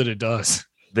don't know that it does.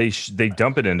 They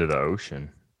dump it into the ocean.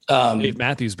 Dave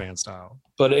Matthews Band style.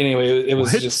 But anyway, it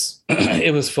was just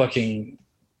it was fucking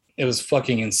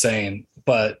insane.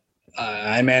 But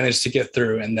I managed to get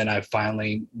through, and then I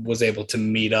finally was able to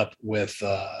meet up with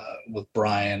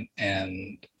Brian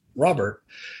and Robert,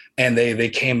 and they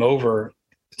came over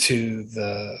to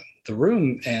the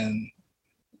room, and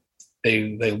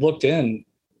they looked in,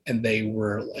 and they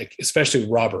were like, especially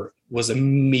Robert was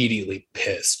immediately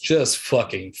pissed, just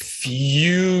fucking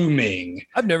fuming.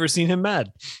 I've never seen him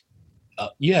mad.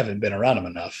 You haven't been around him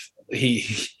enough.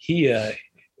 He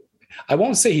I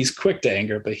won't say he's quick to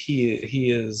anger, but he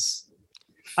is.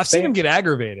 I've seen him get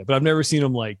aggravated, but I've never seen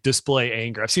him like display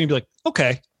anger. I've seen him be like,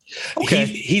 okay.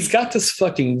 He's got this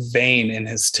fucking vein in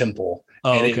his temple,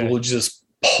 and it will just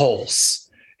pulse,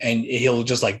 and he'll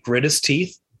just like grit his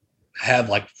teeth, have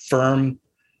like firm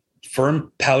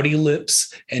pouty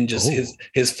lips, and just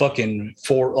his fucking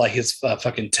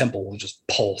fucking temple will just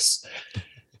pulse,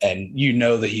 and you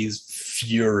know that he's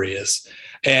furious.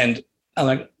 And I'm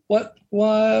like,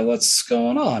 what's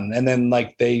going on? And then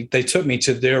like they took me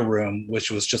to their room,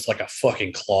 which was just like a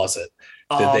fucking closet.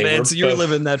 Oh man, so you're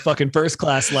living that fucking first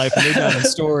class life, and they're down in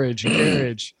storage and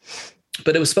carriage.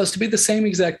 But it was supposed to be the same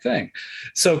exact thing.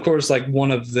 So of course, like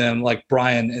one of them, like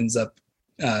Brian, ends up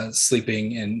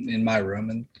sleeping in my room,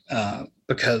 and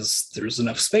because there's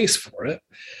enough space for it.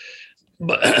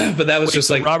 But that was just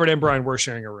like Robert and Brian were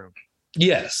sharing a room.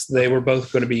 Yes, they were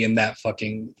both going to be in that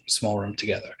fucking small room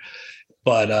together.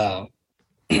 But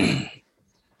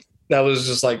that was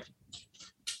just like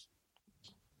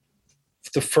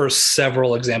the first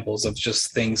several examples of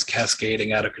just things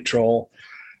cascading out of control.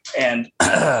 And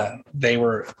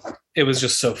it was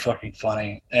just so fucking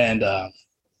funny. And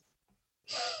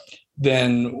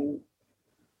then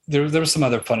there was some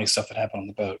other funny stuff that happened on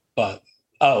the boat. But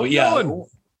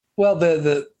well,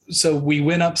 so we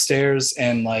went upstairs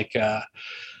and like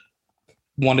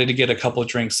wanted to get a couple of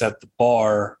drinks at the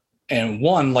bar. And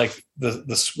one, like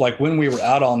like when we were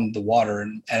out on the water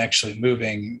and actually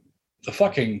moving, the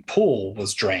fucking pool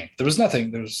was drained. There was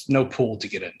no pool to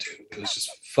get into. It was just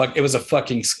it was a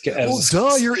fucking.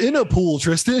 You're in a pool,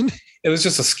 Tristan. It was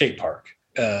just a skate park.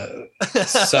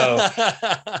 So,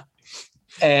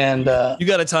 and you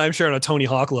got a timeshare on a Tony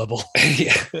Hawk level.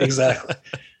 Yeah, exactly.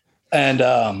 And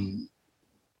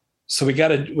so we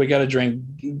got a drink.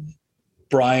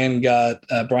 Brian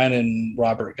and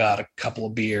Robert got a couple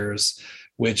of beers,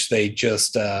 which they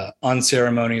just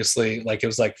unceremoniously, like it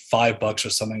was like $5 or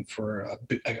something for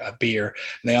a beer.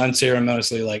 And they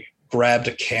unceremoniously like grabbed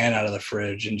a can out of the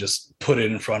fridge and just put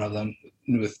it in front of them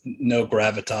with no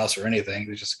gravitas or anything.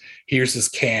 They just, here's this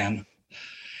can.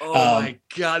 Oh my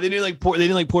God. They didn't pour it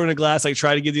in a glass, like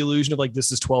try to give the illusion of like,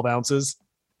 this is 12 ounces.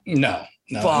 No.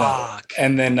 Fuck. No.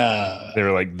 And then they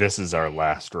were like, this is our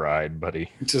last ride, buddy.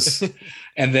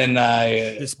 And then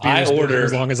I ordered,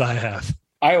 as long as I have.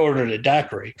 I ordered a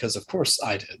daiquiri because of course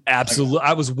I did. Absolutely.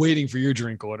 I was waiting for your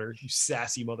drink order, you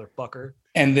sassy motherfucker.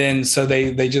 And then so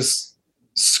they just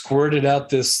squirted out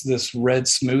this red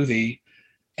smoothie,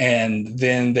 and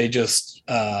then they just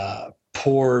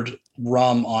poured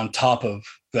rum on top of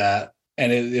that.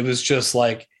 And it was just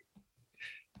like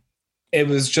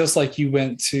you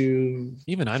went to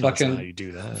even I know how you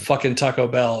do that. Fucking Taco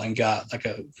Bell and got like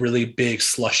a really big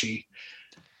slushie,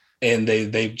 and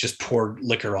they just poured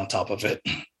liquor on top of it.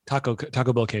 Taco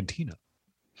Bell Cantina.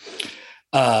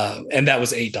 And that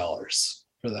was $8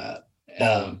 for that.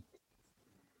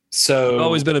 So I've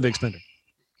always been a big spender.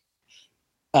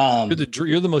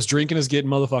 You're the most drinkingest getting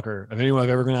motherfucker of anyone I've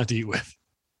ever gone out to eat with.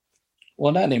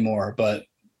 Well, not anymore, but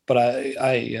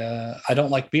I don't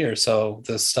like beer, so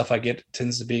the stuff I get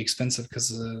tends to be expensive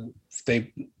because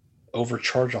they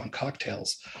overcharge on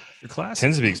cocktails. Your class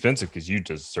tends to be expensive because you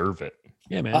deserve it.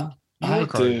 Yeah, man. I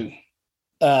do.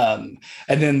 And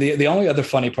then the only other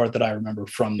funny part that I remember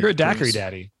from you're a daiquiri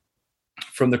daddy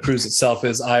from the cruise itself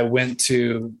is I went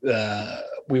to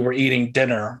we were eating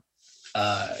dinner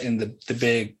in the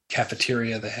big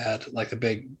cafeteria they had, like the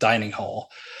big dining hall,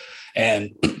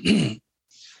 and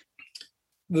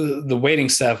the waiting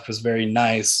staff was very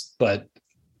nice, but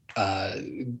I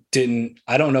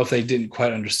don't know if they didn't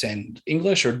quite understand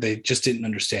English or they just didn't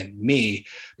understand me,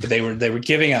 but they were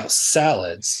giving out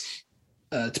salads.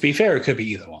 To be fair, it could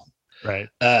be either one. Right.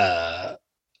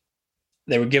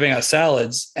 They were giving out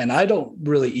salads, and I don't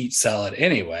really eat salad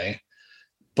anyway,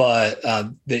 but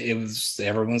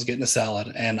everyone's getting a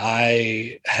salad, and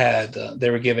they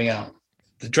were giving out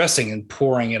the dressing and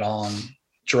pouring it on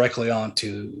directly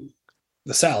onto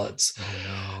the salads. Oh,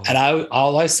 no. And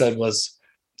all I said was,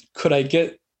 could I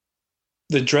get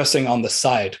the dressing on the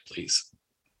side, please?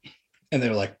 And they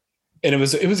were like, and it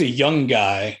was a young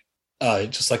guy,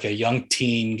 just like a young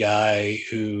teen guy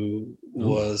who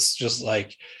was just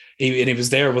like, he was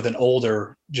there with an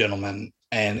older gentleman,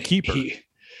 and he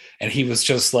was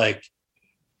just like,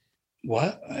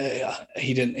 what?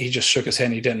 He just shook his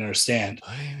head. He didn't understand.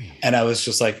 And I was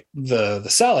just like, the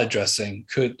salad dressing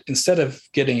could, instead of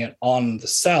getting it on the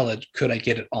salad, could I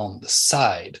get it on the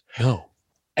side? No.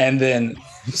 And then,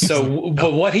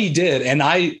 but what he did, and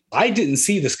I didn't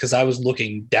see this because I was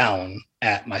looking down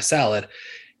at my salad,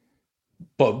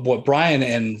 but what Brian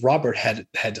and Robert had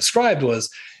described was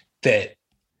that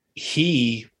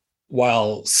he,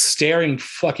 while staring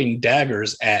fucking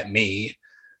daggers at me,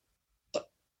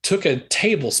 took a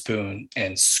tablespoon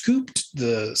and scooped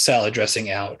the salad dressing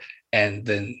out and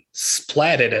then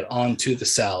splatted it onto the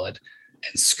salad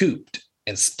and scooped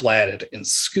and splatted and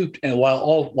scooped, and while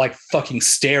all like fucking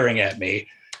staring at me,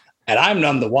 and I'm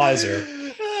none the wiser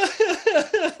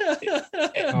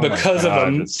because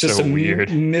of a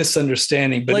weird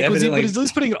misunderstanding. But like, evidently, was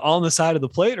he putting it on the side of the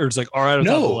plate, or it's like all right on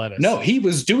top of the lettuce? No, he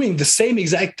was doing the same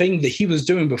exact thing that he was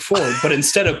doing before, but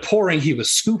instead of pouring, he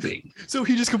was scooping. So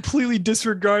he just completely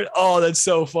disregarded. Oh, that's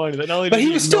so funny. That not only but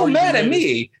he was still mad at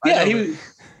me. Yeah,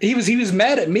 he was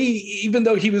mad at me, even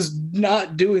though he was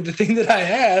not doing the thing that I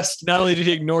asked. Not only did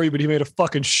he ignore you, but he made a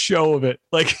fucking show of it.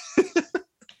 Like,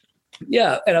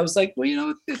 yeah. And I was like,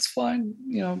 well, it's fine.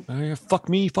 Fuck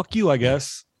me, fuck you, I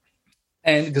guess.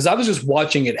 And because I was just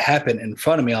watching it happen in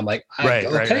front of me, I'm like,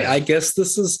 right. I guess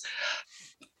this is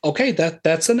okay.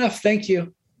 That's enough. Thank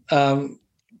you. But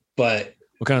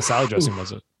what kind of salad dressing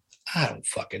was it? I don't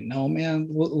fucking know, man.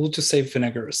 We'll just say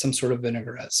vinegar, some sort of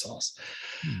vinaigrette sauce.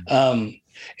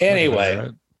 Anyway,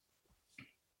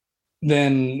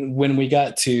 then when we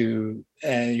got to,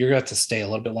 and you're going to stay a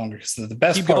little bit longer because the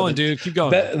best keep part, going, dude. Keep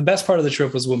going. The best part of the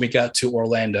trip was when we got to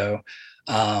Orlando.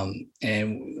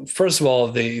 And first of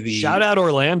all, the shout out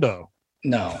Orlando.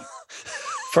 No,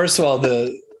 first of all,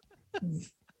 they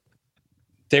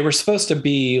were supposed to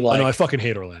be like. Oh, no, I fucking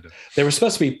hate Orlando. They were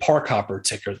supposed to be park hopper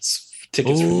tickets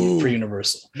for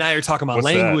Universal. Now you're talking about What's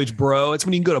language, that? Bro. It's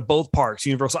when you can go to both parks,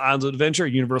 Universal Islands of Adventure,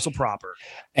 Universal proper.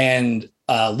 And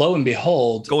lo and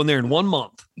behold, go in there in 1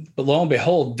 month. But lo and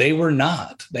behold, they were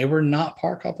not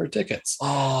park hopper tickets.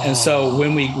 Oh. And so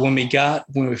when we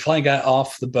finally got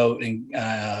off the boat and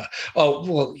that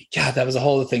was a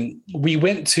whole other thing. We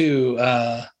went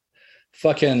to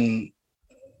fucking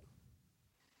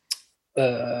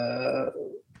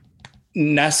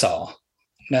Nassau.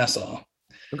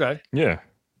 Okay. Yeah.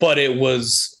 But it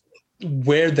was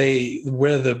where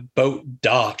the boat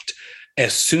docked.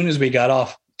 As soon as we got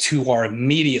off, to our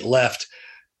immediate left,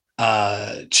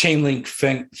 chain link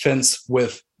fence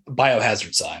with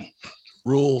biohazard sign.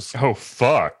 Rules. Oh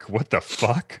fuck! What the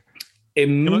fuck?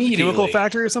 Immediately, chemical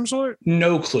factory of some sort.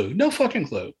 No clue, no fucking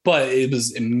clue. But it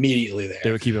was immediately there.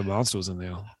 They were keeping monsters in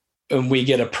there. And we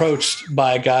get approached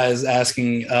by guys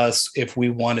asking us if we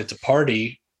wanted to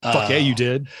party. Fuck yeah, you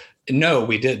did. No,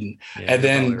 we didn't. Yeah, and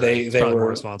then they were more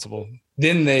responsible.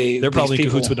 Then they're probably in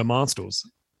cahoots with the monsters.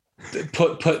 Did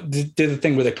the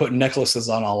thing where they put necklaces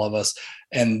on all of us,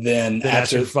 and then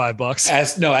after $5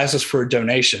 asked us for a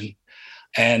donation,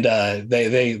 and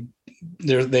they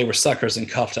were suckers and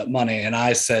coughed up money, and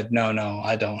I said no,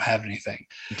 I don't have anything,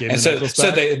 and so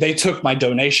they took my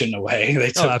donation away. They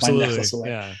took my necklace away.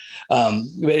 Yeah.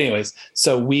 But anyways,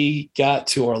 so we got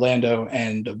to Orlando,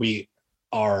 and we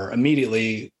are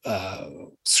immediately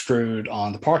screwed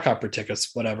on the park hopper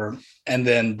tickets, whatever, and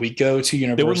then we go to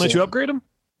Universal. They wouldn't let you upgrade them?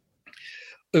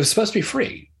 It was supposed to be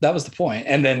free. That was the point.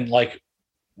 And then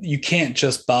you can't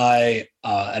just buy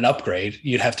an upgrade.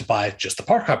 You'd have to buy just the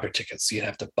park hopper tickets. You'd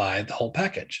have to buy the whole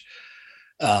package.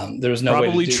 There was no way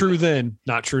probably to do true that. Then,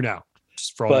 not true now.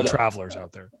 Just for all the travelers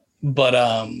out there. But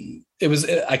it was.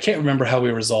 I can't remember how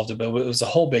we resolved it, but it was a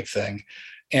whole big thing,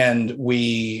 and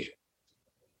we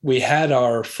had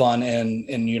our fun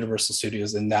in Universal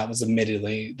Studios, and that was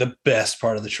admittedly the best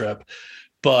part of the trip.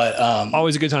 But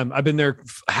always a good time. I've been there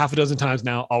half a dozen times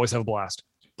now. Always have a blast.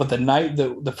 But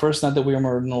the first night that we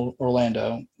were in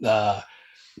Orlando,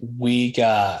 we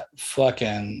got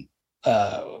fucking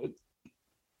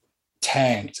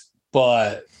tanked,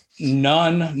 but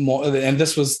none more. And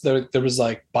this was there was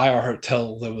like by our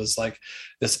hotel, there was like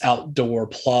this outdoor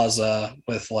plaza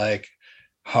with like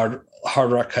Hard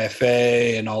Rock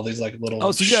Cafe and all these like little.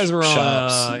 Oh, so you guys were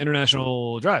shops. on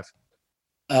International Drive.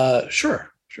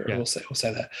 Sure. Yeah. We'll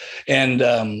say that. And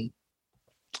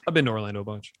I've been to Orlando a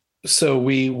bunch. so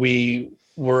we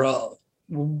were.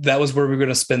 That was where we were going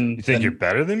to spend. You think you're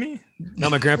better than me? No,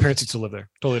 my grandparents used to live there.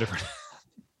 Totally different.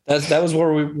 That was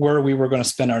where we were going to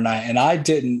spend our night, and I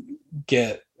didn't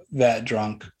get that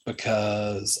drunk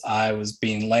because I was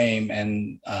being lame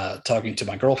and talking to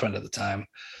my girlfriend at the time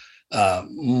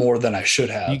more than I should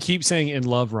have. You keep saying in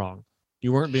love wrong.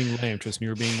 You weren't being lame, Tristan. You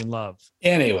were being in love.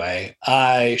 Anyway,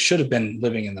 I should have been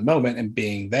living in the moment and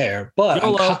being there, but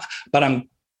I'm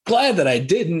glad that I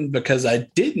didn't, because I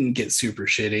didn't get super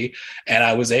shitty and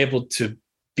I was able to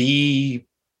be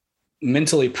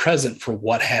mentally present for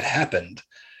what had happened,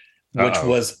 which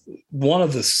was one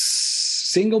of the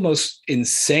single most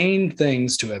insane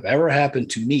things to have ever happened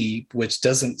to me, which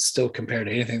doesn't still compare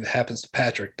to anything that happens to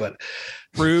Patrick. But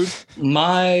Rude.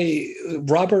 my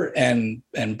Robert and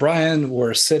Brian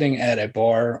were sitting at a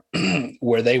bar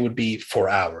where they would be for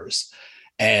hours.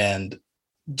 And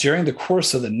during the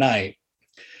course of the night,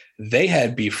 they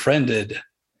had befriended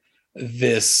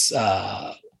this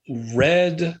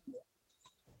red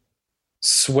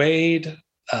suede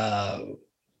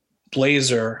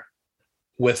blazer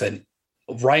with a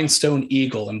rhinestone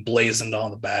eagle emblazoned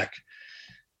on the back,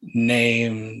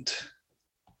 named,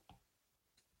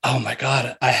 oh my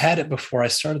God, I had it before I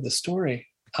started the story.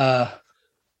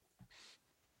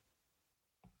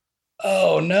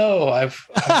 Oh no, I've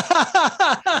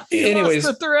anyways,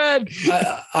 lost the thread.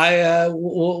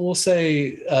 We'll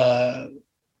say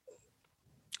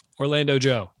Orlando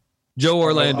Joe. Joe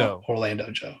Orlando.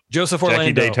 Orlando Joe. Joseph Orlando.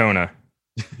 Jackie Daytona.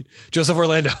 Joseph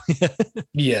Orlando.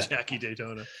 Yeah. Jackie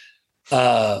Daytona.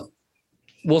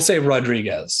 We'll say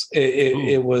Rodriguez.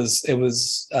 It was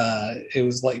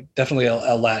like definitely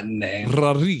a Latin name.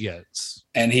 Rodriguez.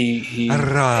 And he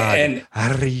and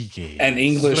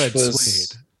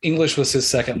English was his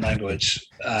second language,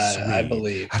 I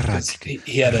believe.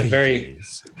 He had a very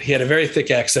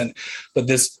thick accent, but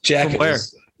this jacket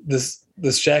was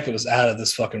this jacket was out of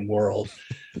this fucking world.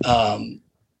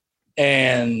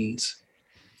 And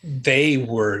they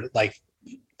were like,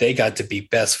 they got to be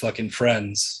best fucking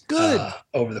friends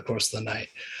over the course of the night.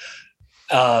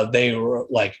 They were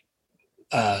like,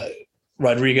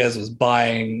 Rodriguez was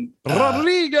buying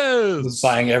everybody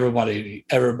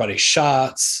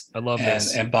shots. I love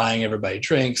this. And buying everybody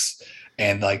drinks.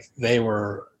 And like, they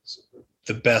were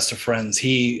the best of friends.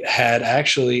 He had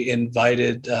actually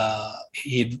invited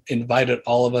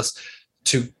all of us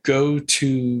to go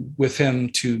with him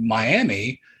to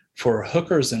Miami for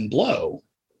Hookers and Blow.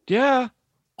 Yeah.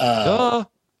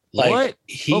 Like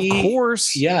of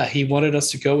course. Yeah, he wanted us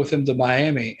to go with him to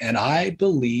Miami, and I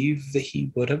believe that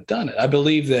he would have done it. I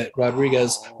believe that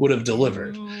Rodriguez would have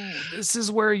delivered. This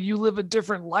is where you live a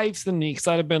different life than me, because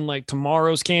I'd have been like,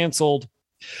 tomorrow's canceled.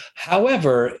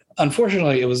 However,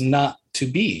 unfortunately, it was not to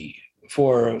be.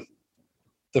 For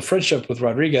the friendship with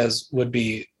Rodriguez would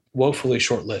be woefully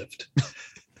short-lived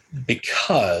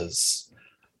because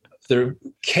there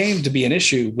came to be an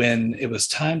issue when it was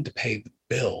time to pay the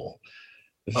bill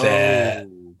that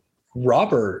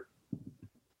Robert's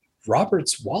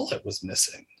wallet was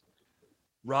missing.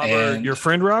 Robert, your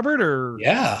friend Robert, or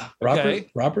yeah,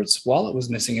 Robert's wallet was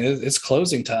missing. It's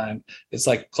closing time. It's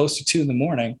like close to 2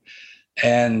 a.m.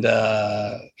 And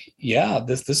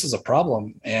this is a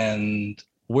problem. And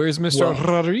where's Mr.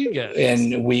 Rodriguez?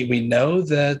 And we know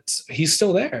that he's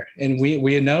still there, and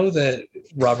we know that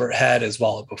Robert had his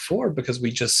wallet before because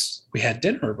we had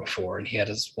dinner before, and he had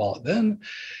his wallet then.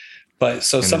 But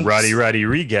so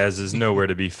Rodriguez is nowhere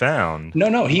to be found. No,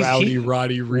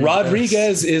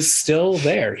 Rodriguez is still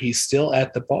there. He's still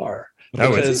at the bar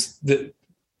because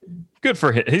good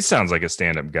for him. He sounds like a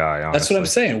stand-up guy. Honestly. That's what I'm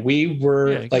saying. We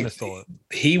were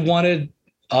he wanted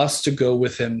us to go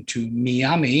with him to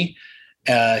Miami.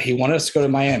 He wanted us to go to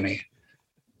Miami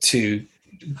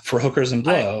for Hookers and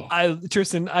Blow.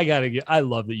 Tristan, I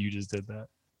love that you just did that.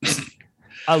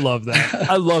 I love that.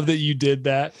 I love that you did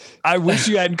that. I wish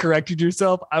you hadn't corrected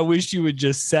yourself. I wish you had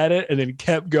just said it and then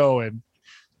kept going.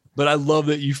 But I love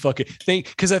that you fucking think,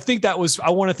 because I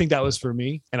want to think that was for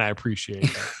me, and I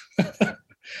appreciate that.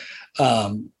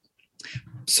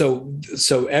 So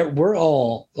we're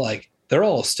all like, they're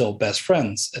all still best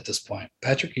friends at this point.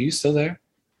 Patrick, are you still there?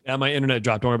 Yeah, my internet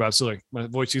dropped. Don't worry about it. Still there. My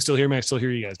voice, you still hear me? I still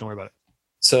hear you guys. Don't worry about it.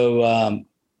 So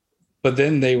but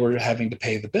then they were having to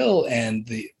pay the bill, and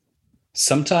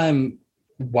sometime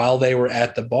while they were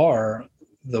at the bar,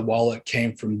 the wallet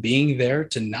came from being there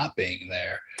to not being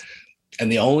there.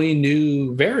 And the only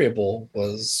new variable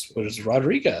was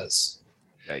Rodriguez.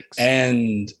 Yikes.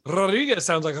 And Rodriguez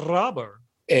sounds like a robber.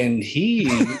 And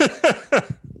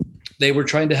they were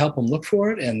trying to help him look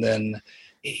for it. And then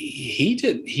he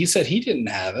said he didn't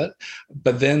have it.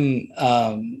 But then,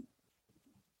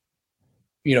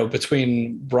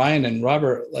 between Brian and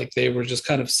Robert, like they were just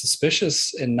kind of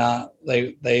suspicious and not,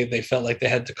 they felt like they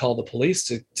had to call the police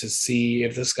to see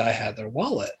if this guy had their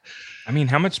wallet. I mean,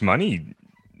 how much money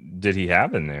did he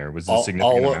have in there? Was it a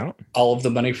significant amount? All of the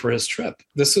money for his trip.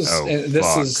 This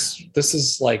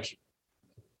is like,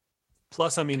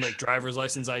 plus, I mean, like driver's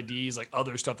license IDs, like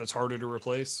other stuff that's harder to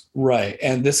replace. Right.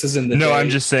 And this is in the No, I'm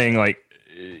just saying, like,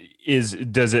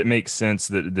 does it make sense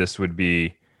that this would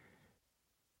be,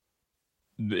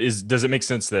 does it make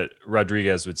sense that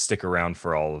Rodriguez would stick around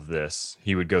for all of this?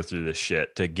 He would go through this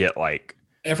shit to get like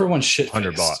everyone's shit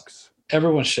 $100.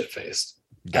 Everyone's shit faced.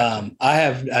 Gotcha. I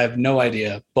have no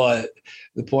idea, but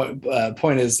the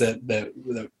point is that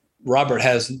Robert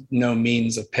has no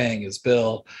means of paying his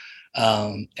bill,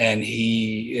 and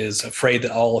he is afraid that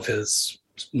all of his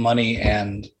money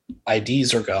and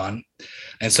IDs are gone,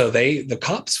 and so the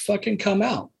cops fucking come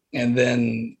out, and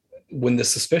then when the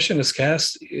suspicion is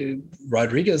cast,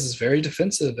 Rodriguez is very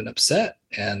defensive and upset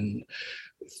and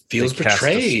feels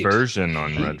betrayed. Aspersion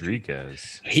on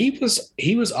Rodriguez. He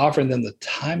was offering them the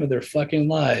time of their fucking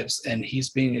lives, and he's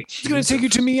being accused. He's gonna take you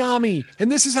to Miami,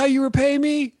 and this is how you repay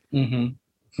me.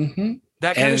 Mm-hmm. Mm-hmm.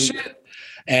 That kind of shit.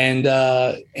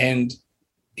 And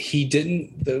he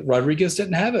didn't. Rodriguez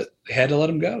didn't have it. They had to let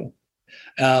him go.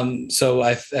 So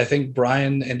I think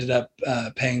Brian ended up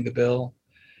paying the bill,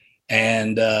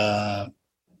 and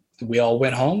we all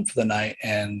went home for the night,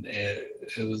 and it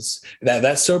was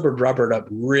that sobered Robert up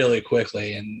really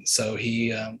quickly, and so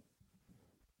he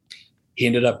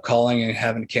ended up calling and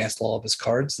having to cancel all of his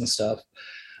cards and stuff.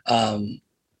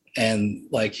 And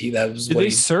like that was. Did they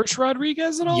search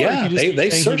Rodriguez at all? Yeah, they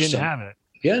searched him. Him. Have it.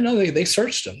 Yeah, no, they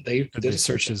searched him. They did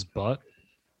search his butt.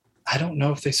 I don't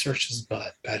know if they searched his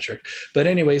butt, Patrick. But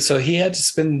anyway, so he had to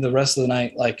spend the rest of the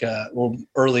night,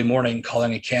 early morning,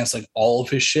 calling and canceling all of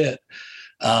his shit.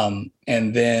 And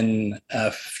then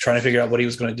trying to figure out what he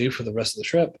was going to do for the rest of the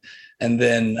trip. And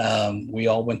then we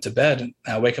all went to bed, and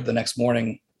I wake up the next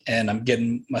morning and I'm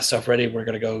getting my stuff ready. We're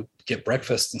going to go get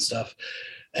breakfast and stuff.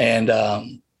 And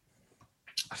I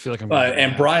feel like I'm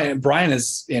and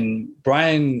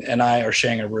Brian and I are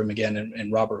sharing a room again,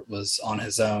 and Robert was on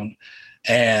his own.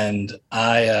 And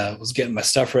I was getting my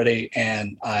stuff ready,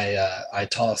 and I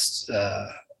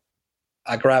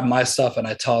grabbed my stuff and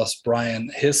I tossed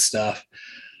Brian his stuff,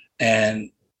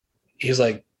 and he's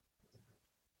like,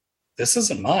 "This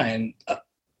isn't mine."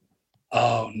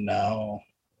 Oh no,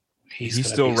 he's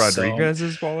still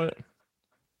Rodriguez's wallet.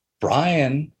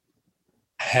 Brian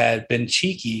had been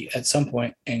cheeky at some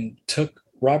point and took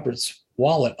Robert's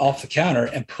wallet off the counter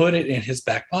and put it in his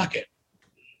back pocket.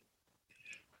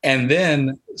 And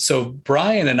then, so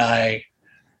Brian and I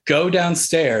go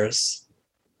downstairs,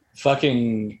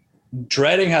 fucking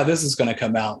dreading how this is going to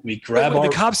come out. We grab the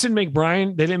cops didn't make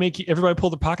Brian. They didn't make everybody pull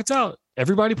their pockets out.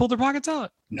 Everybody pulled their pockets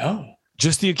out. No,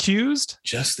 just the accused.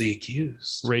 Just the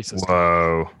accused. Racist.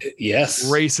 Whoa. Yes.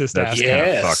 Racist. That's kind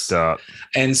of fucked up.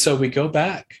 And so we go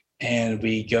back. And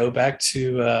we go back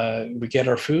to, we get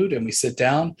our food and we sit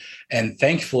down. And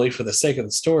thankfully, for the sake of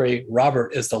the story,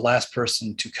 Robert is the last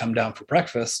person to come down for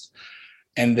breakfast.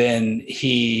 And then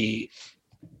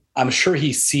I'm sure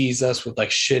he sees us with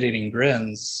like shit-eating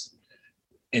grins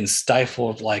and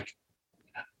stifled like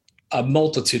a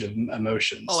multitude of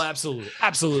emotions. Oh, absolutely.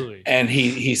 Absolutely. And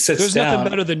he sits There's down. There's nothing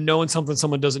better than knowing something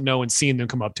someone doesn't know and seeing them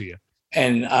come up to you.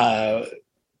 And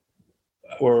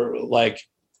we're like,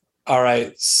 all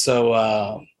right,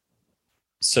 so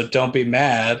don't be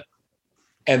mad.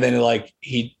 And then like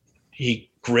he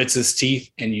grits his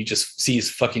teeth and you just see his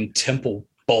fucking temple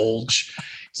bulge.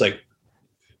 He's like,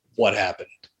 what happened?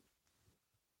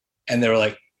 And they were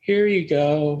like, here you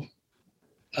go.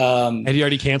 Had he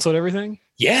already canceled everything?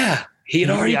 Yeah, he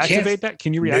had already reactivate that.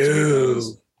 Can you reactivate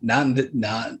those? Not that's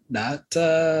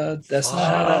not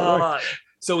how that works.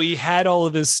 So he had all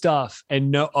of his stuff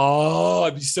and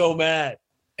I'd be so mad.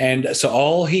 And so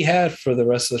all he had for the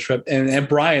rest of the trip, and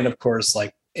Brian, of course,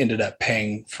 like ended up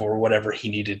paying for whatever he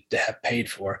needed to have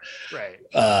paid for, right?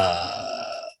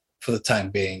 For the time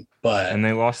being. And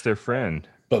they lost their friend.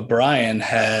 But Brian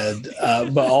had,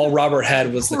 but all Robert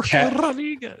had was the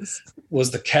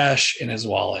cash in his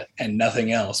wallet and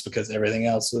nothing else, because everything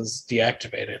else was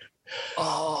deactivated.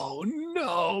 Oh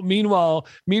no. Meanwhile,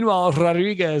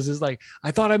 Rodriguez is like,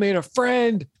 I thought I made a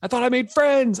friend. I thought I made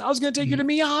friends. I was gonna take you to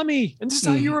Miami, and this is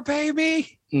how you repay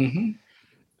me. Mm-hmm.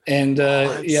 And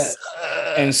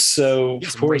and so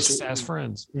of course, as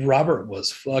friends, Robert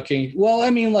was fucking. Well, I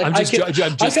mean, like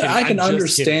I can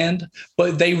understand,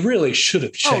 but they really should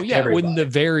have checked. Oh yeah, everybody. When the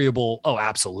variable. Oh,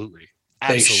 absolutely.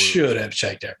 They should have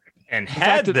checked everything. And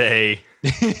had they,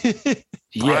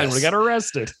 Brian would have got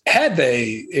arrested. Had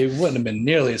they, it wouldn't have been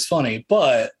nearly as funny.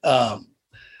 But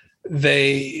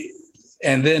they,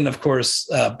 and then of course,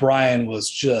 Brian was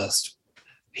just.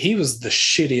 He was the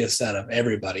shittiest out of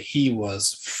everybody. He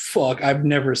was I've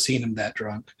never seen him that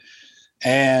drunk.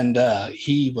 And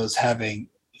he was having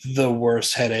the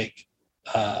worst headache.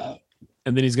 And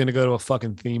then he's going to go to a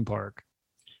fucking theme park.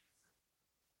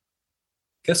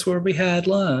 Guess where we had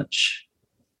lunch?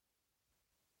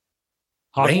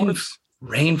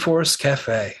 Rainforest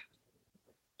Cafe.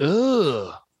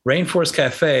 Ugh. Rainforest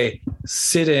Cafe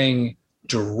sitting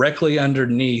directly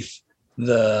underneath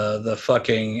the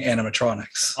fucking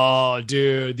animatronics. Oh,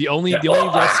 dude, the only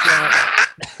restaurant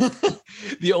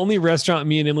the only restaurant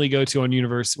me and Emily go to on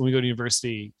when we go to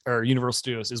university or Universal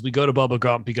Studios is we go to Bubba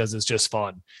Gump because it's just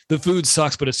fun. The food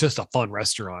sucks, but it's just a fun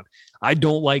restaurant. I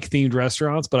don't like themed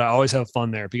restaurants, but I always have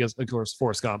fun there because, of course,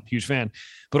 Forrest Gump, huge fan.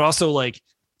 But also, like,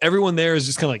 everyone there is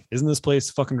just kind of like, isn't this place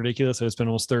fucking ridiculous? It's been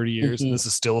almost 30 years and this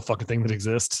is still a fucking thing that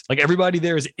exists. Like, everybody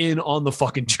there is in on the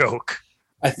fucking joke.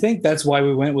 I think that's why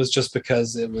we went, was just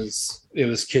because it was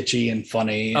kitschy and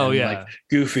funny and like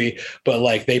goofy, but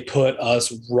like they put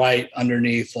us right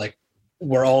underneath like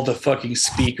where all the fucking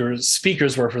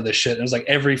speakers were for this shit. It was like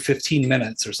every 15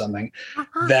 minutes or something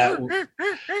and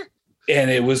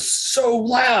it was so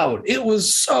loud. It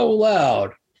was so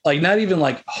loud, like not even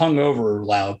like hungover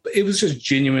loud, but it was just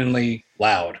genuinely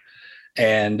loud.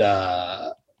 And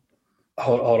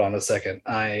hold on a second.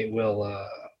 I will,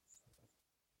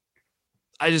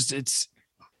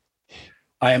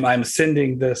 I'm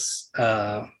sending this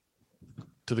to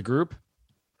the group.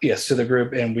 Yes, to the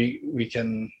group, and we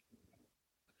can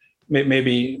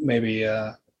maybe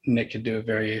Nick could do a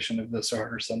variation of this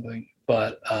art or something.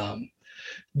 But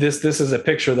this is a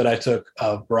picture that I took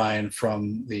of Brian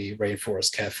from the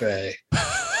Rainforest Cafe.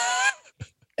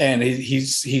 And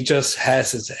he just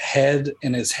has his head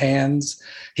in his hands.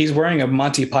 He's wearing a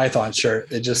Monty Python shirt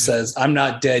that just says, "I'm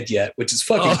not dead yet," which is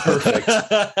fucking perfect.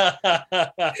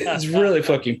 It's really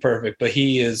fucking perfect, but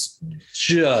he is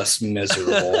just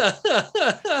miserable.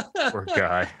 Poor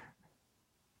guy.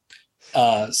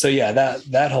 So yeah,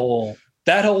 that whole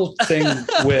thing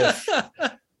with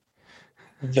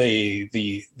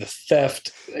the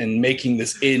theft and making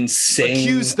this insane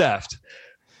accused theft.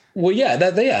 Well, yeah,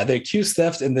 they accused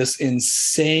theft and this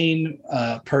insane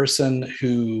person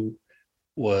who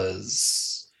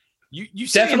was you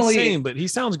say definitely insane, but he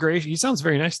sounds great. He sounds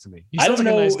very nice to me. I don't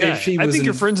know if he was. I think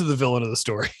you're friends with the villain of the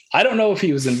story. I don't know if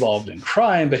he was involved in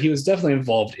crime, but he was definitely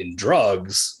involved in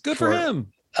drugs. Good for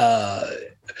him.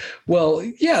 Well,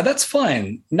 yeah, that's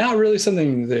fine. Not really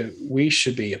something that we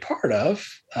should be a part of.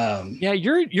 Yeah,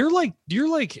 you're like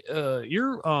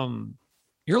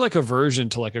aversion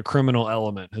to like a criminal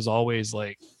element has always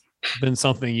like been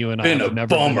something you and I have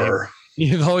never bummer.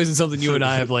 You've always been something you and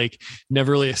I have like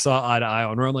never really saw eye to eye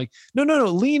on. Where I'm like, no,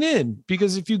 lean in,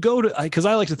 because if you go to, because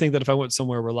I like to think that if I went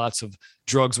somewhere where lots of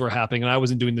drugs were happening and I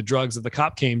wasn't doing the drugs, if the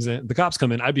cops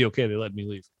come in, I'd be okay. They let me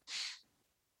leave.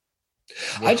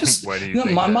 I just my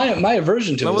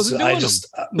aversion to it.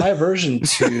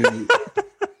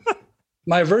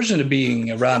 My aversion to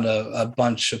being around a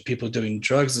bunch of people doing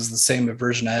drugs is the same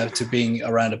aversion I have to being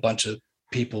around a bunch of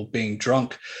people being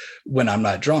drunk when I'm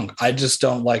not drunk. I just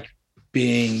don't like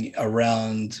being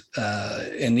around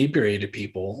inebriated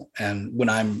people, and when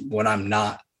I'm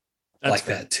not. That's like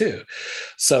fair. That too.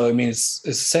 So I mean, it's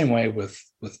the same way with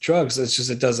drugs. It's just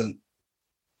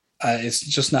it's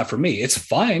just not for me. It's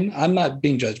fine. I'm not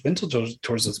being judgmental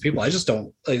towards those people. I just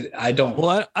don't. I don't.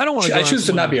 Well, I don't want to. I choose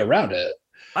to not be around it.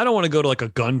 I don't want to go to like a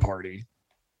gun party.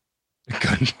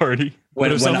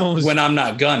 When I'm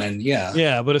not gunning, yeah.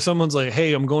 Yeah, but if someone's like,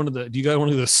 "Hey, I'm going to do you guys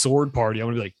want to do the sword party?" I'm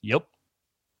gonna be like, "Yep."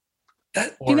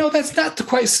 That's not the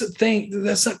quite thing.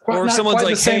 That's not quite like,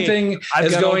 the same thing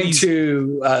as going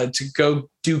to go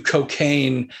do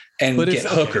cocaine and get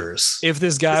hookers. If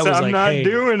this guy was I'm not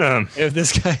doing them. If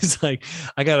this guy's like,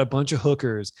 I got a bunch of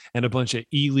hookers and a bunch of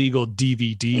illegal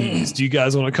DVDs. Do you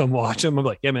guys want to come watch them? I'm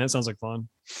like, yeah, man, that sounds like fun.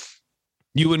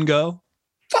 You wouldn't go?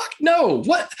 Fuck no.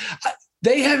 What?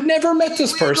 They have never met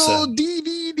this person.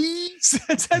 DVDs.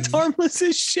 That's harmless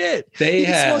as shit. He's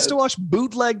supposed to watch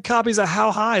bootleg copies of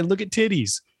How High and look at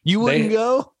titties. You wouldn't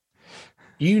go?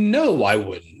 You know I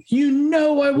wouldn't. You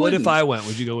know I wouldn't. What if I went?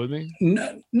 Would you go with me?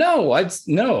 No,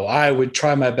 I would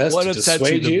try my best What to upsets you?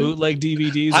 dissuade The you. bootleg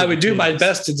DVDs. I or would the do my tapes?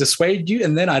 best to dissuade you,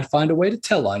 and then I'd find a way to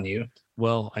tell on you.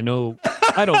 Well, I know.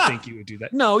 I don't think you would do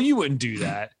that. No, you wouldn't do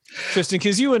that, Tristan.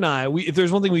 Because you and I, if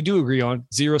there's one thing we do agree on,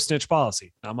 zero snitch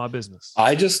policy. Not my business.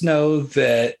 I just know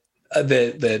that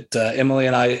Emily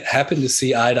and I happen to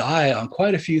see eye to eye on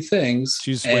quite a few things.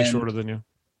 She's way shorter than you.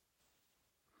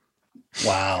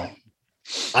 Wow.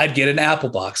 I'd get an apple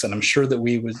box, and I'm sure that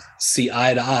we would see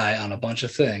eye to eye on a bunch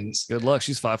of things. Good luck.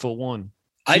 She's 5'1".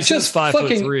 I just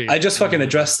 5'3". I just fucking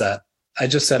addressed that. I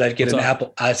just said I'd get What's an up?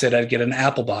 apple. I said I'd get an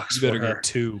apple box You better for her. get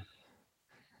 2.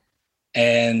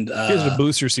 And Here's a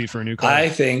booster seat for a new car. I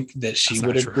think that she That's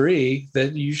would not true. agree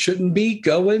that you shouldn't be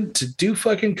going to do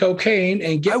fucking cocaine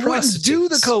and get I wouldn't do the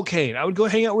prostitutes. cocaine. I would go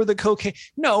hang out where the cocaine.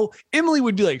 No, Emily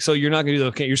would be like, so you're not going to do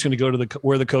the cocaine. You're just going to go to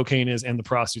where the cocaine is and the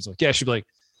prostitutes. Like, yeah, she'd be like,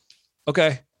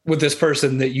 okay, with this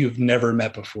person that you've never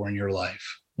met before in your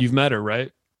life. you've met her,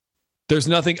 right? There's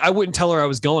nothing. I wouldn't tell her I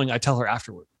was going. I tell her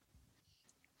afterward.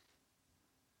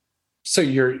 So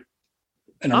you're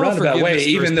in a I'm a roundabout way,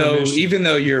 forgiveness first even permission.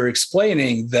 though you're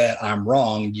explaining that I'm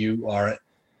wrong, you are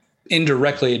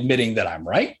indirectly admitting that I'm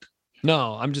right.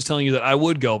 No, I'm just telling you that I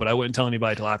would go, but I wouldn't tell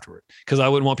anybody till afterward because I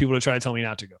wouldn't want people to try to tell me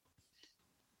not to go.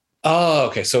 Oh,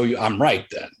 okay. So I'm right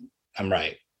then. I'm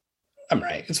right.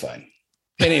 It's fine.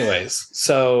 Anyways,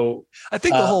 so I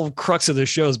think the whole crux of this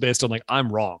show is based on like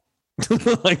I'm wrong.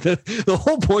 Like the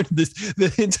whole point of this,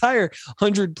 the entire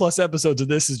 100+ episodes of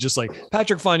this is just like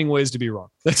Patrick finding ways to be wrong.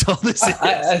 That's all this is.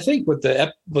 I think what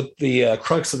the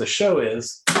crux of the show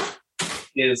is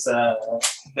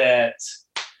that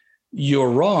you're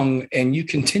wrong and you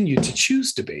continue to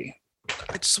choose to be,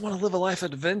 I just want to live a life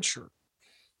of adventure.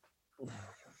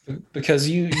 because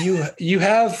you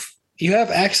have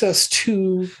access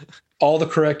to all the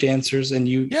correct answers, and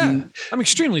I'm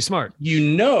extremely smart.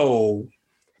 you know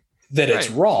that it's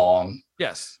Right. wrong,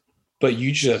 Yes. but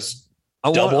you just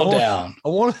I double down. I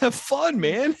want to have fun,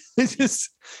 man. It's just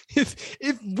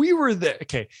if we were there,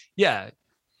 okay, yeah.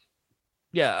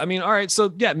 I mean, all right.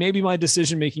 So yeah, maybe my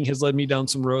decision making has led me down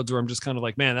some roads where I'm just kind of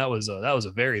like, man, that was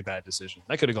a very bad decision.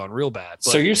 That could have gone real bad.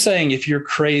 But So you're saying if your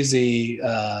crazy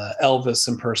Elvis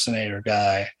impersonator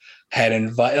guy had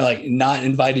not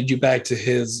invited you back to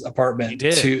his apartment,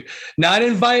 not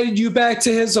invited you back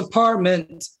to his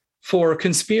apartment for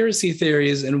conspiracy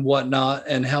theories and whatnot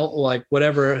and help, like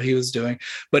whatever he was doing,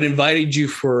 but invited you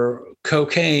for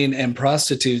cocaine and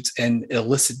prostitutes and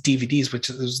illicit DVDs, which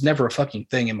was never a fucking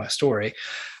thing in my story,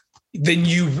 then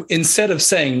you, instead of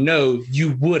saying no,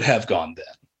 you would have gone then.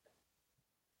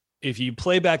 if you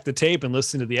play back the tape and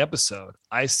listen to the episode,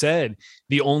 I said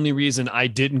the only reason I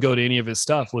didn't go to any of his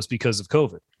stuff was because of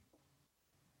COVID.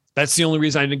 That's the only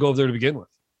reason I didn't go over there to begin with.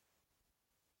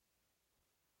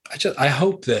 I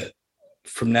hope that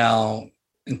from now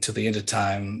until the end of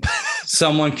time,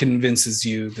 someone convinces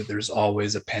you that there's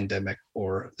always a pandemic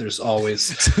or there's always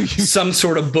some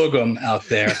sort of boogum out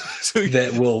there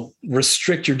that will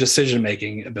restrict your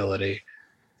decision-making ability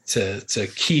to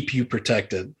keep you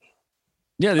protected.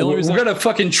 Yeah, the only reason we're gonna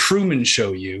fucking Truman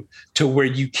show you to where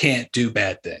you can't do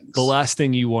bad things. the last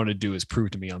thing you want to do is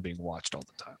prove to me I'm being watched all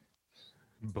the time.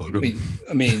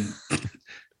 I mean,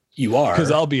 you are, Because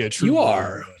I'll be a true. You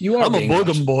are. I'm a being boogum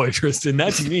watched. boy, Tristan.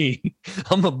 That's me.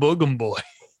 I'm a boogum boy.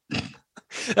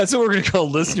 That's what we're gonna call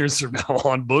listeners from now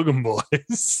on. Boogum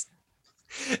boys,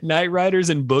 Night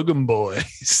Riders, and boogum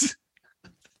boys.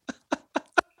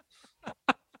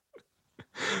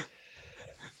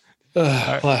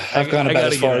 Well, I've gone about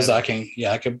as far as I can.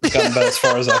 Yeah, I've gone about as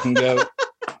far as I can go.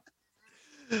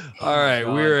 All right,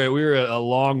 we're at a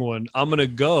long one. I'm gonna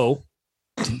go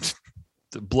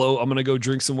to blow. I'm gonna go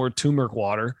drink some more turmeric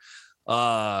water.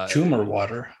 Tumor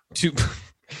water.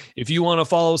 If you want to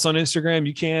follow us on Instagram,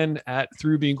 you can at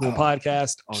Through Being Cool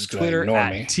Podcast, on just gonna Twitter ignore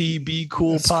at me. TB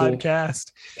Cool That's cool.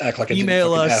 Podcast. Act like I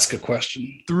Email didn't fucking us. ask a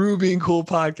question. Through Being Cool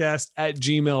Podcast at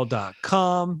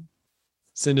gmail.com.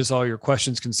 Send us all your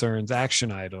questions, concerns,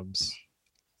 action items.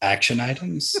 Action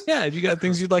items Yeah, if you got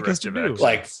things you'd like us to do, Corrective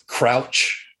like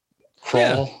crouch,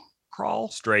 crawl. crawl.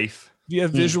 Strafe. If you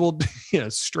have visual,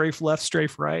 strafe left,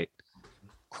 strafe right,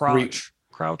 crouch,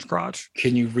 crotch.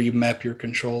 Can you remap your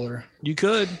controller? You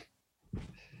could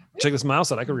check this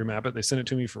mouse out. I could remap it. They sent it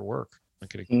to me for work.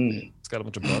 It's got a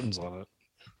bunch of buttons on it.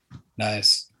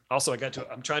 Nice. Also,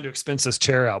 I'm trying to expense this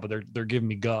chair out, but they're giving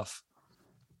me guff.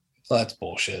 Well, that's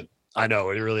bullshit. I know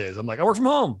it really is. I'm like, I work from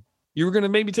home. You were going to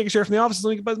make me take a chair from the office so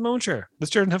we can buy my own chair. This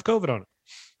chair doesn't have COVID on it.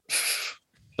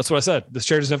 That's what I said. This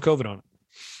chair doesn't have COVID on it.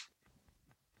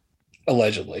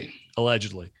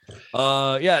 Allegedly.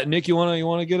 Yeah, Nick, you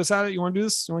wanna get us at it? You wanna do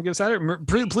this? You wanna get us at it?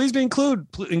 Please be include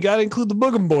and gotta include the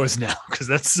Boogum Boys now, because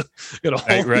that's got a whole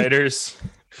Night Riders.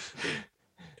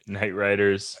 Night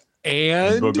Riders.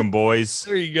 And Boogum Boys.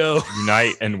 there you go.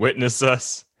 Unite and witness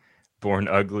us. Born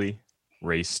ugly,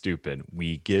 raised stupid.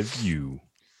 We give you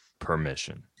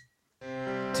permission.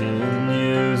 10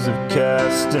 years of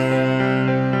casting,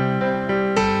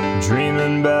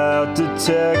 dreaming about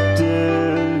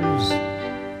detectives,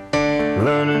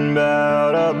 learning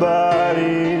about our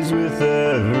bodies with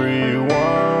everyone,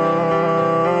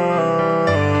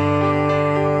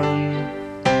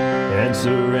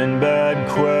 answering bad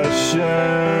questions,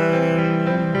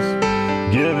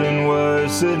 giving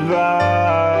worse advice,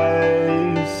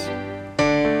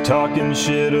 talking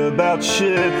shit about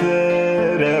shit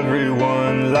that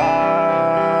everyone likes.